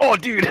 I was like, oh,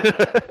 dude.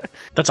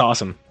 That's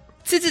awesome.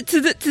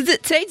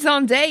 Tate's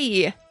on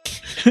day.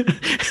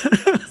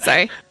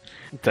 Sorry,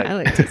 I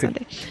like Tate's on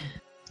day.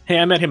 Hey,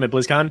 I met him at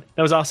BlizzCon.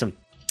 That was awesome.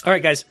 All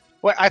right, guys.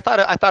 Well, I thought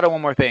of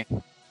one more thing.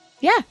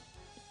 Yeah.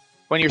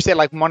 When you said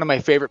like one of my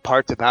favorite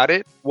parts about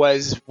it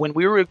was when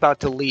we were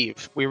about to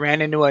leave, we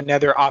ran into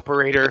another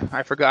operator.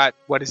 I forgot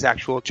what his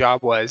actual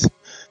job was.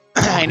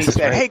 And he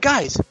said, "Hey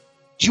guys,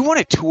 do you want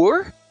a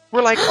tour?"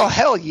 We're like, "Oh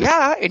hell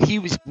yeah." And he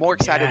was more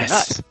excited than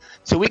us.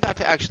 So we got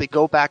to actually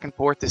go back and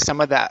forth to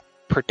some of that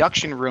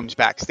production rooms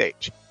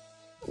backstage.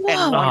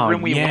 And one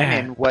room we went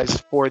in was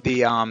for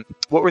the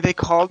what were they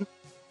called?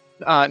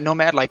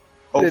 Nomad, like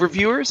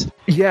overviewers?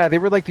 Yeah, they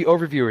were like the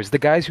overviewers, the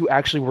guys who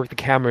actually work the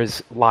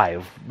cameras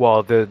live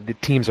while the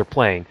teams are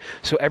playing.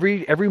 So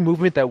every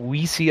movement that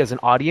we see as an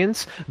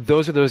audience,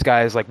 those are those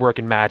guys like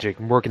working magic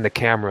and working the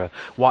camera.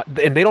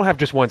 And they don't have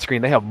just one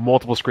screen, they have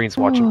multiple screens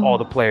watching all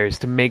the players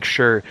to make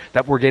sure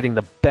that we're getting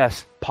the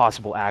best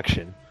possible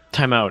action.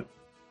 Time out.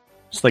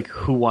 It's like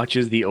who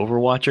watches the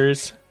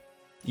Overwatchers?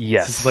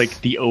 Yes. It's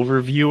like the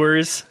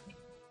overviewers.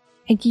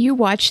 And you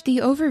watch the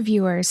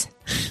overviewers.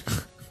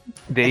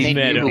 They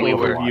Meta knew we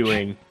were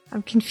overviewing.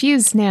 I'm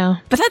confused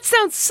now. But that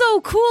sounds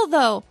so cool,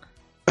 though.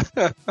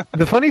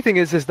 The funny thing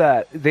is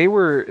that they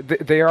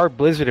are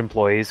Blizzard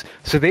employees,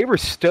 so they were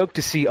stoked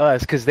to see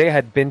us because they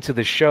had been to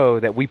the show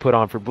that we put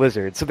on for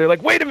Blizzard. So they're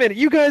like, "Wait a minute,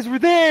 you guys were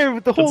there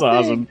with the whole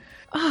That's thing." awesome.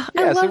 Oh,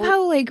 Yeah, I so love we're-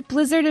 how like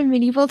Blizzard and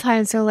medieval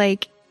times are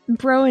like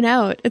broing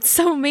out. It's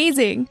so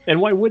amazing.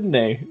 And why wouldn't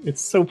they?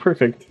 It's so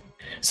perfect.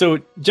 So,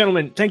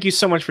 gentlemen, thank you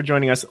so much for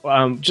joining us.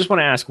 Just want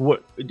to ask,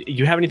 what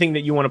you have anything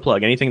that you want to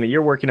plug? Anything that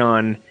you're working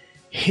on?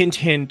 Hint,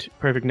 hint.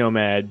 Perfect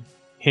Nomad.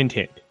 Hint,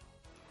 hint.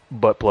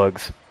 Butt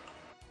plugs.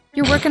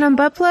 You're working on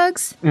butt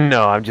plugs?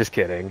 No, I'm just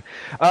kidding.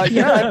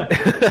 Yeah,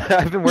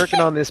 I've been working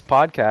on this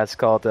podcast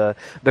called the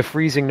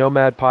Freezing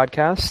Nomad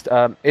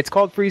Podcast. It's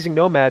called Freezing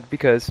Nomad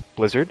because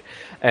Blizzard,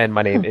 and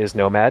my name is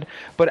Nomad.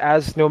 But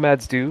as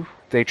nomads do,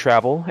 they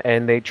travel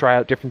and they try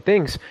out different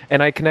things,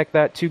 and I connect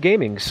that to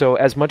gaming. So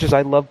as much as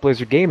I love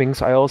Blizzard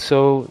gamings, I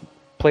also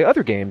play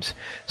other games.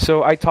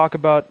 So I talk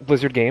about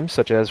Blizzard games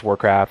such as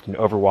Warcraft and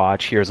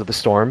Overwatch, Heroes of the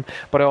Storm,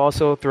 but I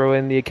also throw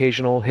in the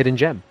occasional hidden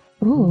gem.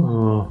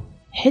 Ooh.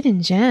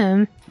 Hidden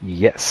gem.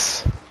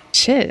 Yes.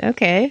 Shit,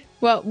 okay.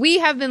 Well, we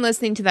have been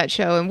listening to that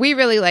show and we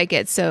really like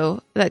it,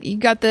 so that you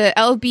got the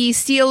LB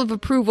seal of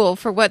approval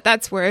for what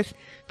that's worth.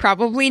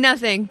 Probably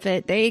nothing,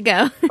 but there you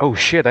go. Oh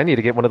shit, I need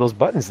to get one of those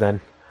buttons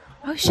then.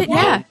 Oh shit,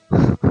 yeah.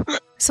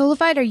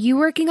 Solified, are you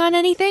working on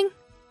anything?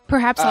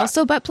 Perhaps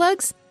also butt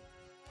plugs?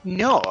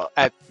 No,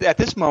 at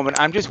this moment,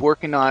 I'm just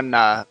working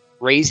on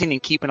raising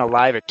and keeping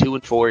alive a 2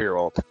 and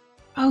 4-year-old.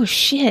 Oh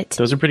shit.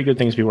 Those are pretty good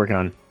things to be working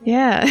on.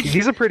 Yeah.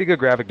 He's a pretty good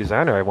graphic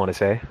designer, I want to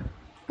say.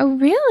 Oh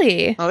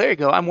really? Oh, there you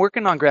go. I'm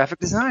working on graphic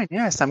design.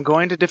 Yes, I'm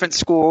going to different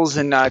schools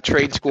and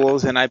trade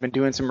schools, and I've been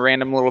doing some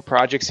random little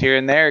projects here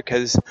and there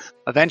because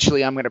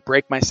eventually I'm going to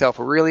break myself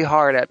really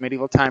hard at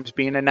medieval times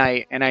being a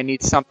knight, and I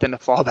need something to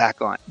fall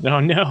back on. Oh,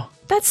 no.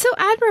 That's so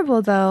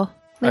admirable though.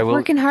 Like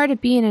working hard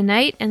at being a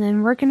knight and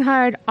then working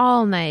hard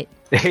all night.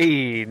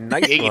 Hey,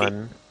 nice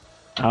one.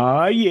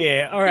 Oh,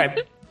 yeah. All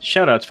right.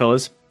 Shout-outs,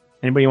 fellas.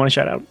 Anybody want to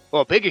shout out?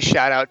 Well, biggest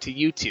shout out to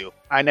you two.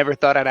 I never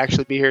thought I'd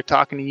actually be here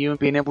talking to you and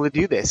being able to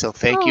do this. So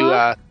thank you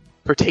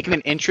for taking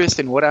an interest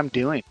in what I'm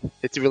doing.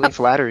 It's really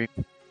flattering.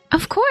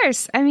 Of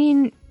course. I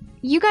mean,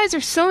 you guys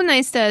are so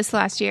nice to us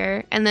last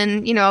year. And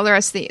then, you know, all the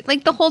rest of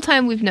the whole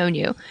time we've known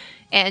you.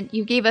 And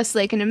you gave us,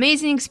 like, an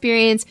amazing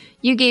experience.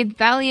 You gave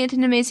Valiant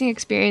an amazing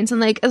experience.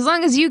 And, like, as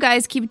long as you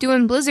guys keep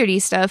doing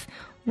Blizzardy stuff,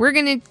 we're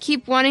going to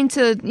keep wanting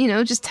to, you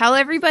know, just tell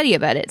everybody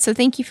about it. So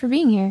thank you for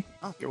being here.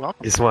 Oh, you're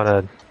welcome. Just want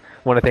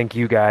to thank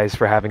you guys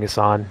for having us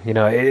on. You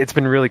know, it's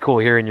been really cool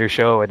hearing your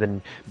show and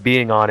then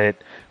being on it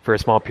for a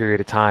small period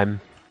of time.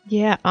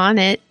 Yeah, on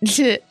it.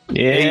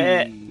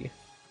 Yeah.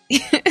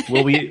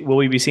 Will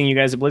we be seeing you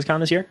guys at BlizzCon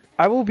this year?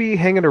 I will be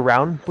hanging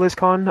around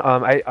BlizzCon.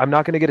 I'm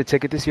not going to get a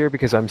ticket this year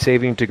because I'm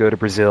saving to go to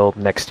Brazil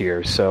next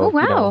year. So, oh,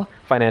 wow. You know,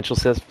 financial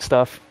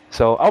stuff.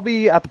 So I'll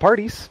be at the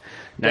parties.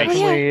 Nice.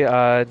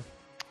 Definitely.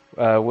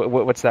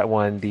 What's that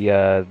one?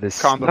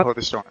 This Calm Before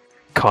the Storm.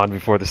 Con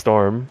Before the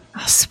Storm.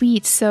 Oh,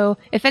 sweet. So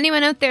if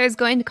anyone out there is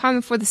going to Con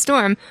Before the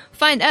Storm,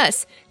 find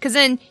us. Because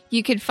then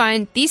you could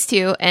find these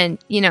two and,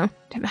 you know,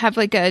 have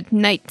like a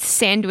night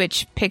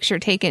sandwich picture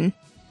taken.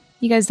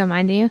 You guys don't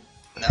mind, do you?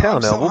 No, Hell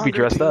no, we'll be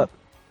dressed up.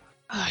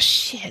 Oh,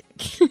 shit.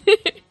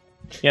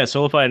 Yeah,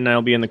 Solified and I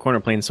will be in the corner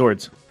playing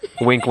swords.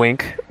 Wink,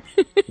 wink.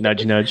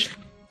 Nudge, nudge.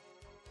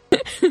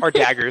 Or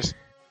daggers,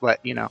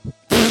 but, you know.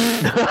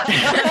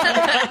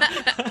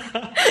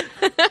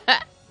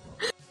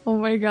 Oh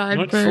my god,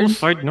 Not Burn.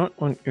 Solified, not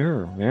on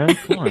air, man.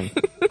 Come on.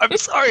 I'm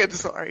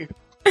sorry.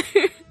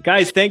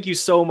 Guys, thank you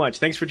so much.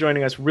 Thanks for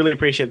joining us. Really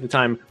appreciate the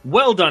time.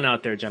 Well done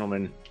out there,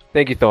 gentlemen.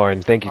 Thank you,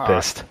 Thorn. Thank you,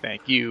 Fist.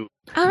 Thank you.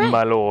 All right.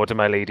 My lord,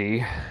 my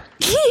lady.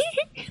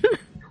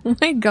 Oh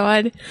my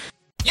god.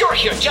 You're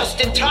here just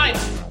in time.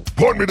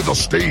 Point me to the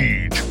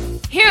stage.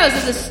 Heroes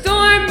of the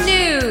Storm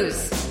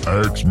News.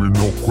 Ask me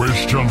no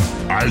question,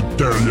 I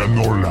tell you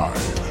no lie.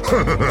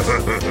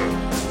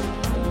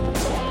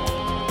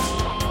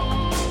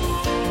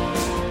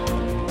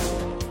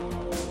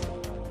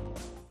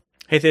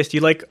 Hey, Thist, do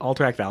you like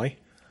Alterac Valley?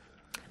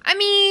 I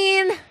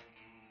mean,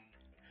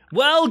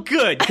 Well,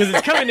 good, because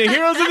it's coming to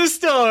Heroes of the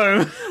Storm.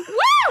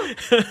 woo!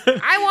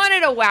 I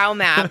wanted a WoW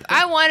map.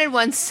 I wanted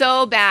one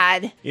so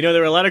bad. You know,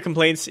 there were a lot of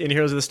complaints in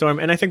Heroes of the Storm,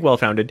 and I think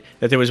well-founded,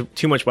 that there was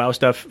too much WoW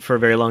stuff for a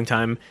very long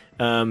time.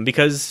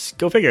 Because,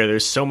 go figure,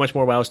 there's so much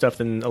more WoW stuff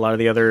than a lot of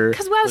the other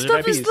Because WoW Blizzard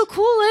stuff is IPs. the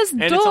coolest.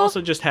 And it's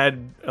also just had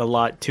a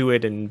lot to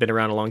it and been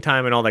around a long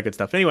time and all that good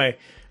stuff. Anyway,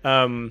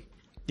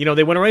 you know,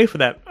 they went away from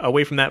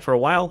that for a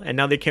while, and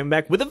now they came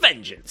back with a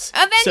vengeance.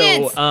 A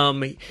vengeance!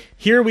 So,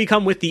 here we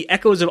come with the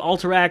Echoes of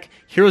Alterac,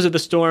 Heroes of the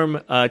Storm.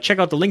 Check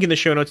out the link in the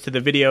show notes to the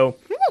video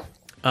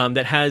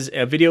that has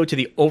a video to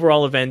the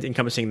overall event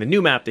encompassing the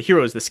new map, the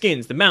heroes, the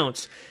skins, the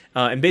mounts,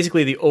 and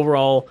basically the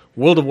overall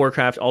World of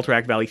Warcraft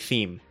Alterac Valley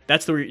theme.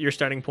 That's your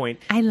starting point.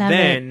 I love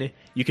Then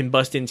you can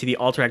bust into the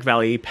Alterac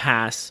Valley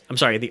Pass. I'm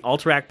sorry, the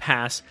Alterac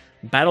Pass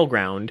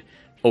Battleground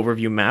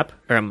overview map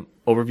or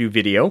overview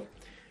video.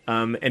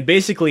 And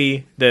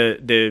basically,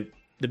 the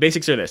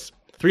basics are this: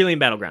 3-lane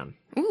battleground.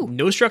 Ooh.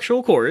 No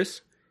structural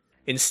cores.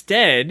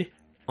 Instead,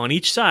 on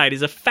each side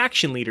is a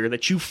faction leader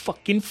that you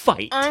fucking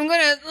fight. I'm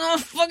gonna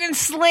fucking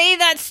slay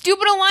that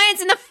stupid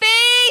alliance in the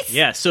face!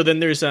 Yeah, so then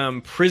there's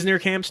prisoner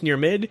camps near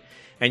mid,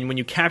 and when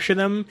you capture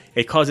them,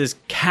 it causes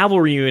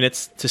cavalry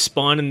units to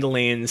spawn in the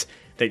lanes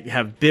that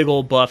have big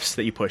old buffs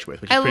that you push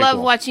with, which is I pretty love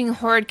cool. watching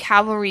Horde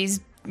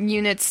Cavalry's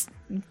units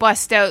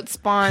bust out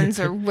spawns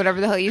or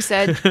whatever the hell you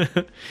said.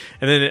 And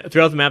then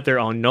throughout the map, there are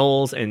all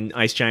gnolls and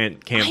ice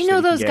giant camps. I that know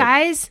you can those get.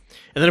 guys.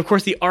 And then, of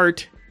course, the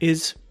art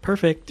is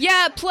perfect.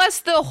 Yeah, plus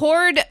the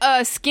Horde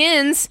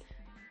skins,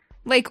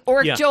 like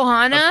Orc Yeah,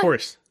 Johanna. Of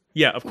course.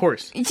 Yeah, of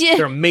course. Yeah.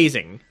 They're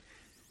amazing.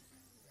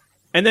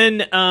 And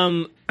then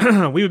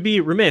we would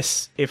be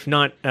remiss if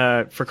not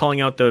for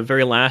calling out the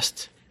very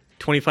last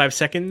 25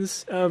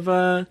 seconds of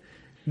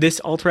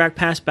this Alterac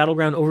Pass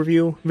Battleground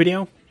overview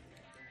video.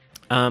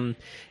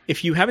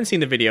 If you haven't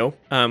seen the video,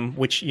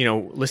 which,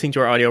 listening to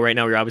our audio right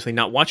now, you're obviously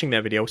not watching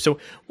that video. So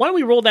why don't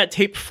we roll that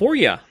tape for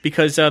you?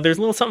 Because there's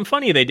a little something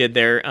funny they did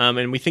there,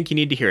 and we think you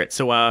need to hear it.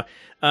 So,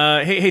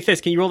 hey,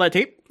 This, can you roll that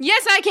tape?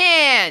 Yes, I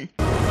can!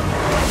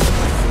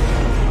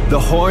 The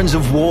horns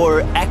of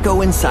war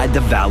echo inside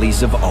the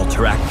valleys of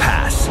Alterac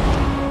Pass.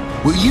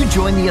 Will you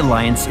join the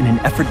Alliance in an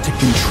effort to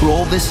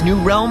control this new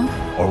realm?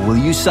 Or will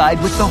you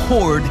side with the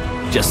Horde,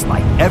 just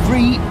like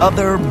every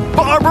other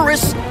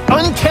barbarous,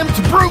 unkempt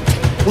brute?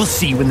 We'll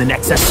see you in the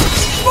next session.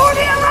 For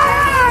the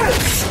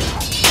Alliance!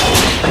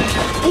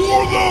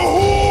 For the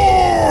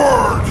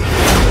Horde!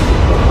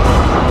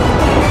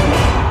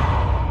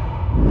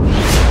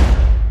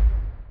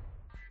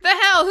 The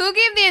hell? Who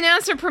gave the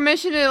announcer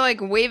permission to,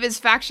 wave his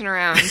faction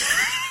around?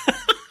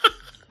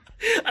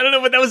 I don't know,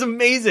 but that was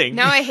amazing.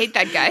 Now I hate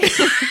that guy.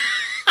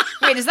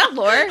 Wait, is that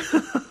Lore?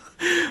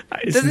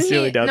 I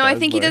sincerely doubt No, that I was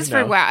think he Lore. does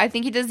for No. WoW. I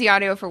think he does the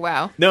audio for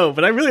WoW. No,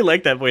 but I really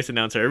like that voice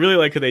announcer. I really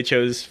like who they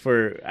chose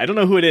for... I don't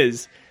know who it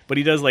is, but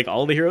he does,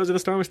 all the Heroes of the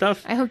Storm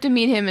stuff. I hope to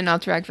meet him in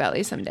Alterac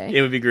Valley someday.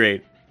 It would be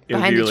great. It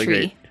Behind would be the really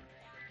tree. great.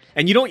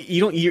 And you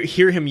don't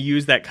hear him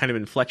use that kind of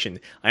inflection.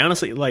 I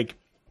honestly,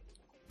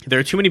 there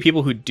are too many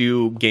people who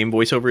do game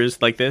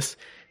voiceovers like this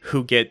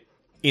who get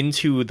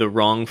into the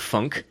wrong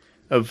funk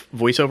of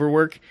voiceover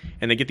work,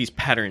 and they get these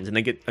patterns, and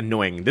they get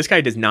annoying. This guy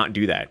does not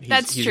do that.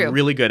 That's he's true.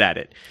 really good at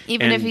it.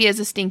 Even if he is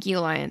a stinky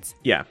alliance.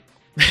 Yeah.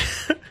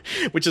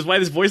 Which is why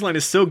this voice line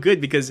is so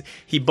good, because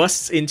he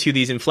busts into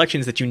these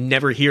inflections that you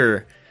never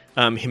hear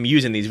him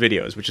use in these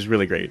videos, which is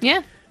really great.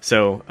 Yeah.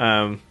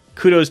 So,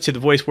 kudos to the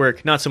voice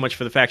work. Not so much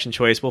for the faction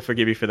choice. We'll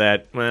forgive you for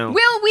that. Well,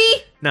 Will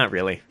we? not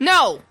really.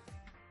 No.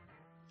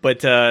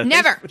 But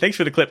Never. Thanks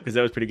for the clip, because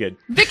that was pretty good.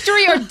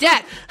 Victory or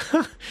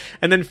death.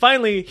 And then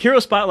finally, hero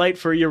spotlight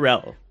for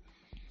Yrel.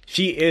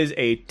 She is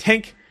a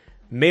tank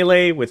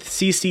melee with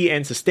CC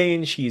and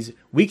sustain. She's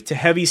weak to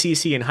heavy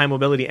CC and high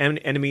mobility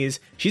enemies.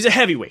 She's a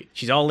heavyweight.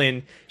 She's all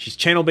in. She's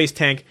channel-based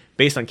tank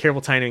based on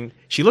careful timing.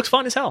 She looks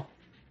fun as hell.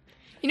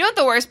 You know what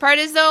the worst part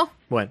is, though?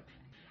 What?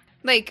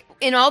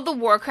 In all the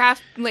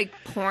Warcraft,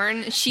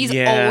 porn, she's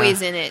Yeah.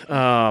 always in it.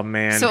 Oh,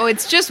 man. So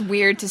it's just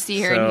weird to see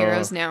her in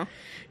Heroes now.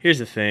 Here's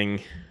the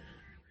thing.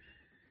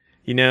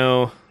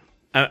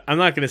 I'm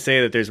not going to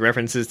say that there's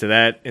references to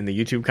that in the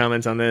YouTube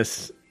comments on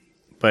this,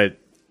 but...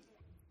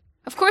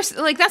 Of course,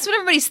 that's what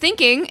everybody's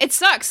thinking. It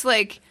sucks.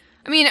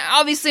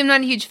 Obviously I'm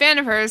not a huge fan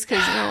of hers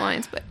because no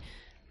Alliance, but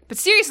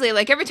seriously,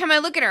 every time I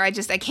look at her, I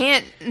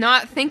can't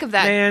not think of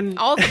that. Man.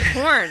 All the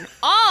porn.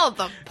 All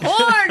the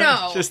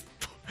porno! Just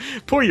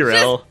poor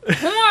Yrel.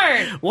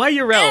 Porn! Why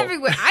Yrel?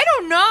 Everywhere. I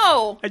don't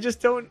know. I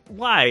just don't...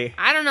 Why?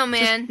 I don't know,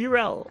 man. Just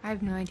Yrel. I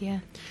have no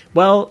idea.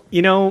 Well,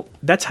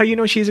 that's how you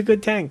know she's a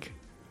good tank.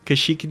 Because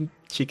she can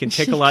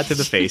take a lot to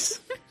the face.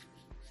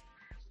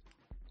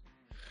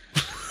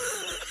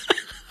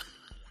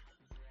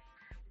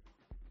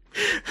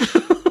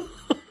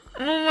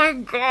 Oh my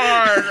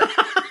god.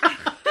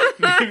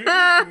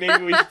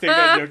 Maybe we should take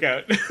that joke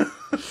out.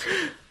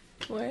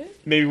 What?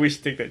 Maybe we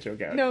should take that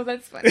joke out. No,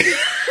 that's funny.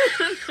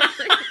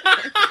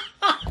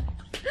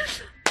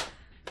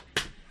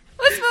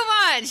 Let's move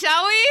on,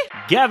 shall we?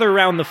 Gather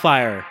round the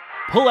fire,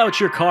 pull out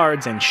your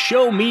cards, and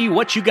show me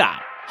what you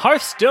got.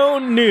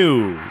 Hearthstone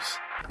News.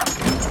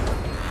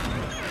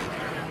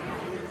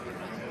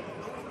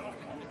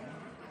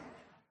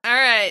 All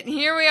right,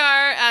 here we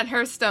are at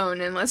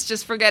Hearthstone, and let's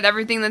just forget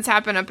everything that's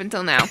happened up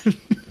until now.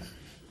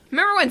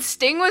 Remember when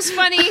Sting was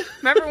funny?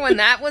 Remember when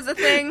that was a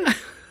thing?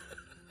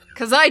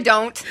 Because I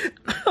don't.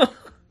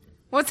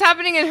 What's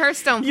happening in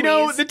Hearthstone,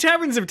 please? The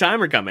Taverns of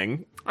Time are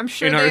coming. I'm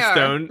sure in they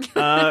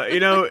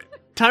Hearthstone.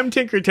 Time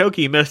Tinker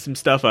Toki messed some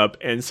stuff up,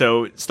 and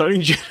so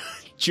starting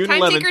June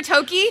Time 11th... Tinker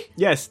Toki?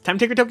 Yes, Time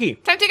Tinker Toki.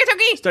 Time Tinker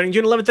Toki? Starting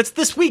June 11th, that's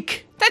this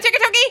week. Time Tinker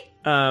Toki?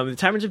 The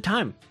Taverns of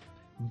Time.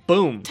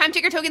 Boom. Time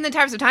Tinker Toki in the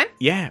Taverns of Time?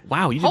 Yeah,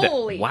 wow, you did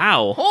Holy. that.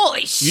 Wow.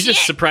 Holy shit. You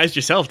just surprised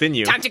yourself, didn't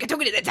you? Time Tinker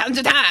Toki to the Taverns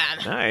of Time.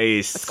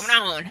 Nice. What's going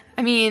on?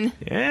 I mean,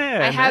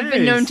 Yeah, I have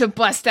been nice. known to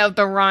bust out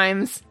the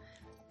rhymes.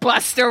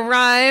 Buster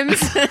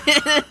rhymes.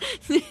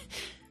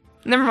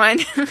 Never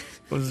mind. I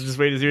was just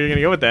waiting to see where you're going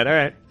to go with that. All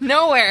right.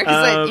 Nowhere.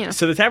 'Cause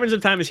So the Taverns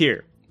of Time is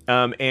here.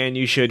 And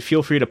you should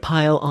feel free to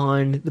pile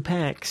on the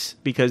packs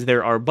because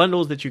there are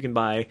bundles that you can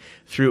buy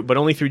but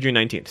only through June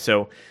 19th.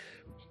 So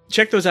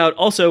check those out.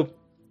 Also,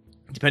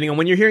 depending on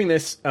when you're hearing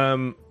this,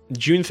 June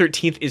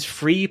 13th is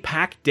free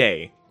pack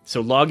day.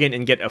 So log in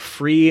and get a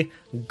free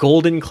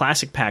golden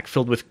classic pack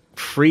filled with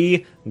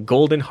free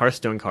golden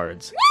Hearthstone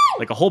cards. Woo!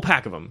 Like a whole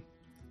pack of them.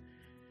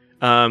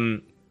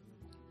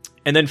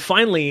 And then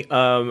finally,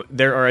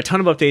 there are a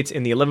ton of updates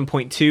in the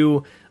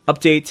 11.2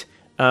 update.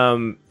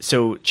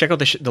 So check out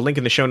the link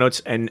in the show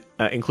notes, and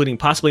including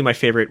possibly my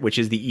favorite, which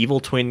is the Evil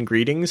Twin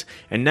Greetings.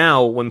 And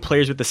now, when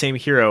players with the same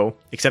hero,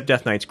 except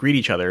Death Knights, greet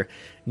each other,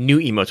 new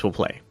emotes will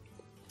play.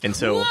 And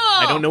so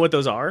I don't know what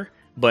those are,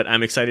 but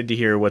I'm excited to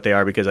hear what they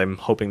are because I'm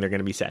hoping they're going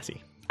to be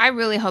sassy. I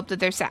really hope that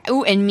they're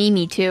Ooh, and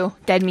Mimi too.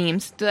 Dead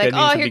memes. They're like, Dead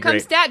memes oh, would here be comes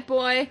great. Stat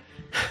Boy.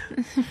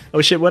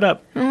 Oh shit, what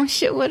up? Oh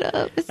shit, what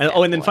up?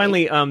 And then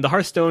finally, the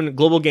Hearthstone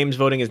Global Games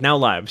voting is now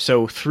live.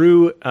 So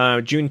through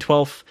June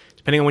 12th,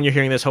 depending on when you're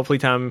hearing this, hopefully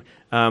time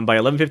by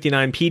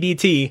 11:59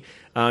 PDT,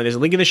 there's a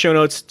link in the show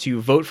notes to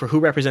vote for who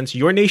represents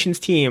your nation's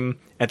team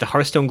at the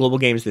Hearthstone Global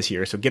Games this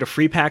year. So get a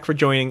free pack for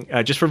joining,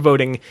 just for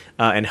voting,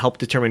 and help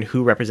determine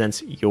who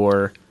represents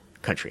your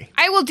country.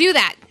 I will do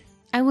that.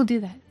 I will do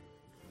that.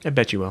 I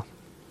bet you will.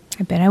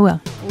 I bet I will.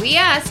 We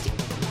asked,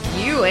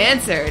 you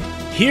answered.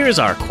 Here's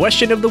our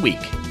question of the week.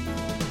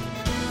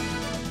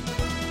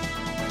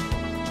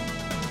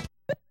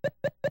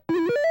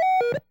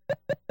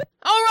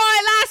 All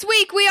right, last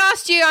week we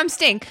asked you, I'm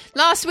Sting.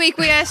 Last week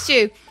we asked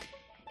you,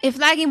 if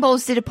Lagging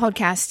Balls did a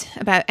podcast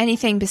about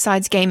anything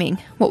besides gaming,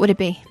 what would it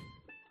be?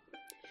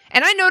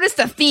 And I noticed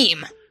a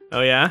theme.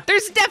 Oh yeah?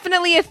 There's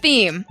definitely a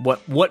theme.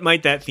 What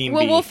might that theme be?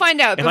 Well, we'll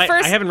find out. But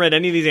first, I haven't read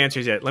any of these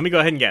answers yet. Let me go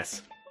ahead and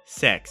guess.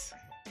 Sex.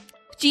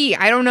 Gee,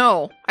 I don't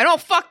know. I don't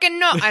fucking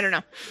know. I don't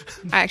know.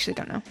 I actually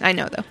don't know. I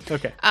know, though.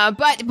 Okay.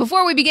 But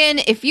before we begin,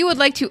 if you would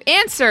like to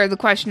answer the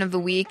question of the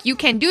week, you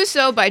can do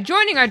so by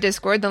joining our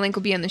Discord. The link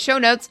will be in the show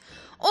notes.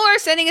 Or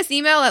sending us an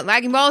email at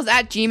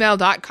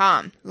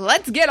laggingballs@gmail.com.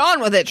 Let's get on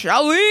with it,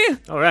 shall we?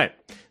 All right.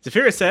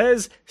 Zafira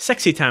says,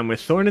 Sexy Time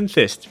with Thorn and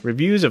Fist.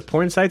 Reviews of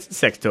porn sites and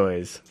sex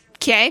toys.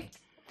 Okay.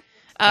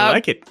 I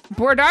like it.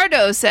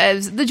 Bordardo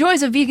says, the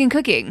joys of vegan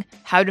cooking.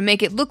 How to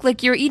make it look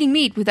like you're eating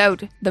meat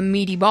without the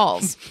meaty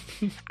balls.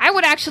 I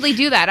would actually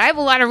do that. I have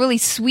a lot of really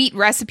sweet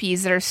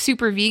recipes that are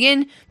super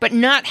vegan, but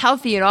not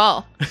healthy at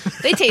all.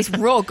 They taste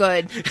real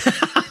good.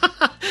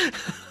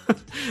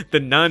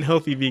 The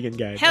non-healthy vegan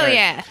guide. Hell All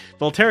yeah.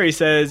 Volteri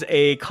says,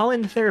 a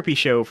call-in therapy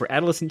show for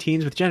adolescent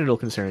teens with genital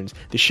concerns.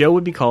 The show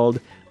would be called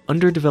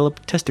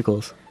Underdeveloped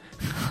Testicles.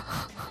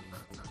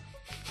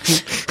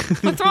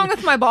 What's wrong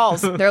with my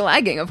balls? They're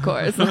lagging, of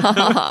course.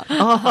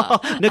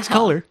 Next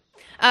caller.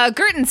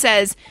 Gerton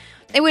says,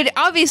 it would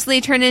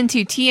obviously turn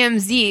into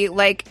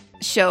TMZ-like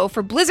show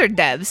for Blizzard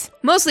devs.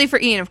 Mostly for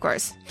Ian, of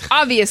course.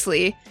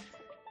 Obviously.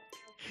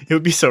 It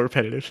would be so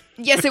repetitive.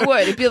 Yes, it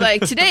would. It'd be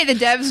like, today the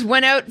devs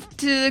went out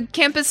to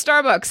campus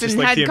Starbucks Just and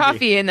like had TMZ.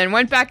 coffee and then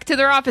went back to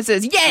their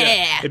offices.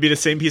 Yeah! It'd be the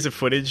same piece of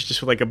footage,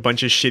 just with like a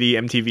bunch of shitty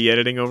MTV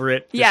editing over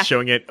it. Just Yeah.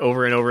 showing it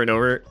over and over and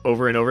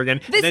over again.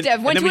 This and then,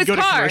 dev went and then to we'd his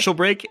go car. to commercial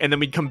break, and then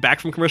we'd come back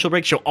from commercial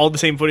break, show all the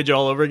same footage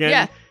all over again.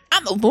 Yeah.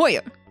 I'm a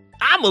lawyer.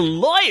 I'm a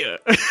lawyer!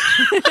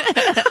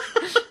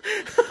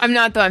 I'm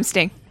not, though. I'm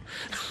Sting.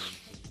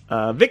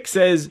 Vic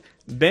says,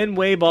 Ben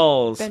Way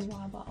Balls.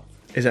 Benoit balls.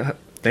 Is that...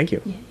 Thank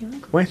you. Yeah, you're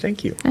welcome. Why,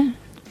 thank you. Of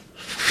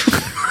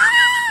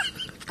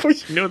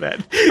course you know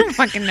that. I don't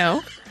fucking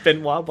know.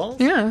 Benoit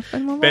Balls? Yeah,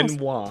 Benoit balls.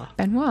 Benoit.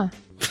 Benoit.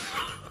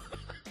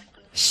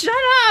 Shut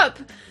up!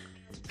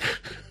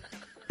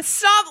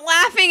 Stop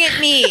laughing at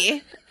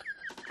me!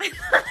 I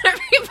thought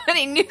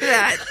everybody knew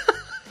that.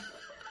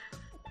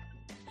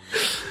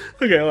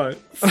 Okay, hold on.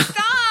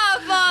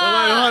 Stop! Hold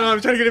on.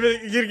 I'm trying to get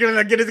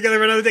it together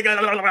for another thing.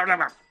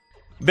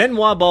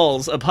 Benoit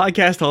Balls, a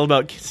podcast all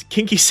about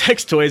kinky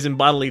sex toys and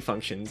bodily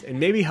functions,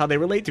 and maybe how they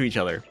relate to each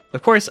other.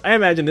 Of course, I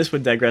imagine this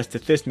would digress to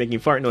Fist making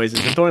fart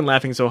noises and Thorn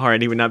laughing so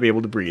hard he would not be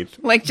able to breathe.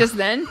 Like just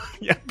then?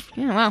 Yep.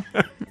 Yeah,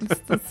 wow.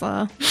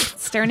 That's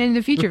staring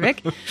into the future,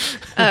 Vic.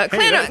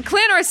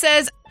 Clanor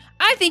says,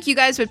 I think you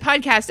guys would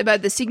podcast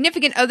about the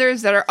significant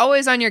others that are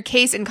always on your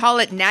case and call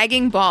it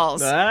nagging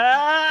balls.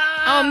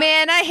 Oh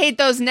man, I hate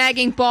those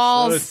nagging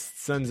balls. Those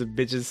sons of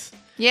bitches.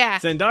 Yeah.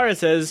 Zandara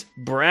says,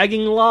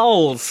 bragging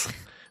lols.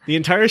 The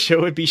entire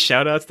show would be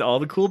shout-outs to all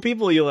the cool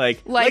people you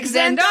like. Like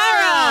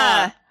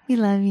Zandara! We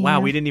love you.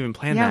 Wow, we didn't even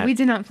plan that. Yeah, we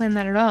did not plan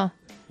that at all.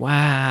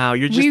 Wow,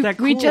 you're just that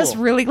cool. We just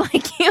really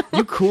like you.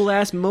 You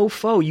cool-ass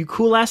mofo. You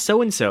cool-ass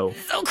so-and-so.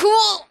 So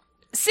cool!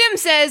 Sim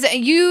says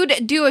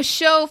you'd do a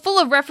show full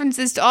of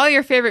references to all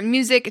your favorite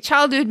music,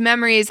 childhood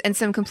memories, and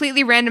some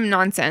completely random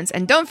nonsense.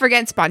 And don't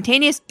forget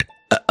spontaneous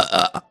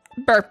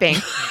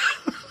burping.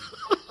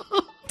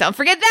 Don't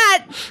forget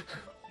that!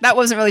 That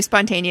wasn't really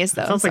spontaneous,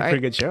 though. Sounds like a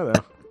pretty good show,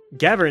 though.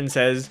 Gavin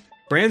says,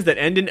 brands that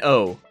end in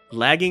O,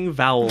 lagging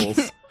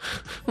vowels.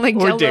 Like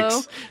or Jell-O.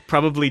 dicks.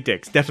 Probably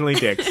dicks. Definitely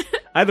dicks.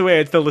 Either way,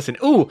 I'd still listen.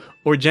 Ooh,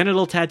 or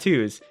genital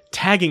tattoos.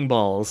 Tagging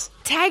balls.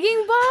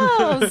 Tagging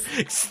balls!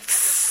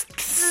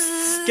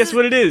 Guess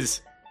what it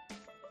is?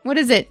 What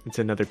is it? It's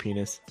another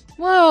penis.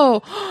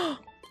 Whoa!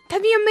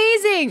 That'd be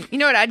amazing! You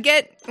know what I'd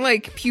get?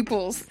 Like,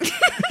 pupils.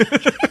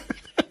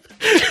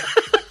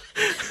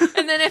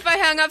 And then if I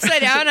hung upside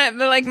down,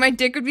 like my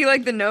dick would be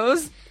like the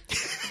nose.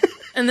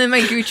 And then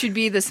my gooch would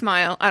be the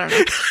smile. I don't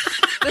know.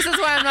 This is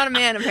why I'm not a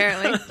man,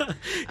 apparently.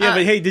 Yeah,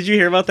 but hey, did you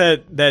hear about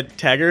that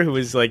tagger who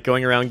was like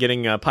going around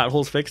getting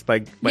potholes fixed by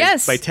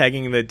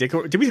tagging the dick?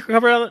 Did we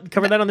cover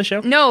that on the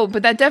show? No,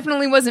 but that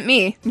definitely wasn't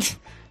me.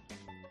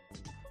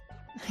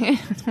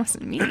 It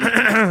wasn't me.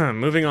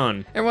 Moving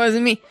on. It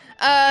wasn't me.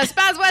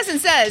 Spaz Wesson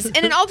says,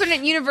 in an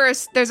alternate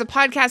universe, there's a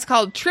podcast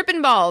called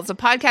Trippin' Balls, a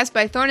podcast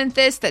by Thorn and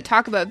Fist that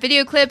talk about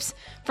video clips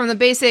from the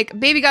basic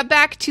Baby Got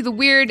Back to the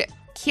weird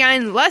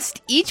Kian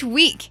Lust each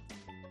week.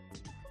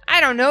 I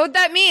don't know what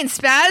that means,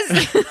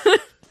 Spaz.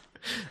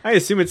 I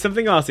assume it's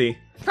something Aussie.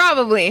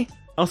 Probably.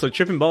 Also,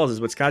 Trippin' Balls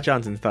is what Scott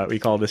Johnson thought we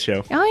called this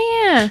show.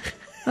 Oh, yeah.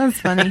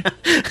 That's funny.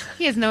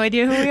 He has no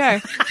idea who we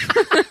are.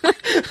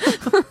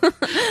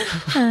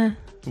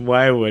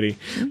 Why would he?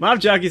 Mob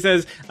Jockey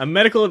says, a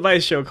medical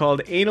advice show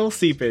called Anal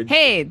Seepage.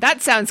 Hey,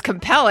 that sounds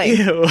compelling.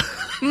 Ew.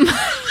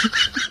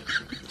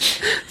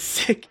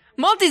 Sick.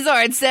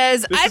 Multizord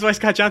says... This is why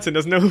Scott Johnson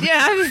doesn't know.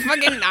 Yeah,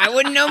 I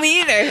wouldn't know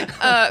me either.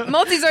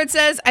 Multizord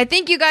says, I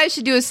think you guys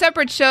should do a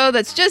separate show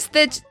that's just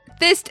this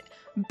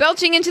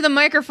belching into the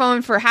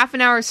microphone for half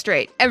an hour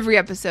straight, every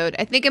episode.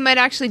 I think it might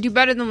actually do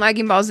better than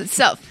Lagging Balls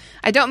itself.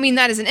 I don't mean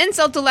that as an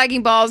insult to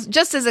Lagging Balls,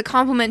 just as a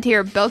compliment to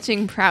your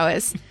belching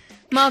prowess.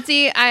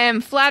 Multi, I am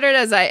flattered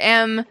as I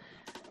am...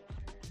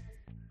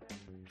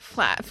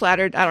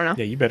 Flattered, I don't know.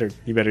 Yeah, you better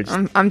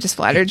just... I'm just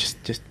flattered.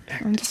 Just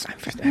act, I'm just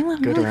act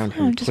good around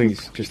him,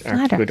 please. Just act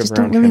flattered. good Just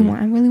around don't really him.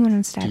 I really want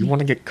to stab Do you want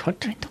to get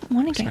cut? I don't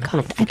want to get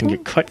cut. I don't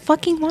get cut.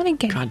 Fucking want to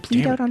get God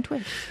beat damn out it. on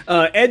Twitch.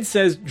 Ed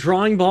says,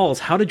 drawing balls,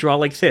 how to draw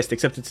like Fist,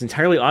 except it's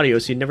entirely audio,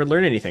 so you'd never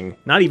learn anything.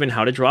 Not even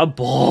how to draw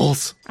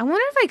balls. I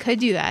wonder if I could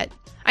do that.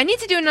 I need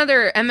to do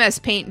another MS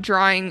Paint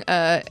drawing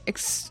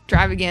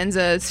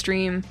extravaganza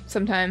stream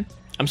sometime.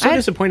 I'm so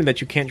disappointed that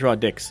you can't draw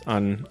dicks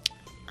on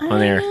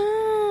air.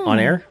 On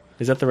air?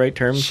 Is that the right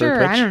term Sure, for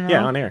Twitch? I don't know.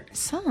 Yeah, on air. It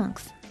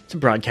sucks. It's a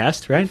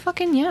broadcast, right?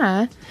 Fucking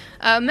yeah.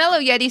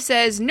 Mellow Yeti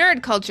says,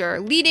 nerd culture,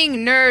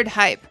 leading nerd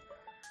hype.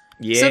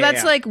 Yeah. So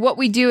that's like what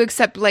we do,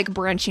 except like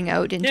branching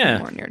out into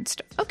more nerd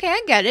stuff. Okay,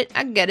 I get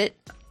it.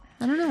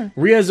 I don't know.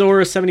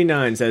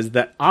 Riazor79 says,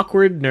 the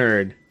awkward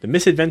nerd, the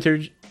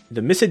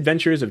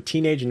misadventures of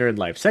teenage nerd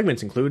life.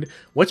 Segments include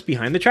What's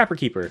Behind the Trapper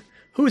Keeper,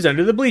 Who's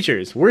Under the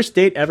Bleachers, Worst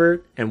Date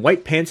Ever, and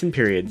White Pants and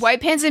Periods. White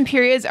Pants and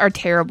Periods are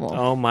terrible.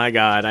 Oh my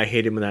god, I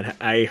hate him when that.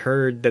 I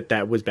heard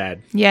that was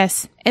bad.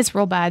 Yes, it's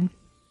real bad.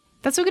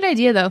 That's a good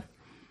idea, though.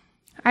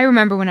 I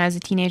remember when I was a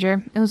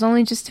teenager. It was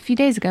only just a few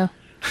days ago.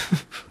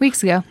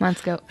 Weeks ago.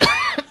 Months ago.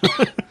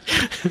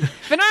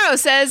 Venaro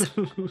says,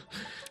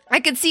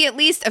 I could see at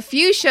least a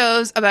few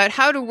shows about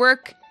how to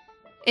work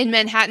in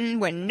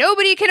Manhattan when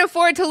nobody can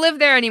afford to live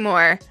there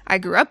anymore. I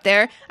grew up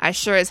there. I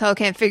sure as hell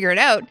can't figure it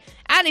out.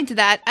 Adding to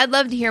that, I'd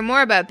love to hear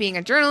more about being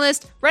a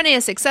journalist, running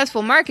a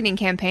successful marketing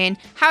campaign,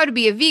 how to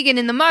be a vegan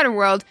in the modern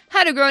world,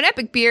 how to grow an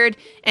epic beard,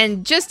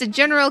 and just a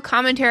general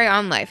commentary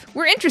on life.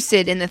 We're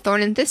interested in the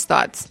Thorn and Thist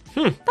thoughts.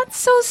 That's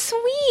so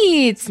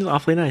sweet. It's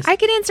awfully nice. I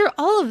could answer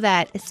all of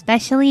that,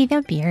 especially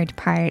the beard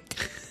part.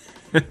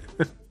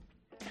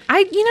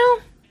 I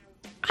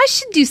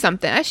should do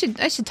something. I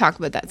should talk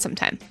about that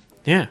sometime.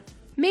 Yeah.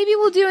 Maybe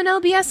we'll do an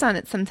LBS on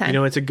it sometime. You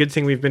know, it's a good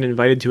thing we've been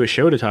invited to a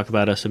show to talk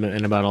about us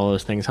and about all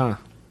those things, huh?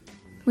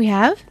 We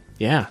have?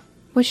 Yeah.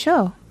 What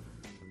show?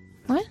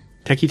 What?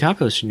 Techie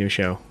Taco's new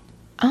show.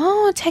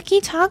 Oh, Techie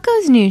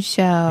Taco's new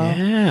show.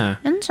 Yeah.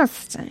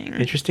 Interesting.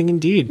 Interesting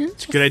indeed.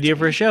 It's a good idea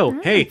for a show.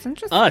 Hey,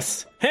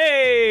 us.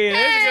 Hey,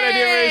 there's a good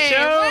idea for a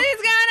show. What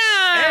is going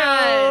on?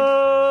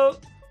 Hey-o.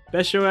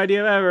 Best show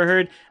idea I've ever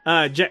heard.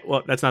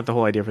 Well, that's not the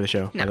whole idea for the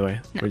show, by the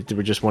way.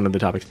 We're just one of the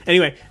topics.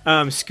 Anyway,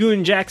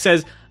 Scoon Jack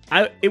says,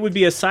 it would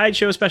be a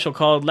sideshow special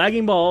called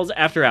Lagging Balls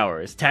After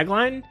Hours.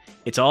 Tagline,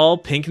 it's all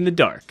pink in the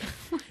dark.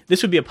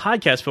 This would be a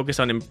podcast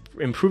focused on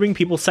improving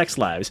people's sex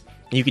lives.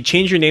 You could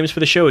change your names for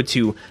the show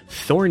to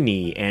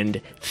Thorny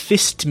and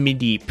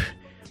Fistmedeep,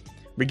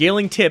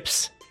 regaling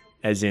tips,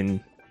 as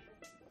in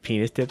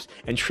penis tips,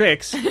 and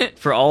tricks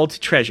for all to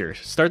treasure.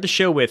 Start the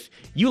show with,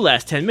 you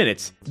last 10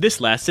 minutes, this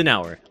lasts an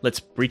hour.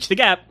 Let's breach the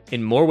gap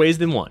in more ways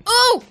than one.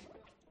 Oh!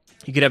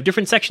 You could have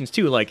different sections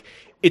too, like,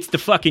 it's the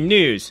fucking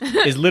news,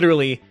 is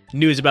literally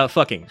news about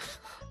fucking.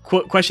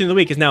 Question of the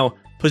week is now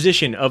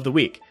position of the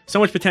week. So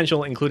much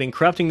potential, including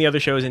corrupting the other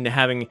shows into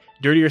having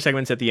dirtier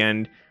segments at the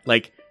end,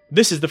 like,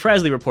 this is the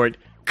Frasley Report,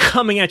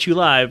 coming at you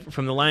live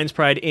from the Lion's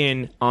Pride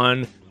Inn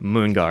on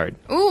Moonguard.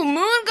 Ooh,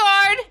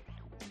 Moonguard!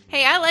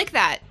 Hey, I like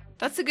that.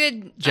 That's a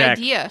good Jack,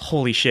 idea.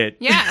 Holy shit.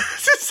 Yeah.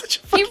 This is such a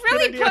fucking You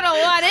really good put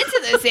a lot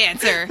into this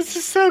answer. This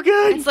is so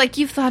good. It's like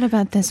you've thought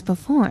about this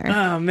before.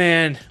 Oh,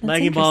 man.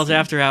 Lagging Balls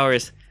After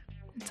Hours.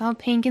 It's all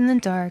pink in the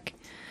dark.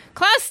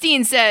 Klaus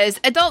Steen says,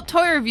 adult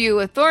toy review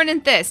with Thorn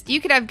and Thist.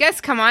 You could have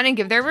guests come on and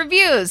give their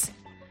reviews.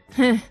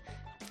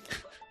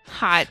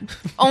 Hot.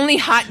 Only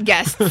hot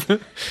guests,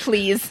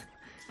 please.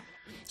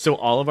 So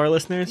all of our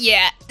listeners?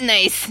 Yeah,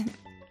 nice.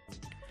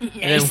 And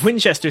then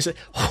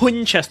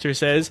Winchester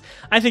says,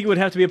 I think it would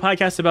have to be a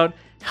podcast about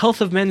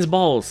health of men's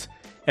balls,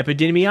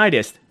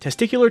 epidemiitis,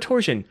 testicular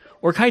torsion,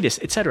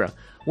 orchitis, etc.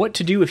 What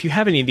to do if you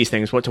have any of these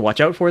things, what to watch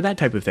out for, that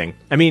type of thing.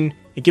 I mean,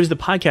 it gives the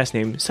podcast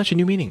name such a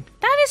new meaning.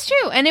 That is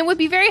true, and it would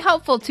be very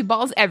helpful to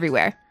balls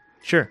everywhere.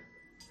 Sure.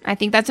 I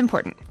think that's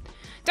important.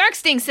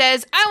 Darksting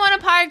says, I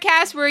want a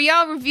podcast where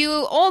y'all review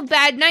old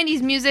bad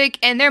 90s music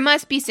and there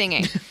must be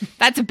singing.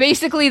 That's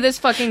basically this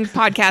fucking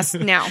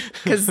podcast now,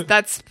 because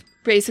that's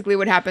basically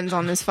what happens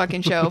on this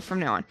fucking show from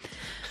now on.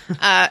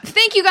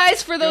 Thank you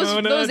guys for those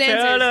answers.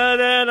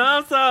 That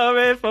I'm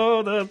sorry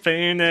for the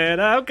pain that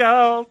I've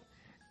caused.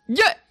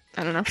 Yeah.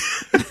 I don't know.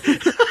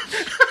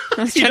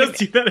 I was He trying does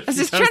do that a I was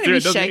few just times trying to be through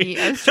it, doesn't Shaggy.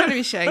 he? I was trying to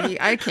be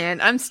Shaggy. I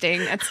can't. I'm Sting.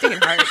 That's Sting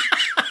and Heart.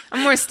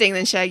 I'm more Sting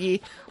than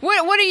Shaggy.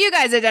 What do you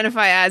guys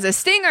identify as? A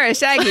Sting or a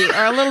Shaggy?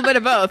 Or a little bit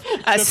of both?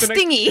 A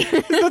Stingy.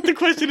 Is that the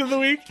question of the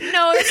week?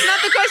 No, it's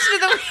not the question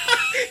of the week.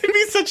 It'd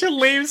be such a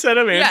lame set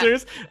of Yeah.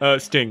 answers.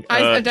 Sting.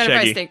 I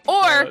identify Shaggy. as Sting.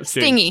 Or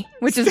Sting. Stingy,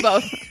 which is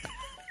both.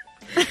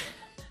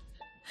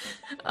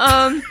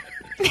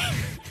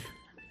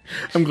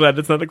 I'm glad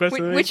that's not the question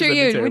of the week. Which are That'd be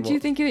you? terrible. Would you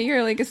think that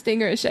you're like a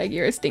Sting or a Shaggy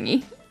or a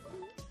Stingy?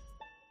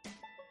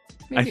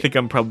 I think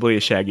I'm probably a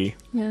Shaggy.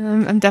 Yeah,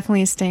 I'm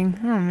definitely a Sting.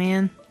 Oh,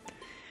 man.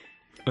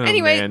 Oh,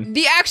 Anyway, man.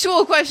 the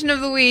actual question of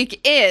the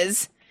week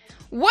is,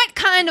 what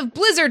kind of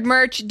Blizzard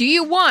merch do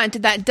you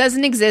want that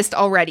doesn't exist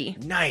already?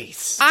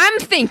 Nice. I'm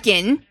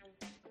thinking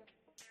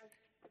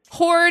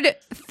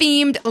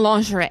Horde-themed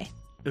lingerie.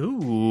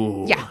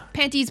 Ooh. Yeah,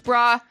 panties,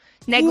 bra,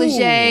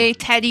 negligee,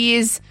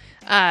 teddies,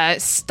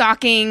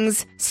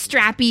 stockings,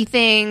 strappy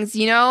things,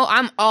 you know?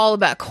 I'm all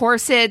about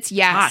corsets,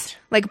 yes. Hot.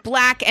 Like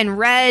black and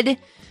red,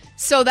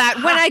 so that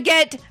when I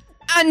get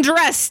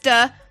undressed,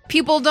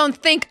 people don't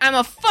think I'm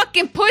a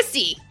fucking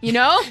pussy, you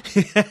know?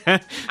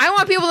 I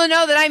want people to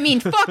know that I mean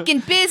fucking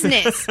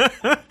business.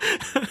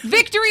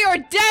 Victory or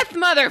death,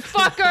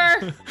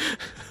 motherfucker!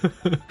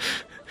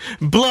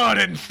 Blood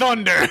and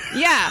thunder.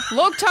 Yeah,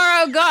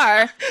 Loktar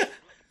Algar,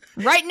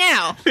 right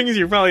now. Things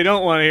you probably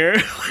don't want to hear.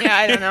 Yeah,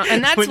 I don't know.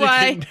 And that's When you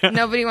why get down.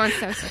 nobody wants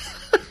to.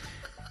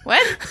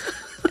 What?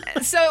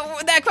 So,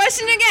 that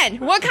question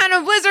again. What kind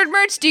of Blizzard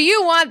merch do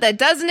you want that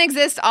doesn't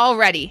exist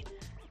already?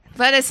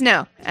 Let us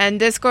know. And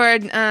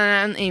Discord,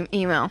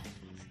 email.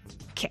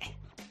 Okay.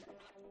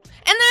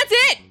 And that's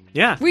it.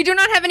 Yeah. We do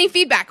not have any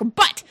feedback,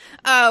 but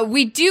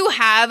we do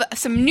have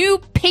some new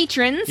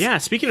patrons. Yeah,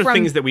 speaking of from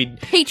things that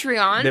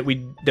Patreon.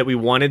 that we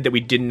wanted that we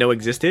didn't know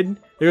existed,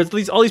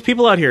 there's all these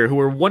people out here who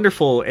are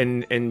wonderful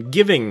and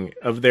giving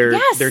of their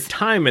Yes. their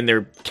time and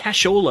their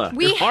cashola,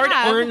 We their hard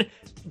have- earned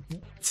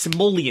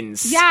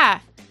simoleons. Yeah,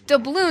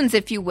 doubloons,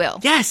 if you will.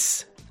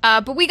 Yes.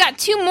 But we got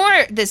two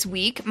more this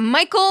week.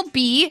 Michael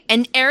B.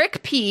 and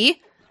Eric P.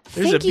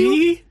 There's Thank a you.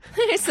 bee.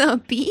 There's a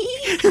B.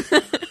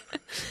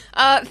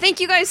 Thank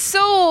you guys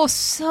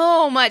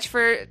so much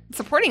for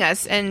supporting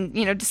us and,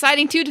 you know,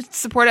 deciding to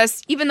support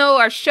us, even though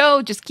our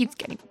show just keeps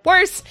getting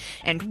worse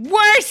and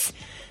worse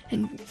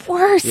and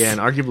worse. Yeah, and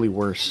arguably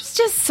worse. It's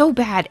just so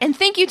bad. And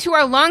thank you to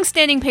our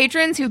long-standing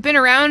patrons who've been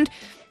around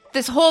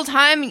this whole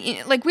time.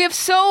 Like, we have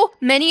so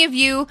many of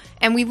you,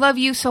 and we love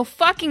you so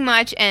fucking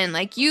much, and,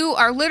 like, you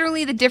are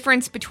literally the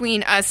difference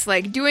between us,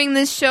 like, doing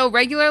this show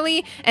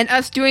regularly and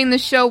us doing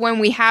this show when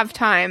we have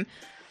time.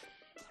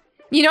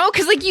 You know,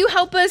 because, like, you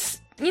help us,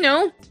 you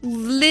know,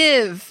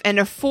 live and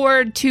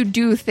afford to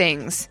do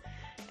things.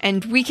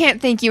 And we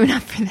can't thank you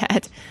enough for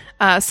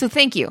that. So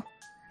thank you.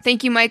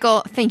 Thank you,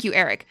 Michael. Thank you,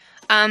 Eric.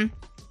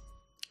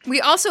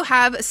 We also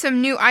have some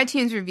new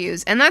iTunes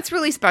reviews, and that's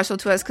really special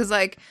to us because,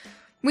 like,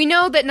 we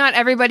know that not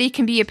everybody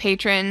can be a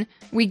patron.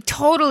 We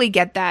totally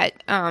get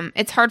that.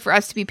 It's hard for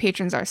us to be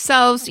patrons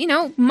ourselves. You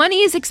know,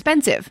 money is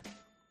expensive,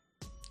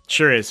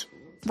 Sure is.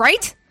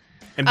 right?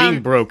 And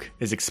being broke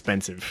is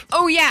expensive.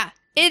 Oh, yeah,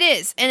 it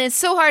is. And it's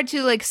so hard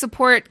to, like,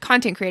 support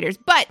content creators.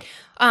 But,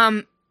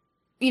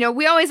 you know,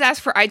 we always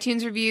ask for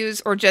iTunes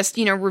reviews or just,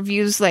 you know,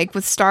 reviews, like,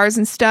 with stars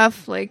and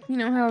stuff. Like, you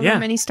know, however Yeah.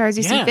 many stars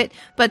you see Yeah. fit.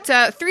 But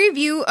three of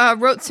you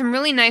wrote some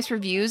really nice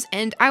reviews,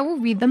 and I will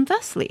read them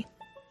thusly.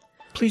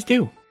 Please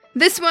do.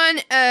 This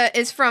one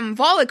is from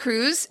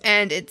Volacruz,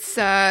 and it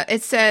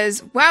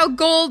says, "Wow,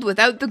 gold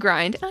without the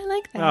grind." I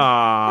like that.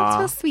 Aww.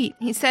 That's so sweet.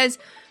 He says,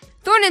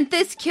 "Thorn and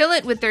Thist kill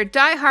it with their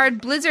die-hard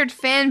Blizzard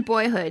fan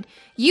boyhood.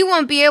 You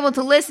won't be able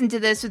to listen to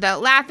this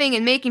without laughing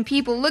and making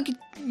people look at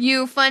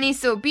you funny,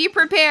 so be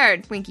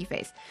prepared." Winky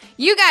face.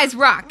 "You guys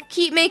rock.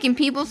 Keep making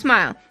people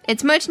smile.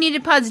 It's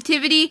much-needed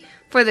positivity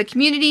for the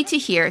community to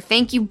hear.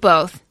 Thank you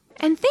both."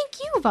 And thank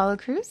you,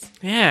 Volacruz.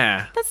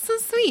 Yeah. That's so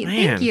sweet.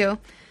 Man. Thank you.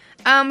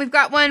 We've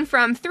got one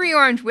from 3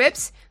 Orange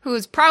Whips, who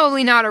is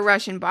probably not a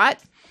Russian bot.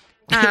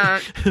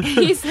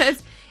 He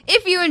says,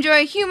 "If you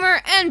enjoy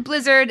humor and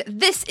Blizzard,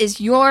 this is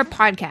your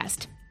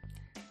podcast."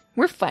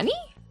 We're funny?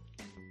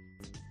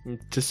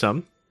 To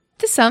some.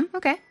 To some,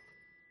 okay.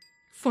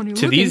 Funny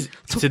To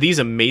these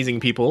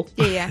amazing people.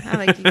 Yeah, I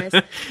like you guys.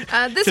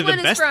 This To the one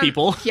is best from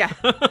people. Yeah,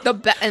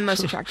 the and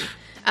most attractive.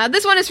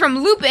 This one is from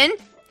Lupin.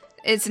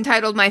 It's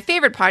entitled "My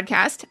Favorite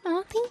Podcast."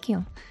 Oh, thank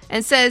you.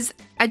 And says,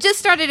 "I just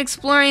started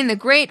exploring the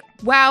great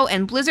WoW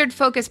and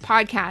Blizzard-focused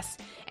podcasts,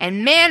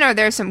 and man, are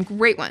there some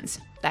great ones."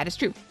 That is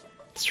true.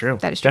 It's true.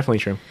 That is true. Definitely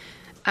true.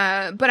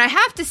 But I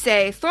have to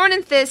say, Thorn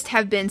and Thist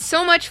have been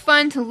so much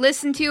fun to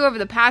listen to over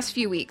the past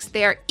few weeks.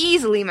 They are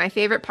easily my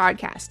favorite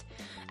podcast.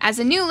 As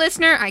a new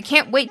listener, I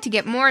can't wait to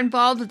get more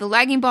involved with the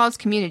Lagging Balls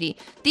community.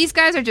 These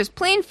guys are just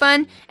plain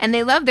fun, and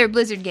they love their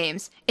Blizzard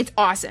games. It's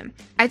awesome.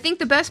 I think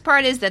the best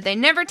part is that they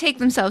never take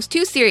themselves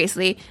too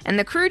seriously, and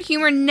the crude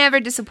humor never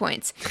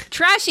disappoints.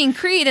 Trashing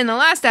Creed in the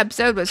last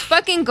episode was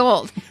fucking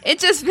gold. It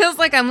just feels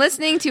like I'm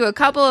listening to a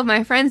couple of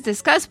my friends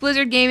discuss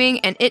Blizzard gaming,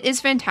 and it is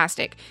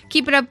fantastic.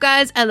 Keep it up,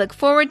 guys. I look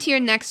forward to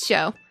your next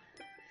show.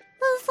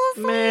 That's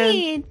so Man.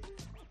 sweet.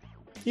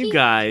 You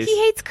guys.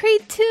 He hates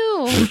Creed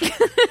too.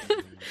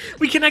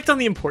 We connect on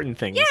the important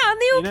things. Yeah, on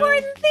the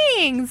important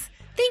things.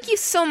 Thank you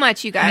so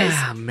much, you guys.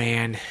 Ah,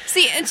 man.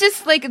 See, it's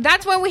just like,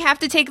 that's why we have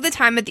to take the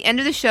time at the end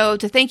of the show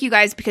to thank you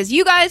guys, because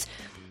you guys,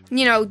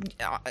 you know,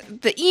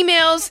 the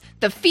emails,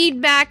 the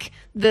feedback,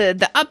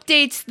 the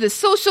updates, the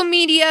social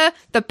media,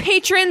 the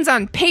patrons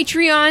on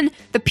Patreon,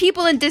 the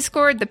people in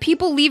Discord, the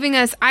people leaving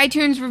us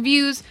iTunes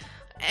reviews,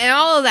 and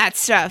all of that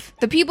stuff.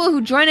 The people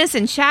who join us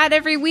in chat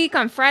every week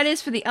on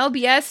Fridays for the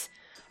LBS,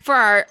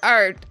 for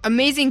our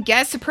amazing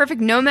guests, The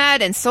Perfect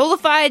Nomad and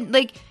Solified.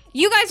 Like,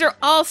 you guys are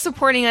all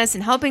supporting us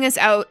and helping us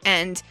out,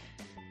 and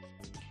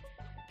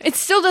it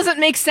still doesn't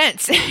make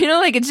sense. You know,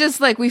 like, it's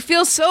just like, we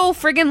feel so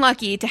friggin'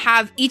 lucky to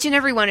have each and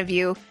every one of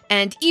you.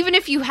 And even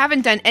if you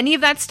haven't done any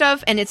of that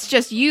stuff and it's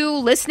just you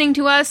listening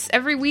to us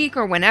every week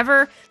or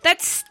whenever,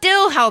 that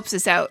still helps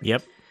us out.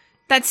 Yep.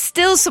 That's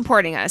still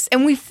supporting us.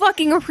 And we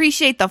fucking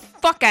appreciate the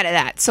fuck out of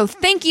that. So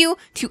thank you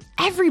to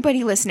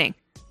everybody listening.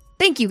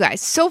 Thank you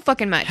guys so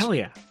fucking much. Hell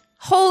yeah.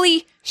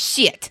 Holy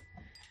shit.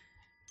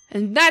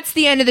 And that's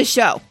the end of the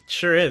show.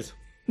 Sure is.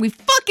 We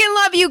fucking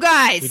love you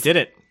guys. We did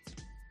it.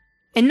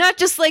 And not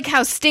just like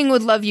how Sting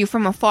would love you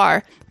from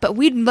afar, but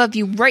we'd love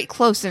you right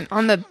close and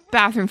on the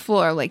bathroom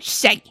floor like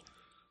Shaggy.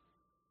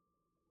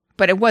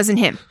 But it wasn't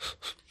him.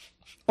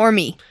 Or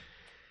me.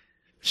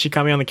 She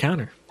caught me on the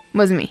counter.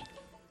 Wasn't me.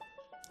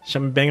 She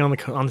had me banging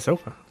on the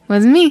sofa.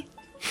 Wasn't me.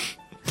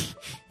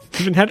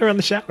 Even had her on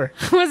the shower.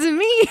 Wasn't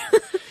me.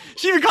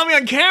 She even caught me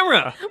on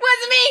camera.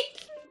 Wasn't me.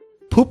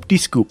 Poop de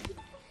scoop.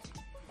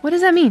 What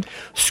does that mean?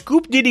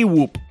 Scoop diddy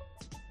whoop.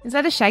 Is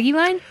that a Shaggy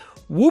line?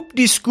 Whoop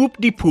de scoop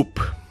de poop.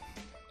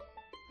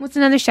 What's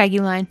another Shaggy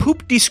line?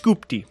 Poop de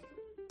scoop de.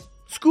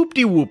 Scoop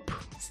de whoop.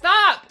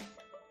 Stop!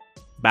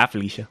 Bye,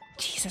 Felicia.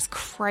 Jesus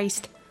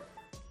Christ.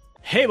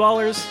 Hey,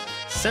 ballers.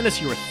 Send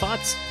us your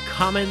thoughts,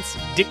 comments,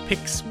 dick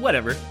pics,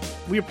 whatever.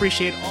 We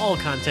appreciate all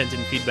content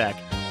and feedback.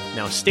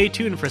 Now stay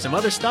tuned for some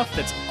other stuff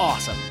that's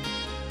awesome.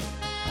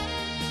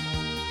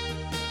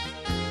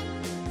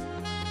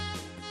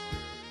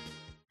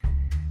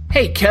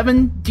 Hey,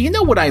 Kevin, do you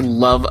know what I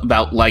love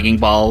about Lagging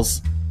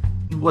Balls?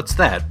 What's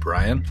that,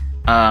 Brian?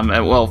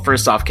 Well,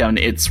 first off, Kevin,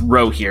 it's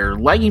Ro here.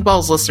 Lagging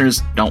Balls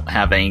listeners don't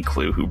have any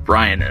clue who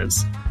Brian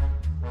is.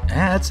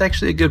 That's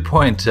actually a good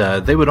point.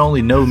 They would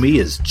only know me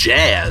as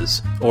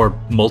Jazz, or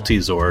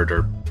Multizord,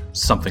 or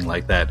something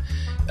like that.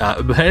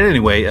 But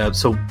anyway,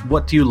 so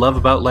what do you love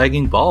about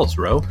Lagging Balls,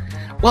 Ro?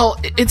 Well,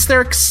 it's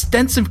their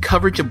extensive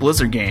coverage of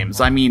Blizzard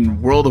games. I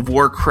mean, World of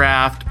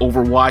Warcraft,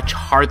 Overwatch,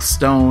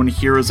 Hearthstone,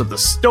 Heroes of the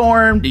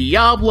Storm,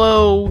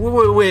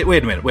 Diablo... Wait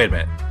a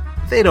minute.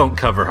 They don't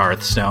cover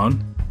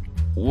Hearthstone.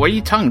 What are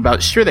you talking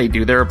about? Sure they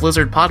do. They're a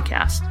Blizzard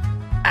podcast.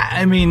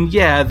 I mean,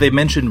 yeah, they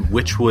mentioned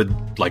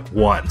Witchwood, like,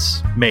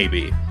 once,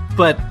 maybe.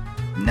 But,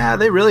 nah,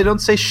 they really don't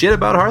say shit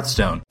about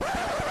Hearthstone.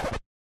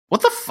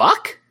 What the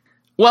fuck?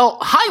 Well,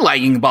 hi,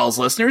 Lagging Balls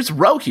listeners,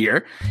 Ro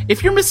here.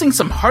 If you're missing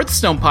some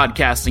Hearthstone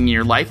podcasting in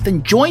your life,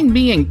 then join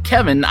me and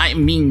Kevin,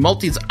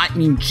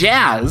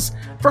 Jazz,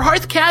 for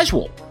Hearth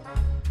Casual.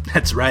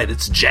 That's right,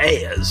 it's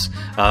Jazz.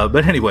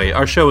 But anyway,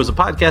 our show is a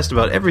podcast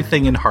about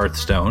everything in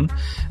Hearthstone.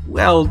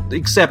 Well,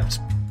 except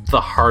the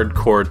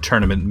hardcore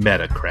tournament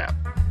meta crap.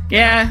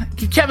 Yeah,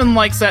 Kevin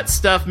likes that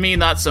stuff, me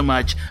not so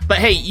much. But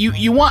hey,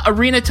 you want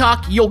arena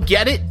talk, you'll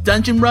get it.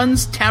 Dungeon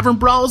runs, tavern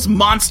brawls,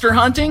 monster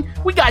hunting,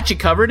 we got you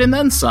covered and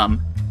then some.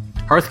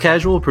 Hearth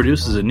Casual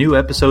produces a new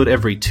episode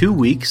every 2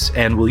 weeks,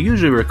 and we'll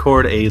usually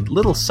record a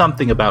little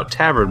something about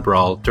Tavern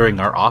Brawl during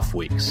our off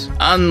weeks.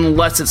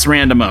 Unless it's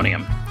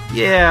Randomonium.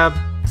 Yeah,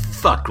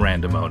 fuck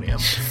Randomonium.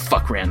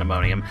 Fuck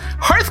Randomonium.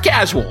 Hearth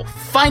Casual!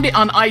 Find it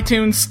on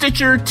iTunes,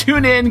 Stitcher,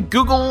 TuneIn,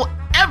 Google,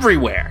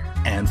 everywhere.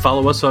 And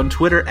follow us on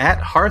Twitter at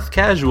Hearth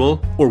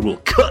Casual, or we'll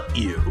cut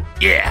you.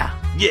 Yeah.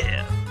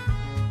 Yeah.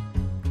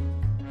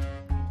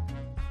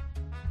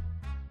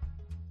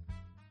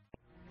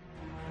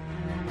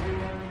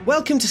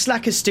 Welcome to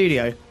Slackers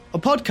Studio, a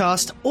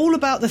podcast all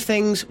about the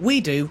things we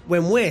do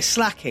when we're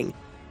slacking.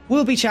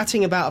 We'll be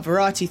chatting about a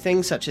variety of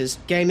things such as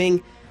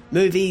gaming,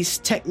 movies,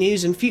 tech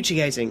news, and future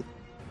gazing.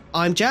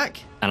 I'm Jack.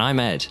 And I'm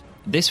Ed.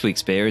 This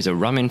week's beer is a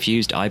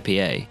rum-infused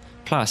IPA.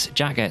 Plus,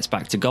 Jack gets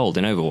back to gold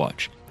in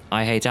Overwatch.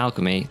 I hate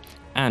alchemy,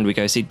 and we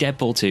go see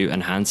Deadpool 2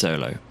 and Han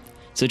Solo.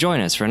 So join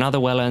us for another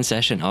well-earned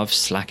session of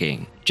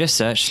slacking. Just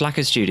search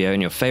Slackers Studio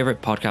in your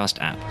favourite podcast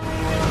app.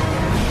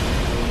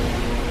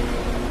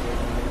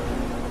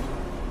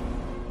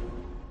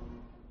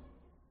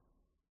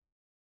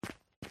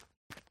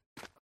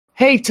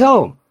 Hey,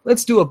 Tone,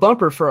 let's do a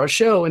bumper for our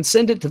show and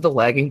send it to the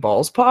Lagging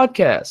Balls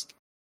podcast.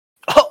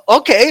 Oh,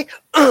 okay.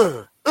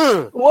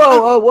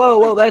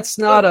 Whoa, that's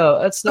not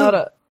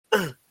a...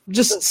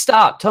 Just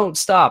stop, Tone,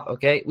 stop,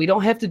 okay? We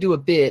don't have to do a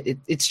bit.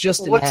 It's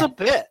just What's a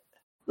bit?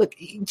 Look,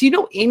 do you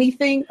know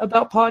anything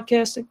about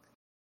podcasting?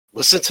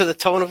 Listen to the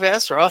Tone of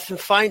Azeroth and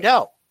find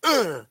out.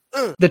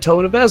 The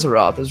Tone of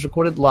Azeroth is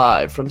recorded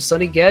live from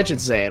sunny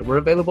Gadgetzan. We're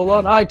available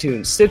on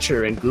iTunes,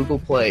 Stitcher, and Google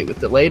Play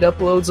with delayed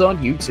uploads on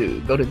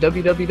YouTube. Go to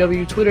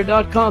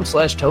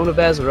www.twitter.com/Tone of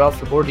Azeroth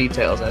for more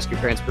details. Ask your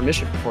parents'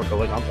 permission before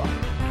going online.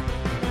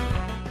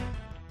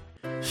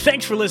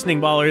 Thanks for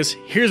listening, ballers.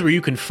 Here's where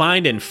you can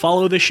find and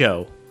follow the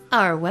show.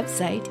 Our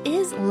website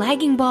is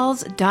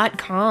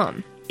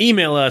laggingballs.com.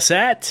 Email us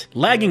at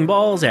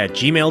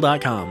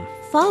laggingballs@gmail.com.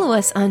 Follow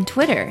us on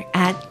Twitter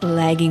at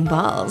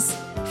laggingballs.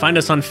 Find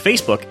us on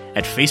Facebook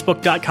at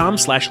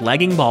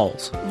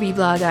facebook.com/laggingballs.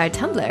 Reblog our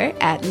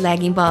Tumblr at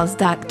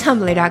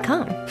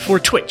laggingballs.tumblr.com. For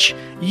Twitch,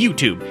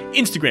 YouTube,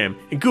 Instagram,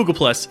 and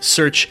Google+,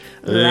 search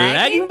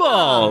Lagging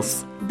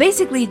Balls.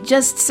 Basically,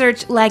 just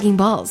search Lagging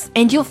Balls,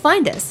 and you'll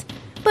find us.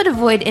 But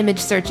avoid image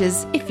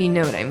searches, if you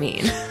know what I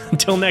mean.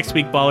 Until next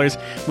week, ballers,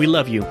 we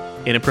love you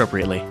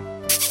inappropriately.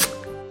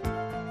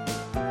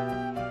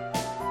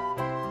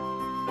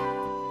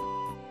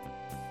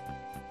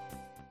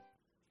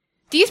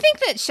 Do you think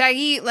that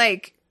Shaggy,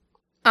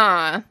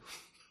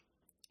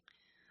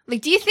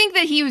 do you think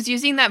that he was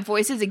using that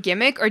voice as a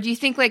gimmick, or do you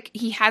think,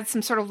 he had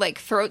some sort of,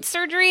 throat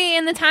surgery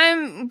in the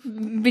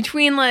time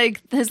between,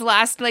 his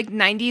last,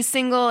 90s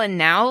single and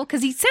now?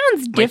 Because he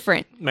sounds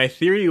different. My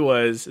theory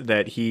was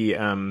that he,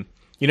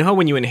 you know how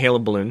when you inhale a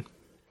balloon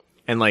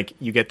and,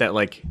 you get that,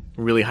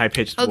 really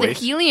high-pitched voice? Oh, the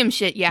helium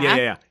shit,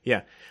 yeah.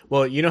 Yeah.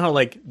 Well, you know how,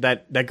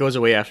 that goes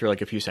away after, a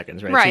few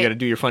seconds, right? Right. So you gotta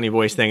do your funny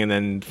voice thing, and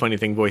then funny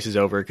thing voice is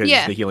over because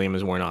the helium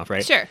is worn off,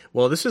 right? Sure.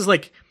 Well, this is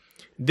like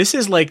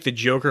the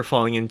Joker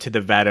falling into the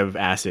vat of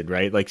acid,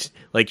 right?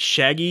 Like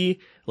Shaggy,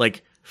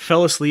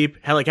 fell asleep,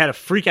 had a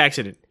freak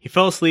accident. He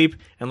fell asleep,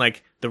 and,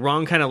 the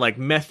wrong kind of,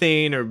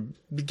 methane or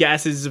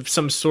gases of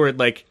some sort,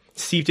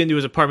 seeped into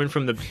his apartment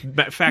from the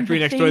factory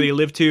next door that he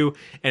lived to,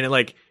 and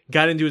it,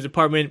 got into his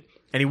apartment,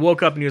 and he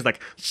woke up, and he was like,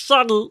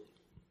 subtle!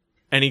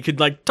 And he could,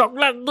 talk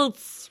like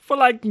this for,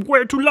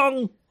 way too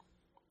long.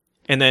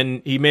 And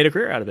then he made a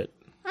career out of it.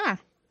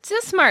 So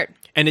smart.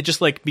 And it just,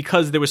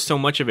 because there was so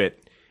much of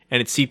it, and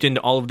it seeped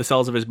into all of the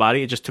cells of his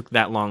body, it just took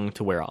that long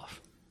to wear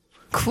off.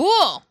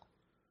 Cool.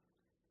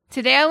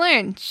 Today I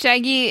learned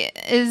Shaggy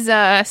is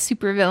a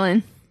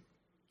supervillain.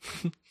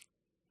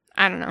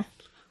 I don't know.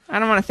 I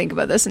don't want to think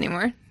about this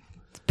anymore.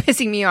 It's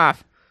pissing me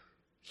off.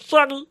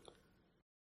 Subtle.